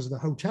only because the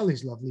hotel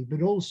is lovely,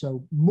 but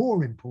also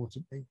more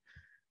importantly,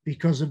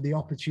 because of the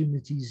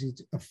opportunities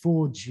it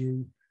affords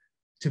you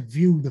to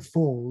view the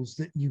falls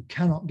that you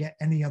cannot get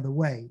any other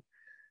way.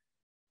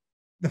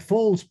 The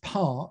Falls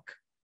Park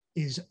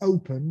is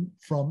open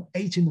from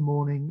 8 in the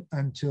morning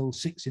until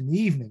 6 in the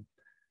evening.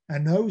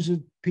 And those are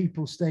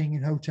people staying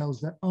in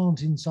hotels that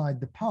aren't inside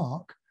the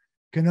park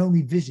can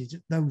only visit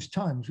at those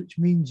times, which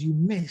means you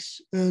miss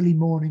early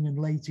morning and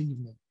late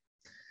evening.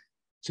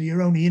 So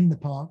you're only in the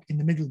park in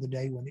the middle of the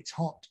day when it's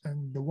hot,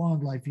 and the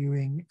wildlife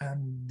viewing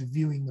and the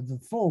viewing of the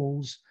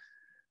falls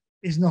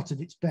is not at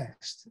its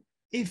best.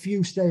 If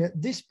you stay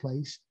at this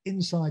place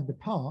inside the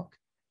park,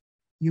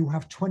 you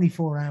have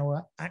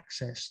 24-hour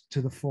access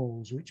to the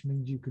falls, which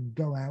means you can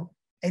go out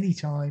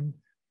anytime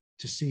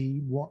to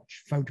see,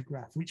 watch,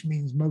 photograph, which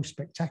means most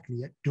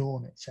spectacularly at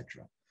dawn,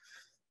 etc.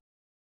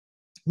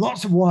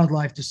 Lots of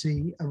wildlife to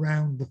see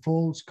around the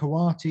falls,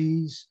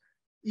 coatis.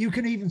 You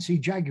can even see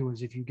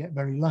jaguars if you get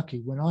very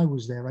lucky. When I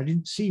was there, I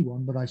didn't see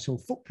one, but I saw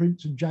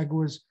footprints of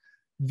jaguars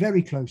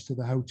very close to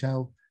the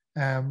hotel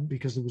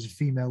because there was a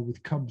female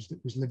with cubs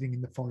that was living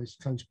in the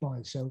forest close by.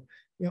 So,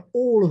 you know,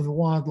 all of the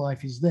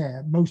wildlife is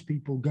there. Most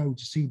people go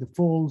to see the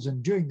falls,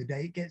 and during the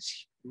day it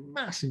gets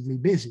massively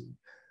busy.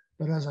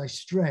 But as I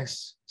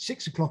stress,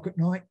 6 o'clock at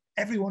night,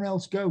 everyone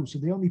else goes. So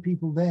the only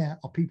people there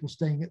are people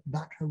staying at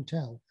that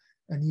hotel.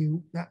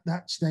 And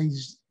that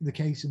stays the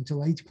case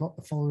until 8 o'clock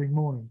the following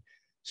morning.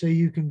 So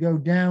you can go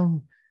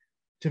down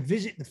to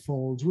visit the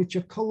falls, which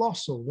are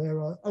colossal.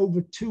 There are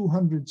over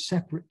 200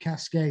 separate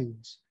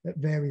cascades at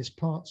various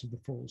parts of the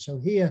falls. So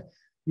here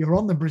you're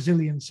on the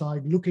Brazilian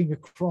side looking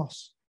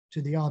across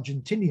to the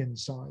Argentinian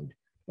side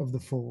of the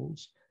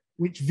falls,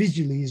 which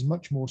visually is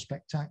much more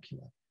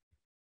spectacular,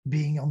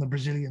 being on the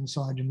Brazilian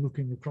side and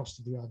looking across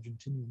to the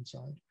Argentinian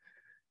side.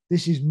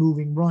 This is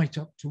moving right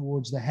up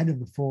towards the head of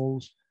the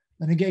falls.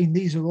 And again,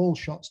 these are all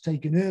shots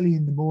taken early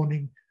in the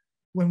morning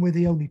when we're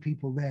the only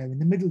people there. In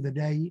the middle of the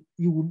day,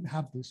 you wouldn't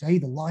have this. A,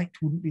 the light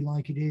wouldn't be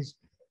like it is,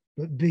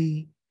 but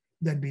B,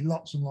 there'd be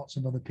lots and lots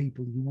of other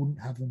people. You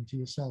wouldn't have them to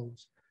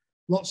yourselves.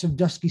 Lots of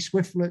dusky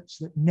swiftlets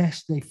that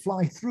nest, they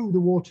fly through the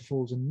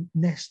waterfalls and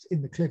nest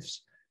in the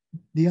cliffs,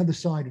 the other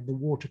side of the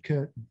water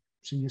curtain.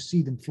 So you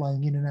see them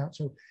flying in and out.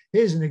 So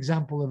here's an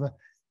example of a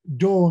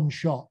dawn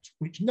shot,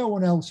 which no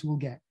one else will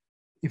get.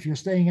 If you're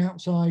staying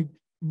outside,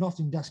 not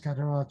in Das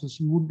Cataratas,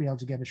 you wouldn't be able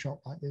to get a shot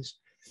like this.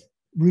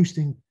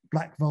 Roosting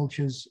black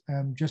vultures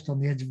just on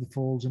the edge of the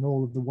falls, and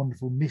all of the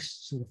wonderful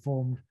mists that are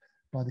formed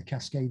by the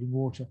cascading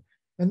water.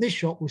 And this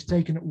shot was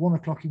taken at 1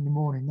 o'clock in the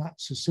morning.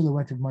 That's a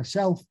silhouette of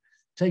myself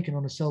taken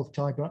on a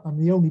self-timer.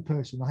 I'm the only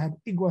person. I had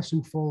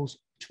Iguazu Falls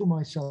to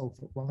myself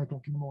at 1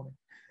 o'clock in the morning.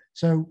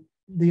 So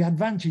the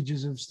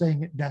advantages of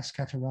staying at Das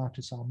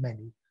Cataratas are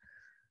many.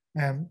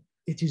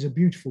 It is a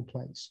beautiful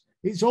place.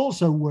 It's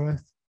also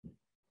worth,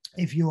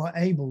 if you are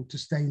able to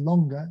stay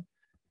longer,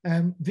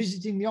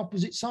 visiting the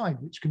opposite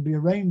side, which can be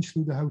arranged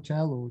through the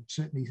hotel or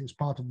certainly as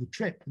part of the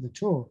trip, the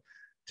tour,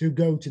 to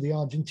go to the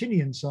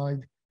Argentinian side,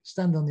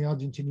 stand on the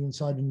Argentinian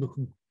side and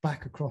looking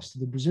back across to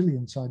the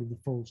Brazilian side of the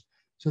falls.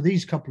 So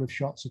these couple of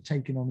shots are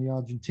taken on the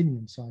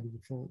Argentinian side of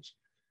the falls,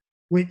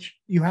 which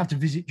you have to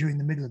visit during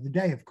the middle of the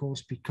day, of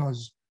course,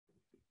 because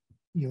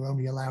you're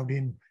only allowed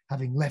in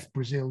having left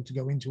Brazil to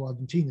go into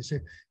Argentina. So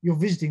you're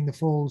visiting the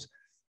falls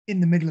in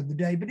the middle of the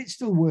day, but it's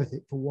still worth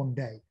it for one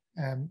day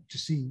to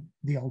see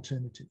the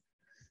alternative.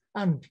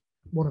 And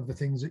one of the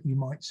things that you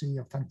might see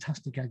are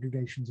fantastic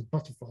aggregations of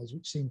butterflies,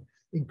 which seem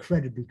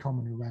incredibly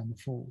common around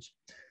the falls.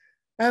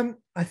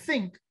 I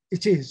think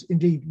it is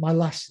indeed my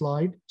last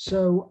slide.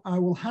 So I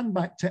will hand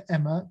back to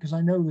Emma, because I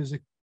know there's a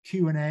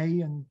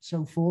Q&A and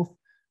so forth,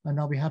 and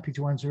I'll be happy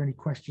to answer any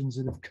questions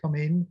that have come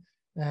in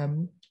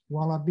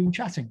while I've been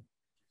chatting.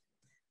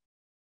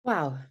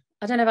 Wow.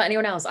 I don't know about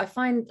anyone else. I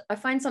find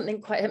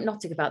something quite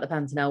hypnotic about the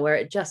Pantanal, where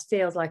it just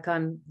feels like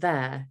I'm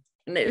there.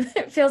 And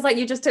it feels like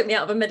you just took me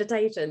out of a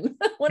meditation.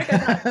 I want to go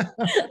back.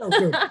 Oh,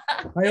 good.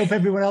 I hope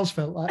everyone else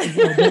felt that as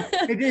well.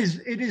 But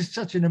it is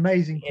such an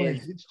amazing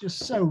place. It's just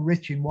so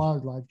rich in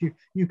wildlife.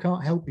 You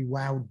can't help be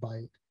wowed by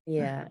it.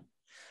 Yeah.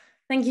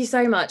 Thank you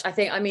so much.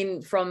 I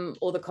mean, from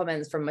all the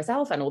comments from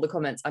myself and all the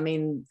comments,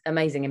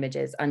 amazing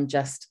images and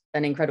just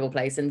an incredible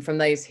place. And from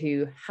those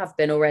who have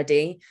been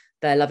already,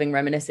 they're loving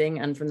reminiscing.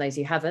 And from those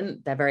who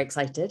haven't, they're very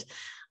excited.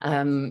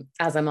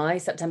 As am I.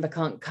 September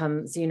can't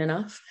come soon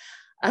enough.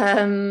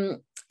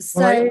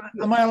 So,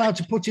 am I allowed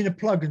to put in a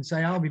plug and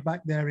say I'll be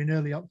back there in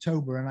early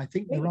October? And I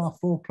think there are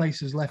 4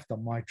 places left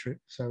on my trip.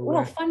 So,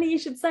 well, funny you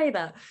should say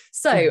that.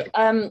 So,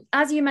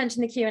 as you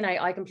mentioned the Q&A,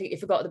 I completely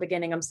forgot at the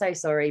beginning. I'm so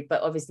sorry,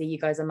 but obviously you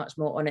guys are much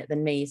more on it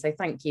than me. So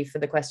thank you for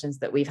the questions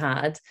that we've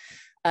had.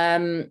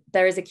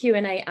 There is a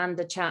Q&A and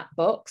a chat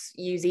box.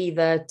 Use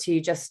either to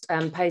just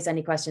pose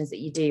any questions that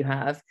you do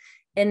have.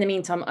 In the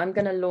meantime, I'm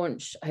going to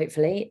launch,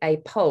 hopefully, a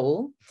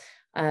poll.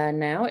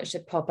 Now it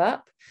should pop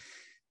up.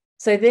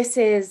 So this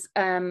is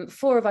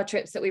 4 of our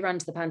trips that we run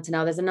to the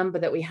Pantanal. There's a number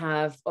that we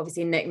have.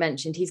 Obviously, Nick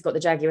mentioned he's got the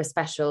Jaguar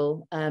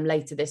special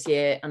later this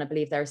year, and I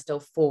believe there are still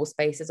 4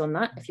 spaces on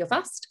that if you're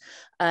fast.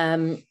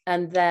 And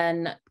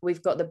then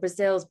we've got the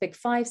Brazil's Big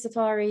 5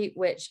 Safari,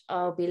 which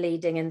I'll be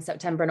leading in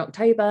September and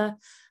October.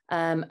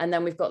 And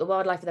then we've got the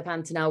Wildlife of the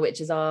Pantanal,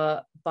 which is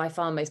our by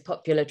far most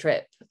popular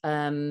trip,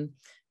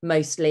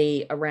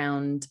 mostly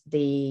around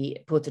the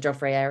Porto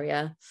Jofre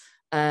area.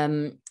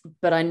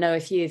 But I know a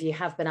few of you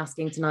have been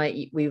asking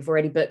tonight, we've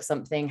already booked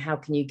something. How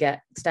can you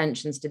get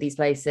extensions to these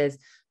places?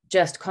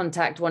 Just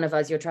contact one of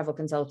us, your travel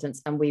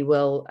consultants, and we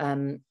will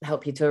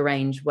help you to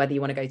arrange whether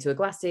you want to go to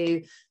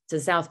Iguazu, to the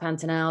South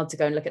Pantanal, to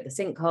go and look at the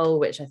sinkhole,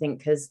 which I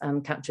think has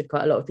captured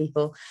quite a lot of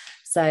people.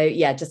 So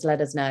yeah, just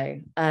let us know.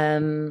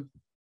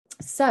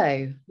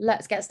 So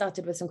let's get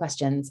started with some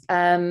questions.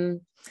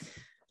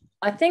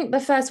 I think the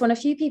first one, a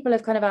few people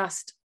have kind of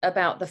asked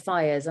about the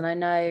fires, and I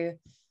know,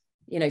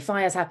 you know,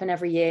 fires happen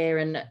every year,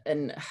 and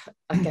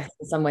I guess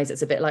in some ways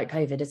it's a bit like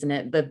COVID, isn't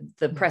it?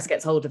 The press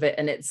gets hold of it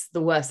and it's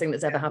the worst thing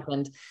that's ever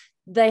happened.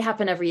 They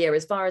happen every year.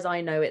 As far as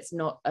I know, it's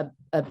not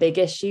a big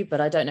issue,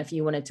 but I don't know if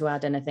you wanted to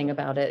add anything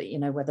about it, you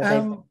know, whether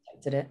they've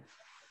detected it.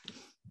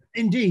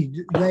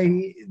 Indeed,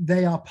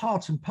 they are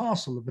part and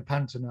parcel of the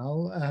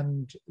Pantanal,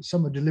 and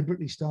some are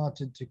deliberately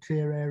started to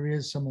clear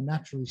areas, some are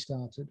naturally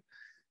started.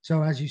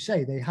 So as you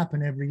say, they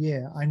happen every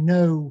year. I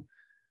know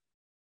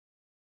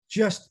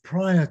just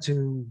prior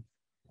to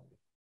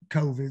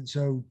COVID,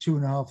 so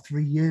 2.5,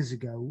 3 years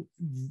ago,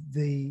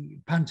 the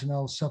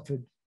Pantanal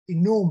suffered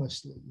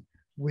enormously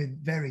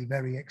with very,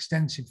 very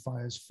extensive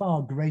fires,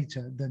 far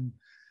greater than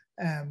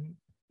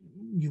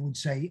you would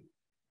say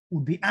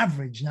would be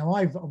average. Now,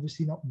 I've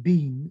obviously not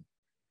been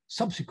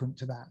subsequent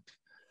to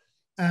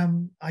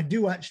that. I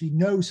do actually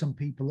know some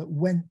people that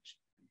went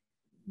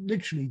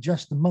literally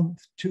just a month,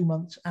 2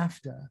 months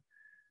after.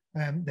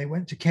 They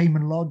went to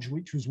Cayman Lodge,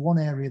 which was one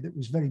area that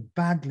was very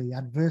badly,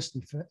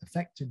 adversely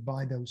affected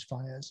by those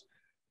fires.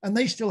 And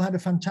they still had a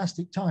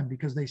fantastic time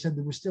because they said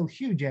there were still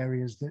huge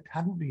areas that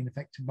hadn't been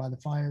affected by the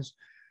fires,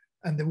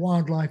 and the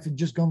wildlife had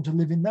just gone to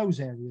live in those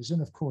areas.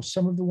 And of course,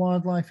 some of the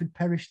wildlife had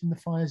perished in the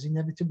fires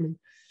inevitably,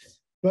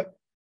 but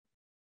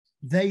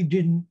they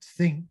didn't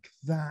think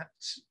that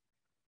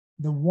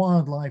the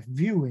wildlife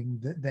viewing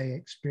that they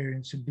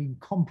experienced had been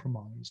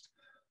compromised.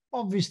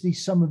 Obviously,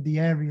 some of the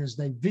areas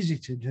they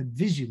visited had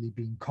visually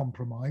been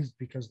compromised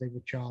because they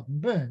were charred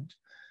and burnt.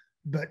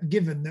 But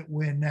given that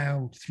we're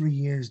now 3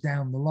 years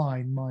down the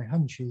line, my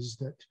hunch is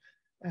that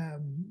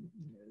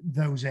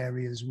those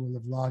areas will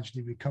have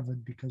largely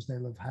recovered because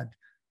they'll have had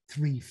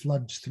 3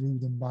 floods through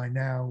them by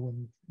now,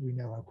 and we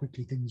know how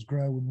quickly things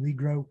grow and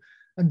regrow.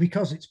 And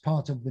because it's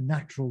part of the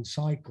natural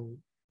cycle,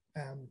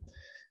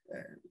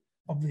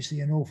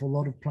 obviously an awful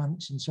lot of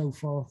plants and so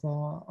forth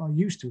are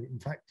used to it. In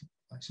fact,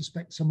 I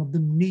suspect some of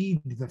them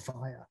need the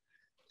fire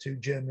to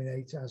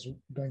germinate. As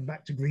going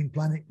back to Green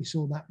Planet, we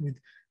saw that with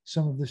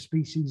some of the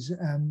species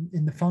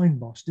in the fine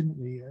boss, didn't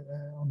we,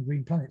 on the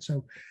Green Planet?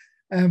 So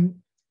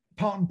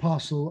part and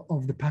parcel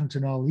of the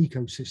Pantanal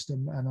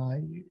ecosystem,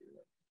 and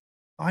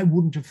I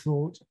wouldn't have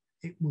thought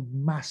it would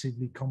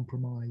massively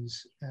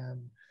compromise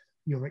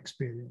your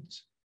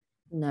experience.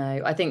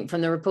 No, I think from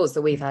the reports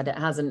that we've had, it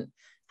hasn't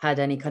had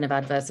any kind of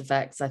adverse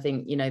effects. I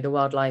think, you know, the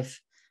wildlife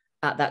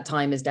at that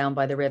time is down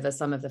by the river.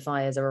 Some of the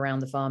fires are around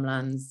the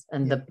farmlands,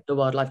 and the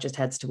wildlife just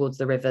heads towards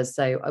the rivers.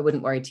 So I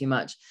wouldn't worry too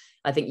much.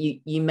 I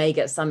think you may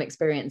get some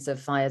experience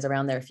of fires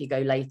around there if you go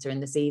later in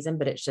the season,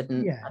 but it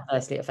shouldn't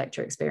adversely affect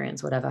your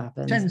experience, whatever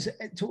happens.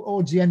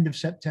 Towards the end of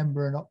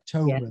September and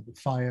October, the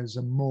fires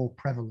are more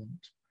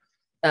prevalent.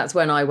 That's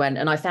when I went,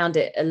 and I found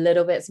it a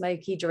little bit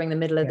smoky during the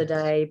middle of the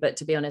day, but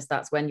to be honest,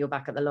 that's when you're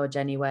back at the lodge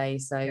anyway.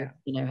 So,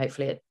 you know,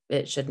 hopefully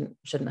it shouldn't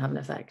have an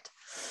effect.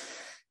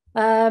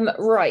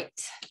 Right,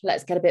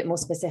 let's get a bit more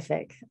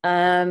specific.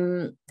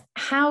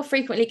 How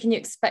frequently can you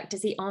expect to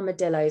see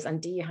armadillos,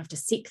 and do you have to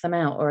seek them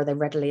out, or are they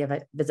readily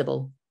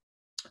visible?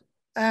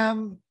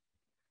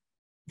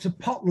 It's a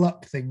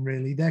potluck thing,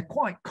 really. They're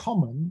quite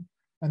common,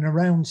 and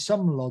around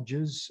some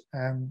lodges,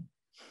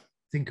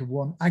 think of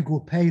one,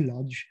 Aguapay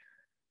Lodge,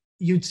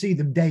 you'd see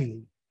them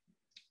daily.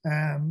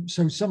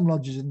 So some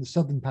lodges in the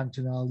southern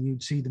Pantanal,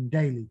 you'd see them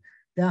daily.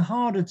 They're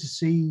harder to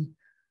see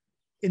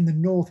in the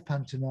North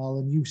Pantanal,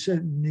 and you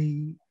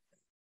certainly,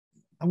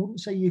 I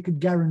wouldn't say you could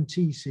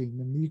guarantee seeing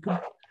them. You could,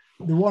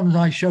 the ones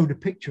I showed a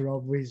picture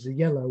of is a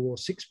yellow or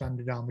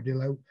 6-banded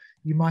armadillo.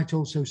 You might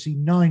also see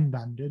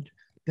 9-banded.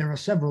 There are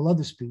several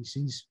other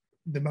species.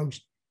 The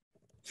most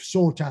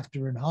sought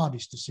after and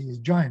hardest to see is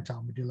giant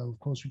armadillo, of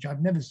course, which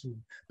I've never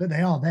seen, but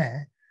they are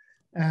there.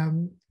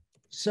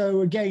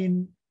 So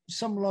again,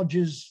 some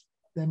lodges,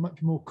 they're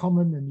much more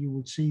common and you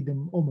would see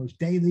them almost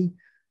daily,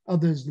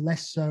 others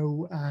less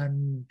so,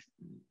 and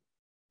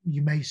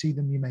you may see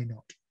them, you may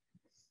not.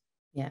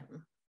 Yeah,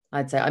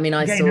 I'd say, I mean,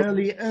 I again, saw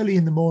early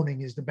in the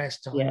morning is the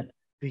best time, yeah,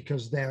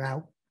 because they're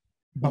out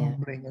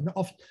bumbling, and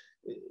off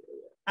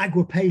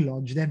Agua Pay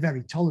Lodge, they're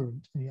very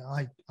tolerant. You know,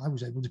 I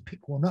was able to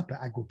pick one up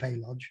at Agua Pay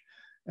Lodge.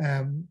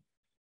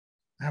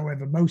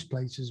 However, most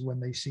places, when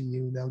they see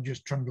you, they'll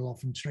just trundle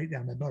off and straight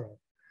down their burrow.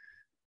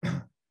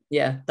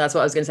 Yeah, that's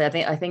what I was going to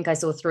say. I think I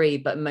saw 3,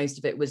 but most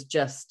of it was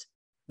just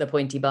the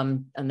pointy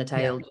bum and the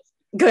tail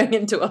going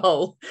into a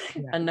hole.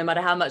 Yeah. And no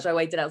matter how much I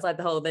waited outside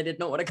the hole, they did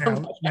not want to come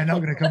back they're out.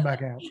 Not going to come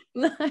back out.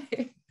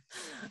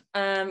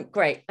 No.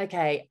 Great.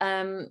 Okay.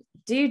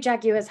 Do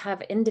jaguars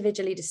have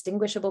individually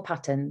distinguishable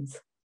patterns?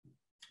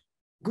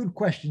 Good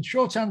question.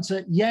 Short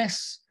answer,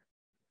 yes.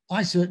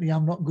 I certainly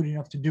am not good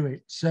enough to do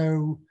it.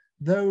 So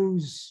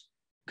those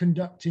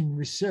conducting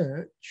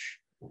research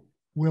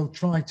will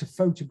try to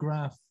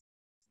photograph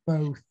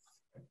both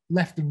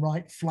left and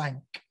right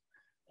flank,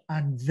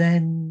 and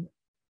then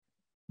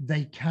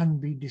they can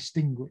be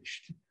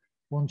distinguished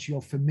once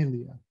you're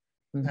familiar.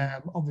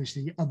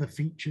 Obviously, other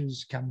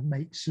features can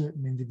make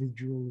certain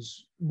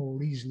individuals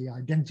more easily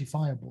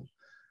identifiable,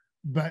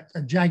 but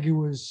a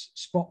jaguar's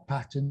spot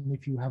pattern,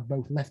 if you have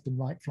both left and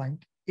right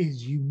flank,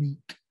 is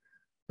unique.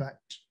 But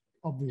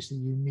obviously,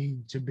 you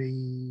need to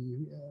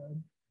be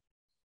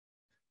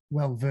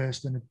well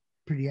versed and a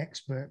pretty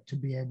expert to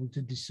be able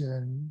to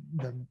discern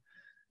them.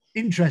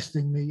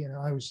 Interestingly, you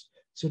know, I was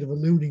sort of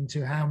alluding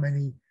to how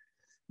many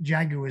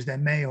jaguars there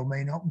may or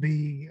may not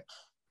be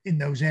in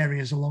those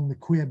areas along the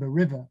Cuerva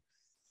River.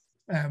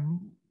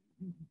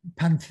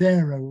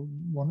 Panthero,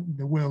 one of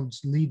the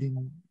world's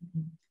leading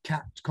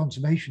cat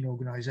conservation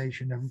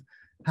organization, have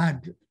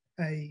had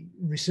a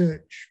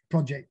research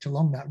project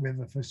along that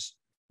river for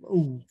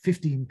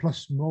 15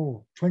 plus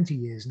more, 20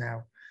 years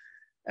now.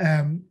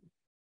 And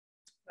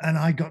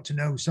I got to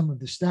know some of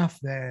the staff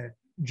there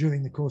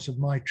during the course of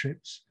my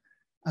trips,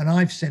 and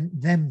I've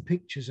sent them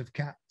pictures of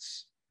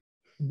cats.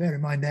 And bear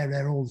in mind, they're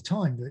there all the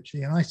time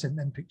virtually, and I sent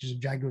them pictures of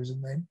jaguars,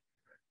 and then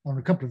on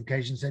a couple of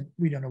occasions said,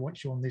 we don't know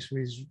which one this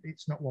is,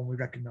 it's not one we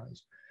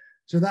recognize.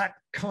 So that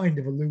kind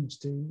of alludes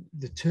to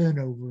the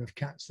turnover of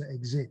cats that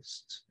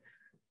exists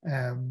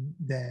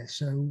there.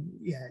 So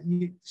yeah,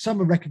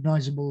 some are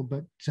recognizable,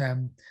 but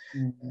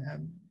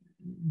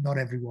not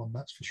everyone,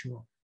 that's for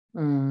sure.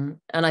 And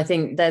I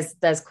think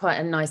there's quite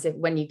a nice,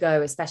 when you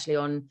go, especially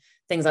on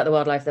things like the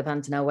wildlife of the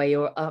Pantanal, where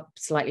you're up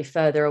slightly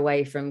further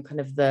away from kind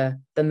of the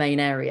main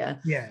area.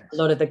 Yeah, a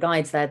lot of the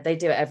guides there, they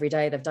do it every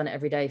day. They've done it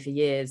every day for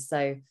years.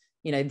 So,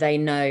 you know, they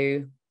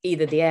know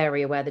either the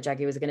area where the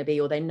jaguars are going to be,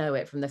 or they know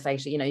it from the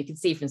facial. You know, you can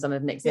see from some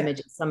of Nick's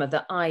images, some of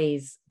the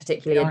eyes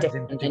particularly are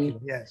different. And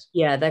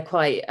yeah, they're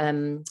quite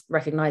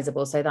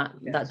recognizable. So that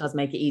does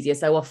make it easier.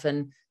 So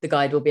often the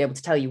guide will be able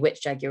to tell you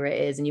which jaguar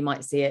it is, and you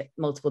might see it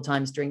multiple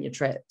times during your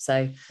trip.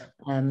 So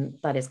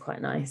that is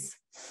quite nice.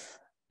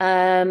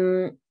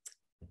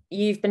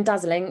 You've been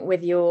dazzling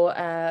with your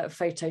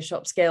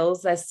Photoshop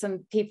skills. There's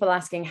some people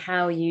asking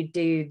how you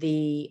do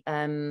the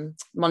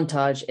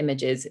montage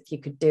images. If you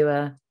could do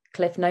a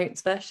Cliff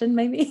Notes version,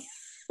 maybe.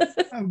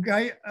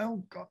 Okay.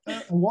 Oh God.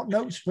 What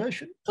notes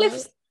version?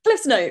 Cliff's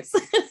Notes.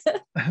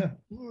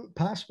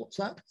 Pass. What's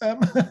that?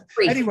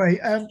 Anyway,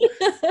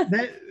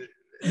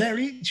 they're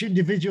each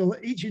individual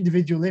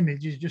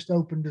image is just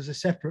opened as a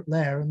separate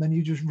layer, and then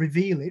you just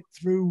reveal it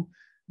through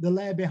the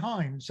layer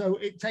behind. So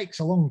it takes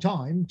a long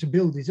time to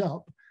build it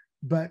up,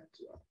 but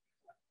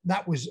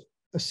that was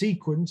a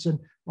sequence, and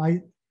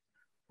I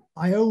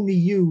only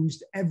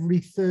used every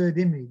third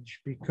image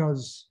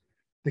because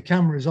the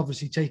camera is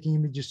obviously taking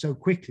images so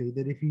quickly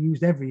that if you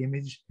used every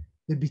image,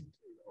 there'd be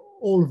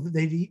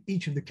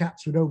each of the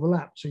cats would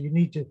overlap. So you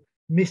need to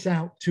miss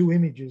out 2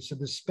 images, so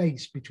there's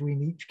space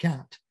between each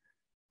cat.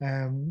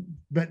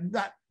 But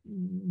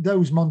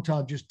those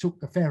montages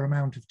took a fair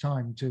amount of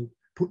time to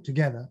put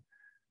together.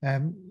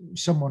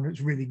 Someone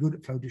that's really good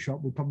at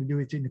Photoshop would probably do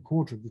it in a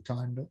quarter of the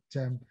time, but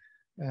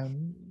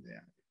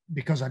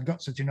because I'd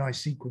got such a nice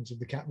sequence of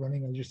the cat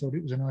running, I just thought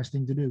it was a nice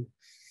thing to do.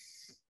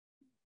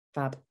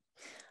 Fab.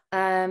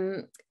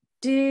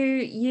 Do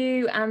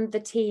you and the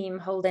team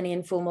hold any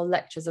informal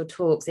lectures or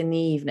talks in the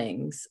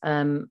evenings?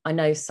 I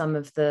know some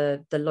of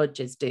the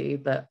lodges do,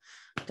 but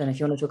I don't know if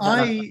you want to talk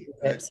about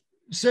that.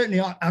 Certainly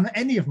on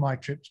any of my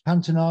trips,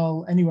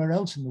 Pantanal, anywhere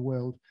else in the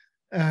world,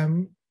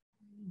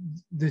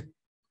 the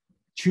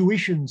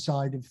tuition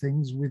side of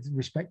things with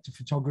respect to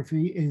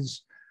photography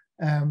is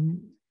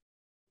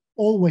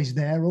always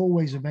there,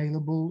 always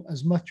available,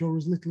 as much or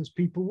as little as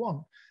people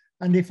want.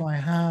 And if I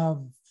have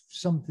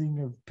something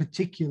of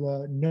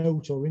particular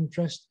note or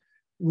interest,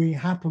 we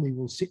happily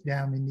will sit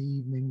down in the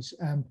evenings.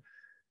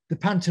 The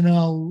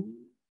Pantanal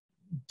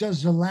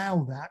does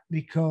allow that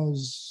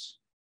because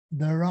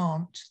there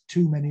aren't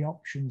too many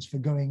options for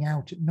going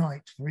out at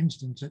night. For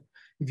instance,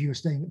 if you were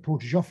staying at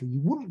Porto Joffre,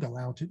 you wouldn't go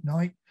out at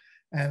night.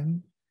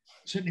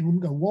 Certainly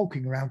wouldn't go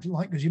walking around at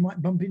night because you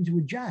might bump into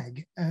a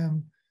jag.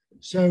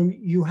 So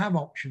you have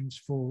options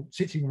for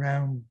sitting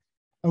around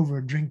over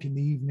a drink in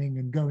the evening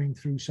and going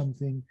through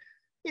something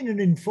in an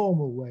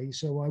informal way.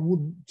 So I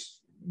wouldn't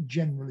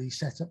generally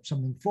set up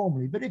something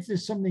formally, but if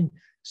there's something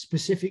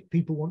specific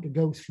people want to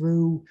go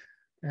through,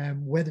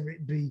 whether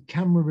it be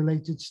camera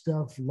related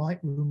stuff,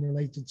 Lightroom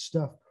related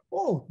stuff,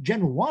 or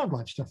general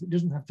wildlife stuff, it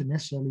doesn't have to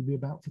necessarily be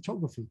about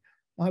photography.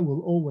 I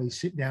will always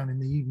sit down in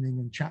the evening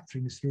and chat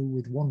things through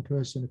with one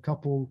person, a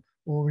couple,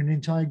 or an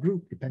entire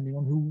group, depending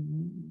on who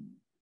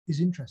is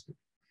interested.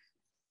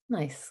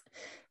 Nice.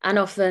 And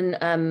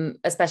often,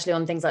 especially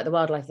on things like the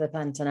wildlife of the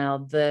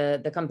Pantanal,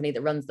 the company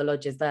that runs the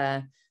lodges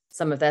there,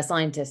 some of their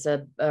scientists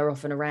are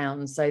often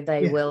around. So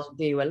they will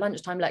do a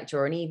lunchtime lecture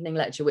or an evening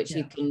lecture, which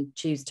you can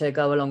choose to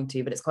go along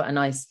to, but it's quite a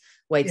nice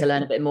way to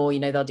learn a bit more. You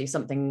know, they'll do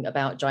something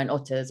about giant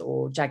otters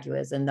or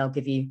jaguars, and they'll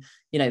give you,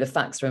 you know, the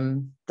facts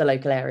from the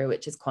local area,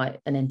 which is quite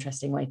an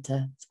interesting way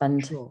to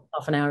spend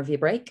half an hour of your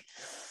break.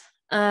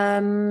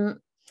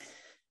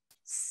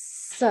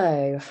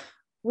 So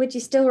would you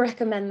still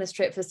recommend this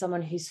trip for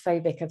someone who's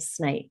phobic of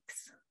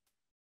snakes?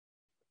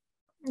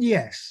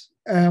 Yes.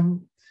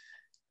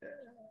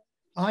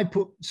 I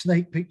put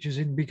snake pictures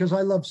in because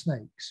I love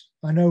snakes.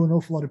 I know an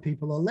awful lot of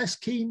people are less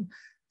keen.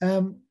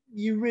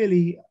 You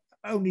really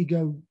only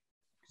go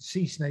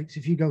see snakes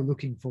if you go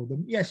looking for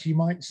them. Yes, you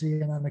might see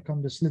an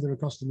anaconda slither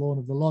across the lawn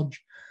of the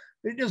lodge,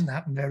 but it doesn't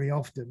happen very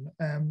often.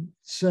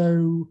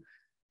 So,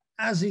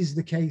 as is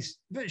the case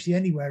virtually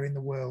anywhere in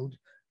the world,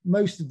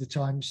 most of the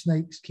time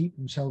snakes keep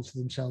themselves to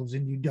themselves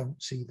and you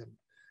don't see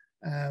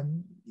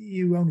them.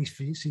 You only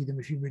see them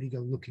if you really go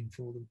looking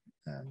for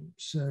them.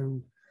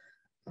 So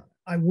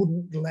I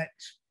wouldn't let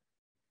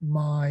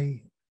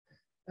my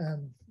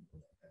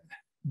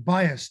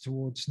bias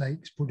towards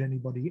snakes put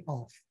anybody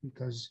off,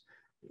 because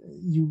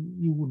you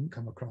wouldn't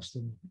come across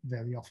them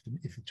very often,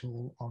 if at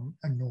all, on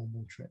a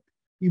normal trip.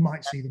 You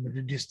might see them at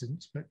a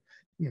distance, but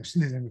you know,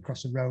 slithering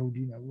across a road,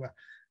 you know,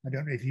 I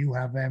don't know if you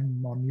have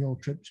them on your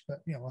trips,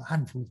 but you know, a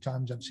handful of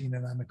times I've seen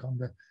an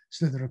anaconda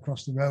slither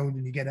across the road,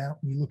 and you get out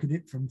and you look at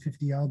it from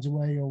 50 yards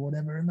away or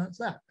whatever, and that's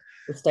that.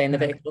 Or stay in the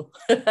vehicle.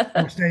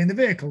 Or stay in the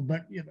vehicle,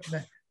 but you know,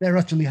 they're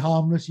utterly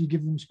harmless. You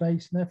give them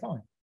space and they're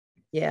fine.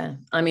 Yeah,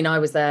 I mean, I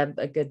was there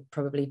a good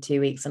probably 2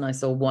 weeks, and I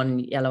saw one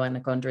yellow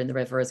anaconda in the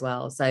river as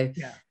well. So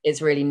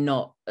it's really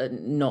not,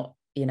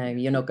 you know,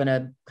 you're not going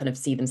to kind of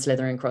see them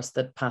slithering across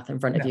the path in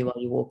front of you while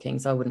you're walking.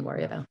 So I wouldn't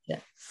worry about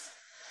it.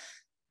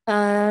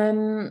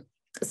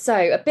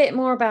 So a bit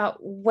more about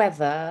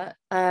weather.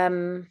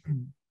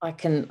 I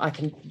can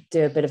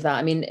do a bit of that.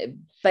 I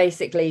mean,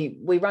 basically,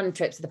 we run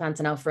trips to the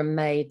Pantanal from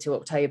May to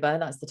October.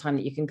 That's the time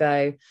that you can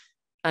go.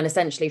 And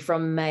essentially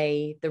from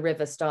May, the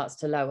river starts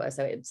to lower.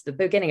 So it's the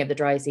beginning of the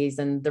dry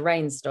season, the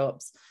rain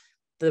stops,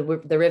 the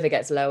river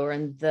gets lower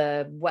and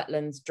the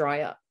wetlands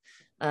dry up.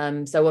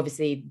 So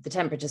obviously the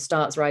temperature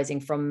starts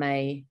rising from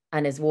May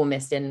and is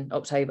warmest in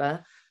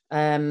October.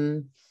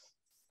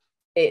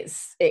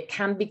 It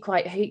can be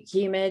quite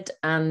humid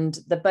and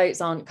the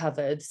boats aren't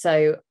covered.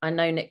 So I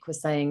know Nick was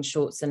saying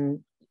shorts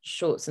and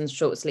short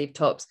sleeve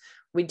tops.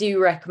 We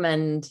do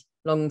recommend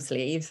long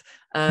sleeves.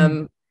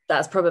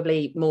 That's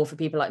probably more for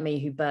people like me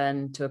who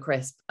burn to a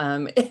crisp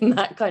in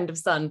that kind of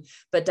sun,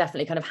 but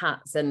definitely kind of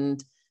hats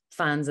and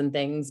fans and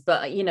things.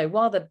 But, you know,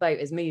 while the boat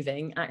is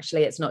moving,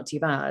 actually, it's not too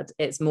bad.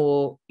 It's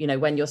more, you know,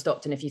 when you're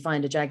stopped and if you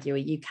find a jaguar,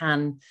 you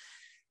can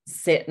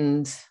sit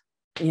and,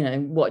 you know,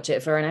 watch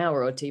it for an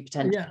hour or two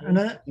potentially.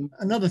 Yeah, and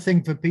another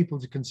thing for people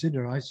to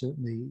consider, I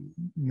certainly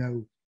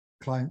know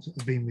clients that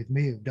have been with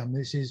me have done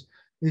this,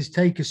 is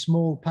take a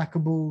small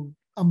packable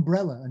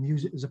umbrella and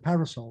use it as a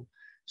parasol.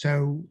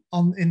 So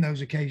in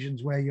those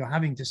occasions where you're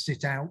having to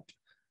sit out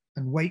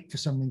and wait for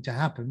something to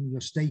happen,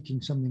 you're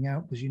staking something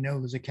out because you know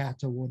there's a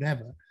cat or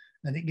whatever,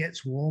 and it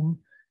gets warm,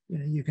 you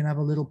know, you can have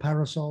a little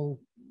parasol,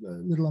 a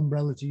little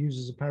umbrella to use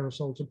as a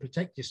parasol to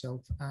protect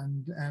yourself,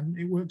 and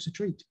it works a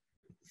treat.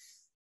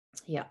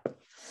 Yeah.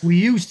 We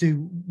used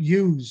to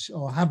use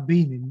or have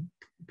been in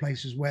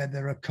places where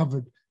the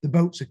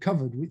boats are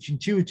covered, which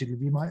intuitively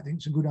you might think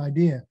is a good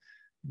idea,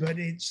 but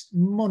it's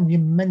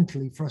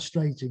monumentally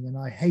frustrating and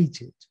I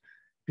hate it.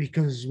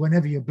 Because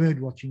whenever you're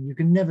bird watching, you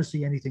can never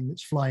see anything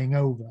that's flying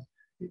over.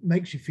 It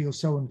makes you feel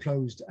so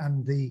enclosed,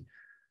 and the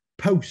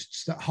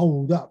posts that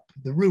hold up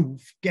the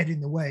roof get in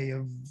the way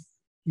of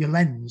your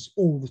lens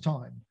all the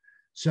time.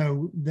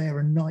 So they're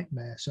a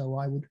nightmare. So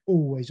I would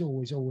always,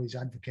 always, always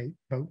advocate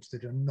boats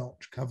that are not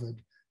covered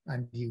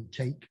and you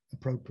take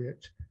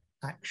appropriate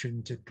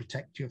action to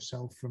protect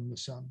yourself from the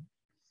sun.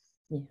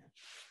 Yeah.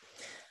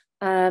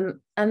 And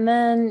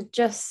then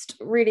just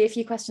really a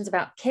few questions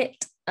about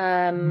kit.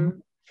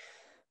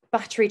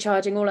 Battery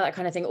charging, all of that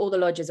kind of thing. All the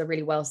lodges are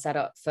really well set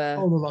up for.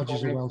 All the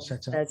lodges are well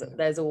set up.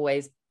 There's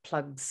always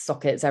plugs,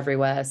 sockets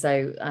everywhere,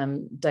 so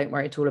don't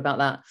worry at all about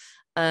that.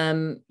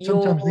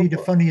 Sometimes need a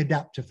funny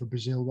adapter for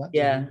Brazil.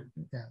 Yeah,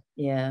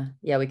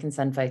 we can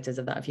send photos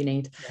of that if you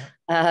need.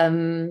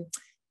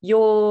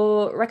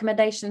 Your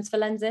recommendations for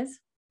lenses?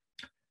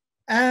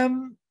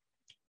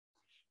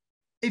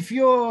 If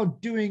you're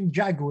doing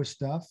jaguar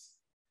stuff,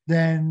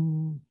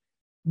 then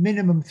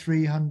minimum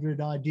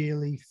 300,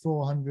 ideally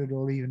 400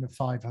 or even a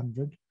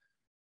 500.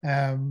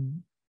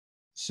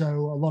 So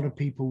a lot of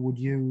people would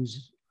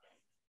use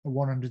a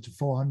 100 to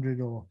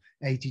 400 or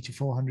 80 to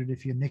 400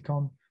 if you're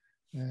Nikon.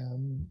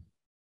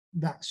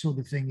 That sort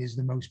of thing is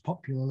the most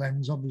popular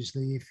lens.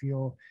 Obviously, if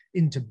you're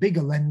into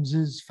bigger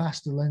lenses,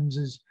 faster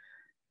lenses,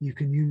 you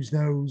can use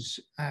those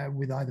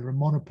with either a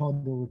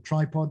monopod or a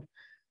tripod.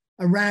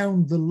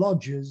 Around the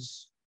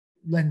lodges,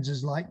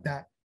 lenses like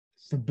that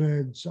for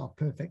birds are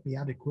perfectly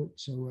adequate.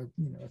 So,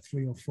 a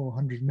 300 or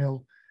 400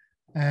 mil.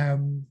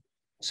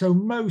 So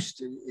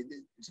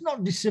it's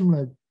not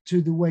dissimilar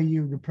to the way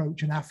you would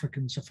approach an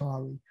African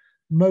safari.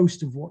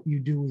 Most of what you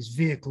do is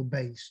vehicle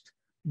based,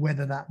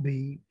 whether that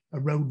be a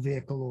road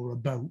vehicle or a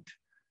boat,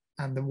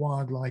 and the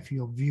wildlife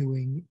you're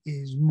viewing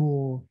is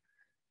more,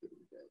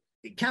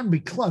 it can be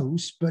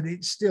close, but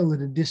it's still at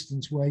a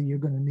distance where you're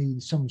going to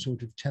need some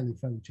sort of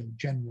telephoto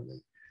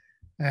generally.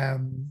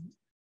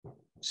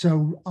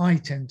 So I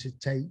tend to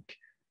take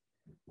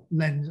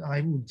lens,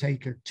 I would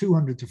take a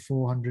 200 to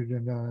 400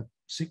 and a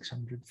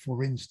 600,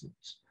 for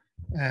instance.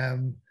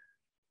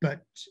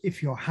 But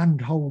if you're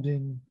hand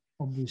holding,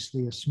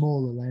 obviously a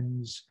smaller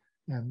lens,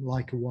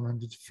 like a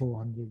 100 to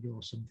 400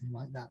 or something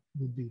like that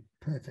would be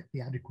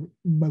perfectly adequate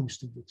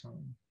most of the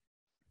time.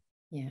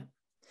 Yeah.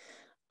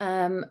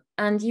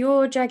 And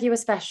your Jaguar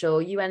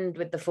special, you end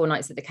with the 4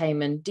 nights at the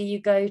Cayman. Do you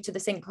go to the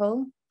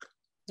sinkhole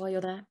while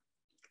you're there?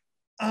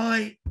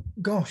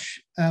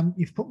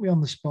 You've put me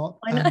on the spot.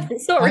 I know,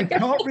 sorry. I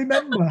can't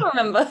remember. I can't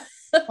remember.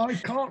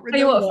 Tell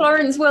you what,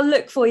 Florence will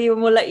look for you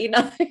and we'll let you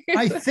know.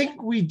 I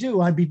think we do.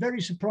 I'd be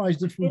very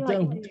surprised if we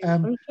don't.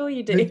 I'm sure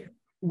you do.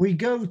 We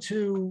go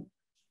to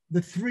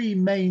the 3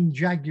 main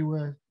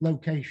Jaguar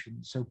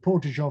locations, so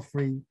Porto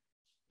Joffre,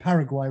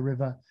 Paraguay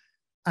River,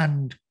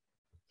 and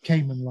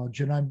Cayman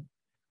Lodge, and I'm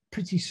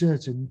pretty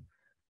certain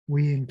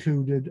we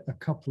included a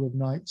couple of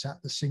nights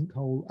at the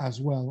sinkhole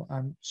as well.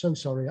 I'm so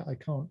sorry, I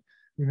can't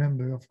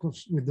remember. Of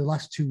course, with the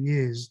last 2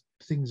 years,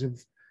 things have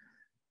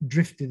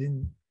drifted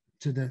into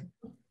the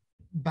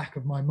back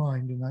of my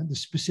mind, and the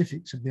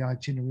specifics of the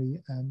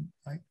itinerary.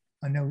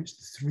 I know it's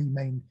the 3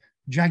 main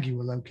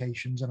Jaguar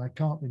locations, and I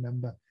can't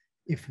remember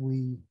if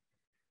we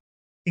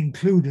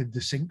included the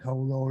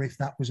sinkhole or if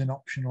that was an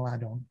optional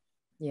add-on.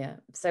 Yeah,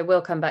 so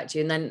we'll come back to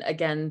you. And then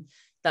again,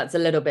 that's a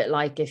little bit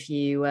like if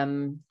you,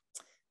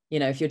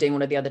 if you're doing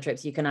one of the other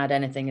trips, you can add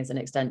anything as an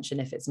extension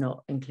if it's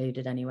not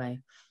included anyway.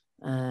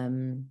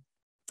 Oh,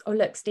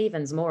 look,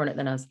 Stephen's more on it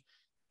than us.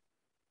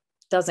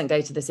 Doesn't go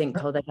to the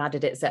sinkhole, they've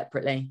added it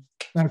separately.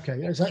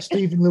 Okay, is that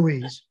Stephen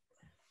Louise?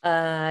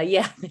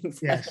 Yeah, I think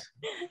so. Yes.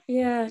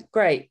 Yeah,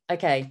 great.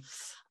 Okay.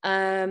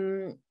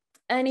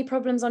 Any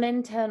problems on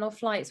internal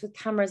flights with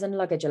cameras and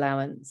luggage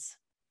allowance?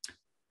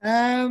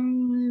 Yeah,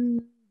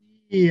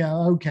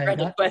 okay.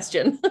 That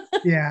question.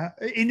 Yeah,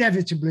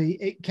 inevitably,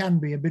 it can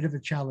be a bit of a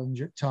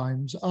challenge at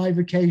times. I've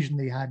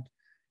occasionally had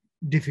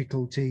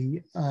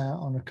difficulty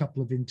on a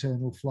couple of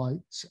internal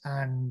flights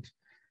and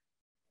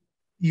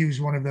use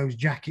one of those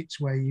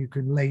jackets where you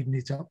can laden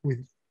it up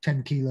with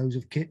 10 kilos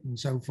of kit and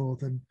so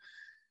forth.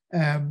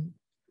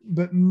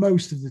 But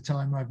most of the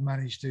time I've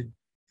managed to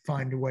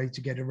find a way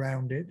to get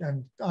around it.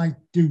 And I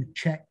do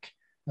check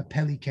a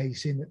pelly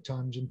case in at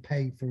times and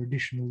pay for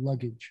additional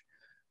luggage.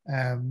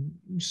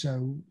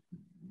 So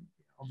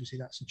obviously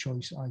that's a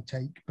choice I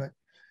take, but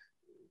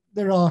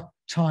there are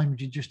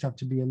times you just have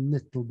to be a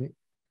little bit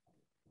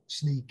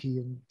sneaky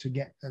and to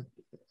get a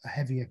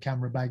heavier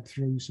camera bag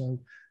through. So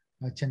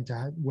I tend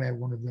to wear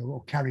one of those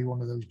or carry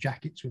one of those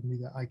jackets with me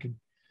that I can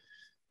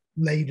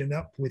laden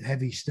up with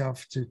heavy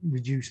stuff to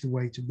reduce the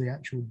weight of the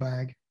actual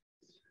bag.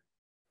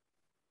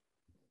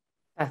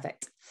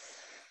 Perfect.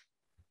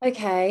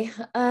 Okay,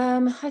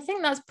 I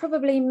think that's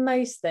probably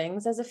most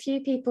things. There's a few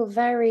people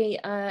very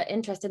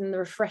interested in the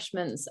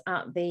refreshments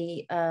at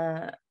the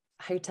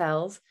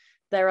hotels.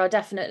 There are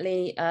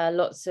definitely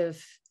lots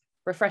of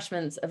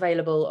refreshments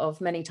available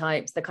of many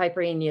types. The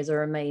caipirinhas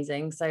are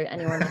amazing, so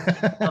anyone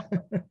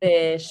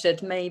there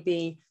should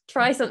maybe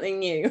try something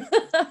new.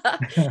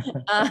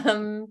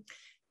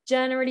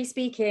 Generally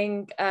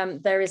speaking,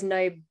 there is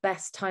no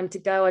best time to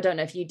go. I don't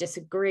know if you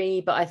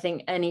disagree, but I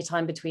think any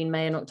time between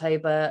May and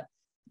October,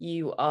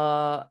 you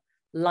are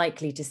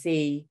likely to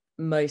see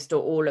most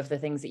or all of the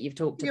things that you've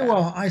talked about.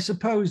 Well, I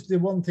suppose the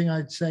one thing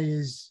I'd say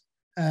is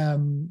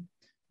the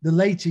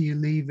later you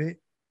leave it,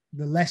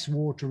 the less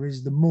water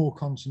is, the more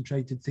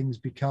concentrated things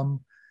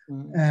become.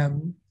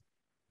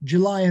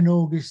 July and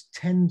August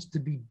tends to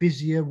be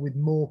busier with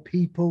more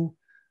people.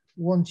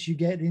 Once you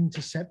get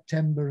into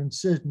September and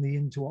certainly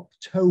into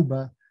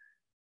October,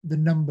 the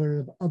number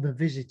of other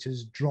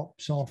visitors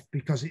drops off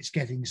because it's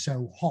getting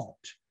so hot.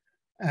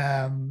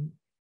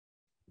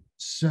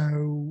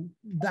 So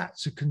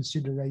that's a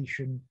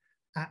consideration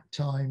at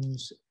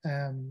times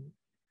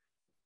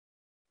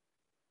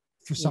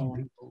for some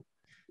people.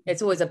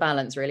 It's always a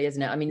balance, really,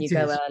 isn't it? I mean, you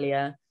go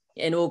earlier.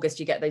 In August,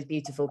 you get those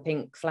beautiful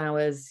pink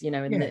flowers, in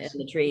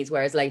the trees,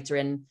 whereas later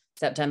in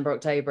September,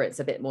 October, it's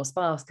a bit more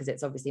sparse because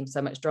it's obviously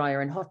so much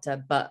drier and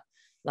hotter. But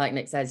like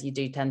Nick says, you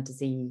do tend to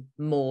see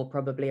more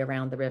probably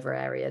around the river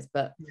areas,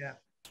 but yeah,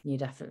 you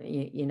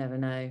definitely, you never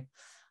know.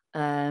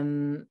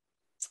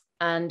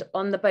 And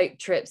on the boat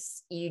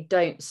trips, you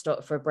don't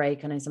stop for a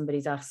break. I know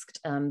somebody's asked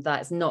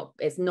that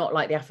it's not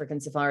like the African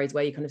safaris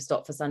where you kind of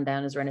stop for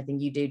sundowners or anything.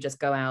 You do just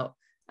go out.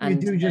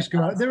 And you do just go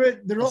out.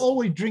 There are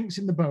always drinks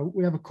in the boat.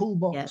 We have a cool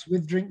box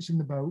with drinks in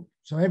the boat.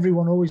 So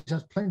everyone always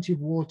has plenty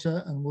of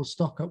water, and we'll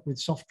stock up with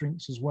soft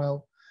drinks as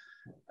well.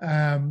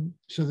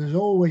 So there's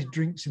always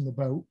drinks in the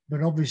boat,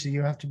 but obviously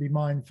you have to be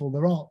mindful.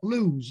 There aren't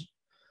loos,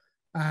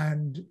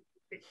 and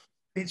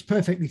it's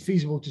perfectly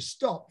feasible to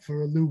stop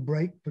for a loo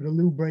break, but a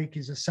loo break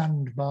is a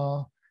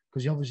sandbar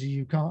because obviously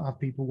you can't have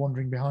people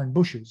wandering behind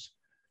bushes.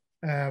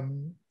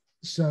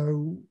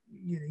 So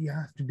you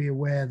have to be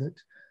aware that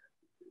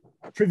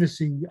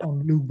privacy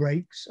on loo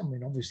breaks, I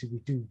mean, obviously we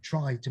do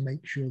try to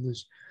make sure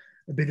there's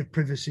a bit of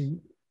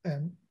privacy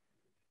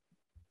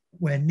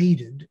where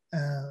needed,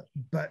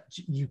 but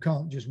you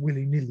can't just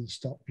willy-nilly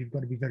stop. You've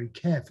got to be very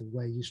careful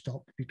where you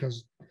stop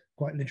because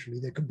quite literally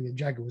there could be a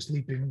jaguar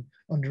sleeping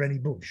under any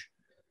bush.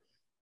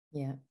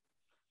 Yeah.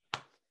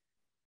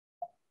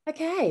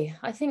 Okay,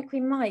 I think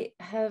we might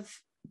have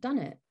done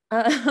it.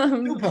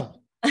 Super.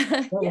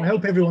 Well, I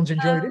hope everyone's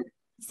enjoyed it.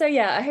 So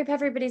yeah, I hope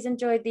everybody's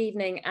enjoyed the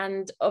evening,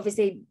 and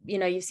obviously,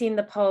 you've seen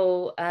the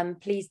poll.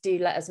 Please do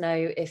let us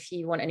know if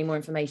you want any more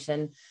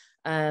information.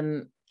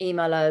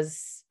 Email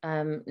us.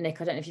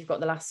 Nick, I don't know if you've got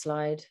the last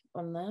slide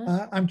on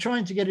there. I'm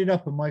trying to get it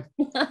up, and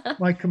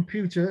my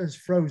computer has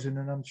frozen,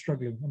 and I'm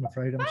struggling. I'm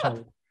afraid. I'm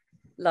sorry.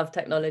 Love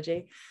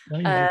technology.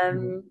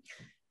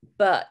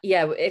 But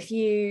yeah, if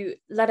you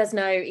let us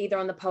know either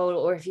on the poll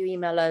or if you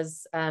email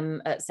us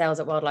at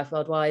sales@Wildlife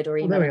Worldwide, or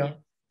email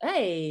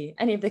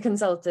any of the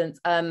consultants,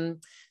 then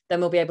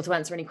we'll be able to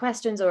answer any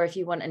questions, or if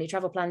you want any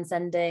travel plans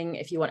sending,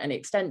 if you want any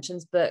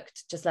extensions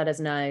booked, just let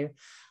us know.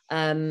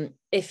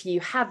 If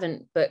you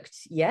haven't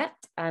booked yet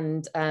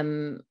and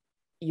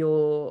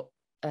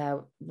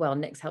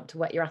Nick's helped to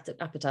whet your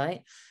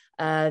appetite,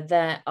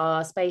 there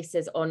are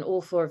spaces on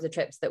all 4 of the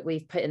trips that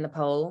we've put in the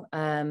poll.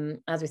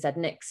 As we said,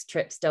 Nick's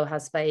trip still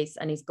has space,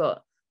 and he's got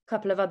a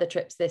couple of other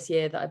trips this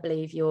year that I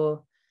believe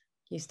you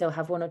still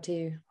have 1 or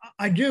 2.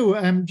 I do.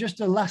 Just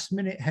a last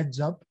minute heads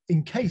up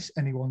in case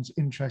anyone's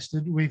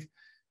interested. We've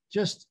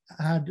just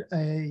had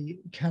a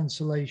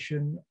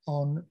cancellation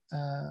on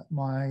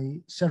my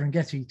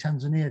Serengeti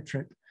Tanzania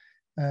trip,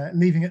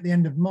 leaving at the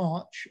end of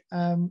March.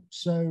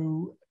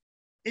 So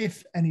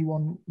if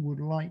anyone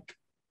would like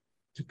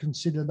to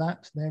consider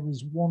that, there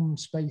is 1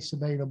 space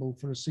available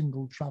for a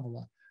single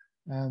traveller,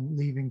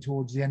 leaving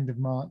towards the end of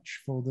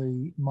March for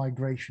the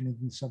migration in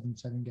the southern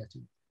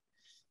Serengeti.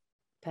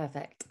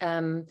 Perfect.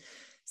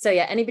 So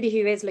yeah, anybody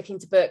who is looking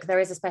to book, there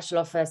is a special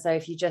offer. So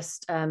if you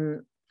just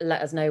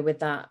let us know with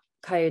that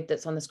code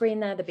that's on the screen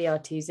there, the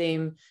BR2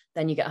 Zoom,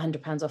 then you get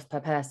 £100 off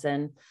per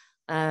person.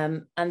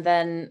 And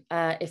then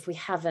if we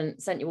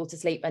haven't sent you all to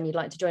sleep and you'd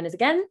like to join us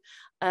again,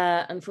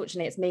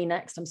 unfortunately it's me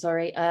next, I'm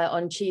sorry.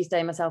 On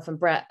Tuesday, myself and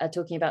Brett are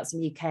talking about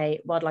some UK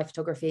wildlife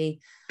photography.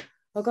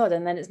 Oh God,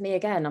 and then it's me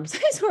again, I'm so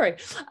sorry.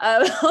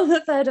 On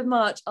the 3rd of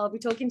March, I'll be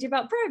talking to you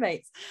about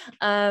primates.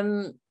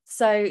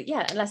 So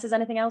yeah, unless there's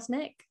anything else,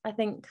 Nick, I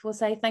think we'll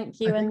say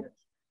thank you and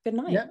good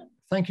night. Yeah,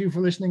 thank you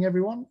for listening,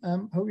 everyone.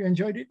 Hope you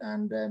enjoyed it,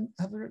 and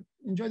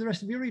enjoy the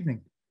rest of your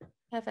evening.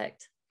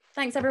 Perfect.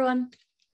 Thanks, everyone.